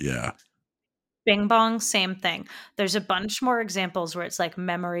forever. Yeah. Bing Bong, same thing. There's a bunch more examples where it's like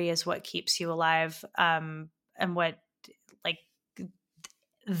memory is what keeps you alive. And what, like,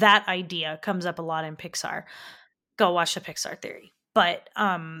 that idea comes up a lot in Pixar. Go watch the Pixar theory. But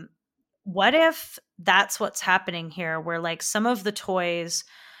what if that's what's happening here, where like some of the toys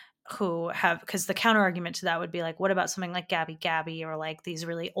who have, because the counter argument to that would be like, what about something like Gabby Gabby, or like these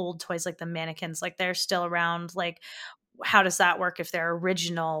really old toys like the mannequins, like they're still around, like how does that work if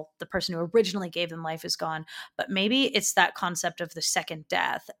the person who originally gave them life is gone? But maybe it's that concept of the second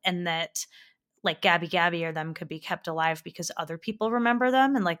death, and that like Gabby Gabby or them could be kept alive because other people remember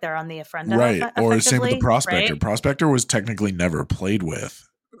them and like they're on the ofrenda. Right. Or same with the Prospector. Right? Prospector was technically never played with.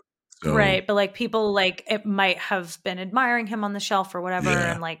 So, right, but like people like it might have been admiring him on the shelf or whatever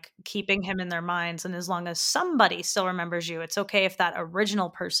Yeah. and like keeping him in their minds, and as long as somebody still remembers you, it's okay if that original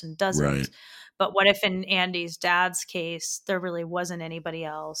person doesn't. Right. But what if in Andy's dad's case there really wasn't anybody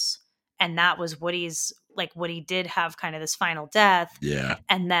else, and that was Woody's, like Woody did have kind of this final death, Yeah.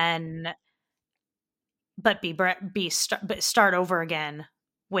 and then but start over again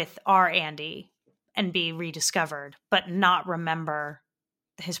with our Andy and be rediscovered but not remember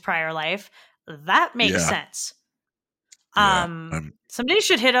his prior life. That makes Yeah. sense. Yeah. Somebody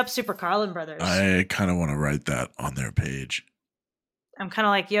should hit up Super Carlin Brothers. I kind of want to write that on their page. I'm kind of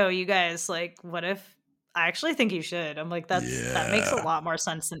like, yo, you guys, like, what if? I actually think you should. I'm like, that makes a lot more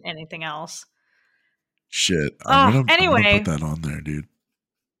sense than anything else. Shit. I'm gonna anyway, put that on there, dude.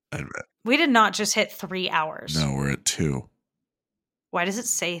 We did not just hit 3 hours. No, we're at 2. Why does it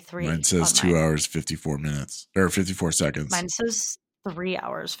say 3? Mine says 2 hours 54 minutes or 54 seconds. Mine says 3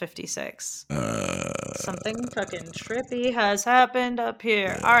 hours 56. Something fucking trippy has happened up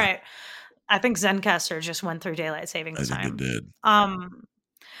here. Yeah. All right. I think Zencastr just went through daylight savings time. I think it did. All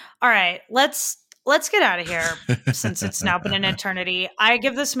right. Let's get out of here since it's now been an eternity. I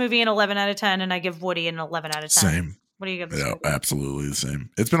give this movie an 11 out of 10 and I give Woody an 11 out of 10. Same. What do you give this movie? Absolutely the same.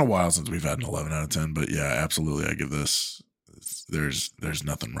 It's been a while since we've had an 11 out of 10, but yeah, absolutely. I give this, there's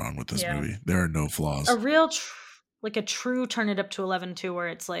nothing wrong with this movie. There are no flaws. A real, like a true turn it up to 11 too, where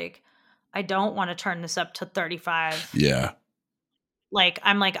it's like, I don't want to turn this up to 35. Yeah. Like,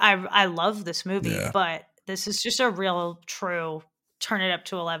 I'm like, I love this movie, but this is just a real true turn it up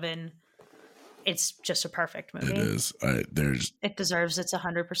to 11. It's just a perfect movie. It is. It deserves its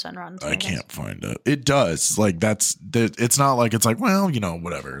 100% Rotten Tomatoes. I can't find it. It does. Like it's not like it's like, well,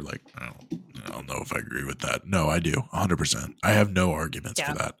 whatever. Like I don't know if I agree with that. No, I do 100%. I have no arguments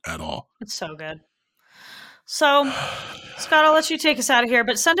for that at all. It's so good. So, Scott, I'll let you take us out of here,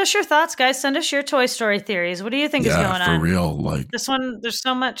 but send us your thoughts, guys. Send us your Toy Story theories. What do you think is going on? For real. Like this one, there's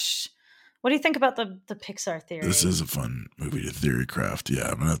so much. What do you think about the Pixar theory? This is a fun movie to theory craft. Yeah,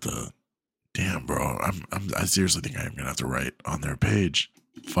 I'm gonna have to. Damn, bro. I seriously think I'm gonna have to write on their page.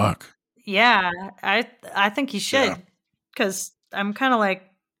 Fuck. Yeah, I think you should, because I'm kind of like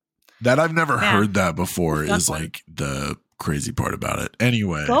that. I've never heard that before. Is like the crazy part about it.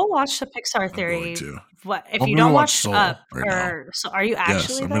 Anyway, go watch the Pixar theory. What if I'm you don't watch Soul Up? right so are you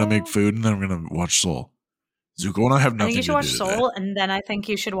actually? Yes, I'm gonna make food and then I'm gonna watch Soul. Zuko and I have nothing. I think you should watch Soul, today. and then I think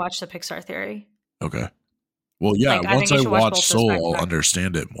you should watch the Pixar theory. Okay. Well, yeah. Like, once I watch Soul, I'll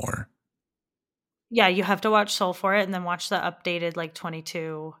understand it more. Yeah, you have to watch Soul for it and then watch the updated like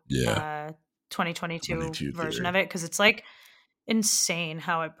 2022 version of it, because it's like insane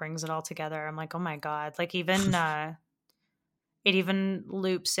how it brings it all together. I'm like, oh my God. Like even it even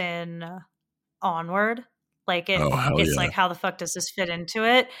loops in Onward. Like it's like, how the fuck does this fit into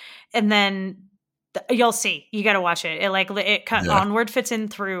it? And then you'll see. You got to watch it. Onward fits in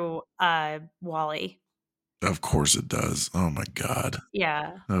through WALL-E. Of course it does. Oh my God.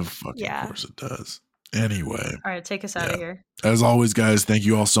 Yeah. Of course it does. Anyway. All right, take us out of here. As always, guys, thank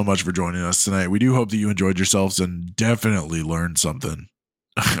you all so much for joining us tonight. We do hope that you enjoyed yourselves and definitely learned something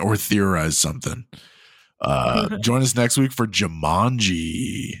or theorized something. Join us next week for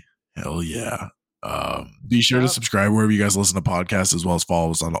Jumanji. Hell yeah. Be sure to subscribe wherever you guys listen to podcasts, as well as follow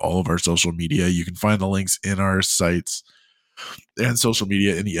us on all of our social media. You can find the links in our sites and social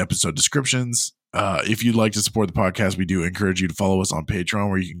media in the episode descriptions. If you'd like to support the podcast, we do encourage you to follow us on Patreon,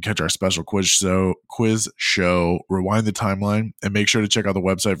 where you can catch our special quiz show, Rewind the Timeline, and make sure to check out the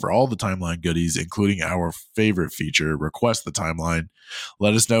website for all the timeline goodies, including our favorite feature, Request the Timeline.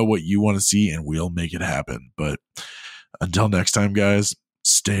 Let us know what you want to see and we'll make it happen. But until next time, guys,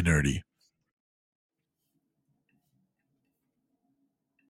 stay nerdy.